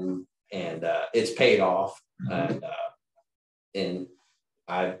 and it's paid off. And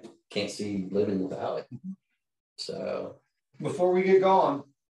I can't see living without it. So Before we get going,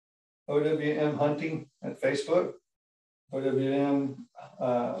 OWM Hunting at Facebook, OWM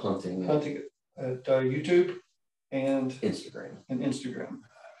hunting at YouTube and Instagram.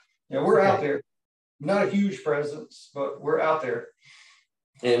 Yeah, we're out there. Not a huge presence, but we're out there.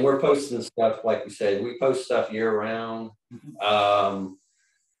 And we're posting stuff, like we said, we post stuff year round.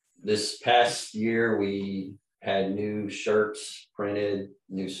 This past year, we had new shirts printed,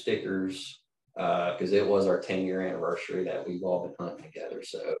 new stickers, because it was our 10-year anniversary that we've all been hunting together.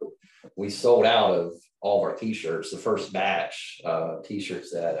 So we sold out of all of our t-shirts. The first batch of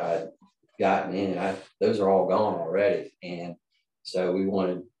t-shirts that I'd gotten in, those are all gone already. And so we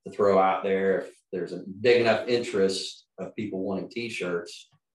wanted to throw out there, if there's a big enough interest of people wanting t-shirts,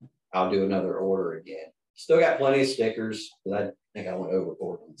 I'll do another order again. Still got plenty of stickers, but I think I went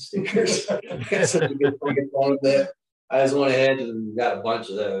overboard on the stickers. I just went ahead and got a bunch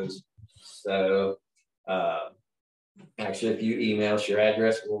of those. So actually, if you email us your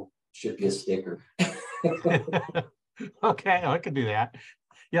address, we'll ship you a sticker. Okay, I can do that.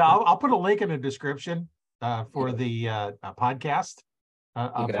 Yeah, I'll put a link in the description for the podcast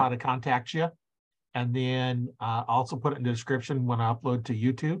of how to contact you. And then also put it in the description when I upload to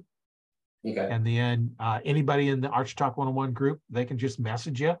YouTube. Okay. And then anybody in the Archery Talk 101 group, they can just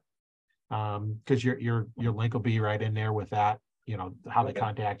message you, because your link will be right in there with that, you know, how they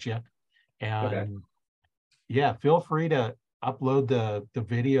contact you. And yeah, feel free to upload the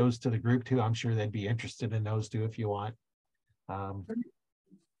videos to the group too. I'm sure they'd be interested in those too if you want.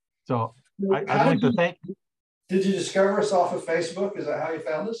 So I'd like to thank. Did you discover us off of Facebook? Is that how you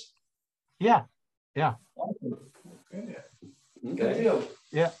found us? Yeah. Okay. Good deal.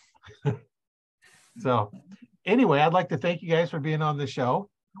 Yeah. So anyway, I'd like to thank you guys for being on the show.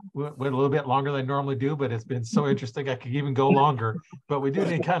 We went a little bit longer than I normally do, but it's been so interesting. I could even go longer, but we do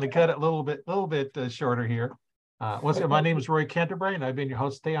need to kind of cut it a little bit shorter here. Once again, my name is Roy Canterbury, and I've been your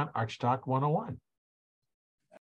host today on Archery Talk 101.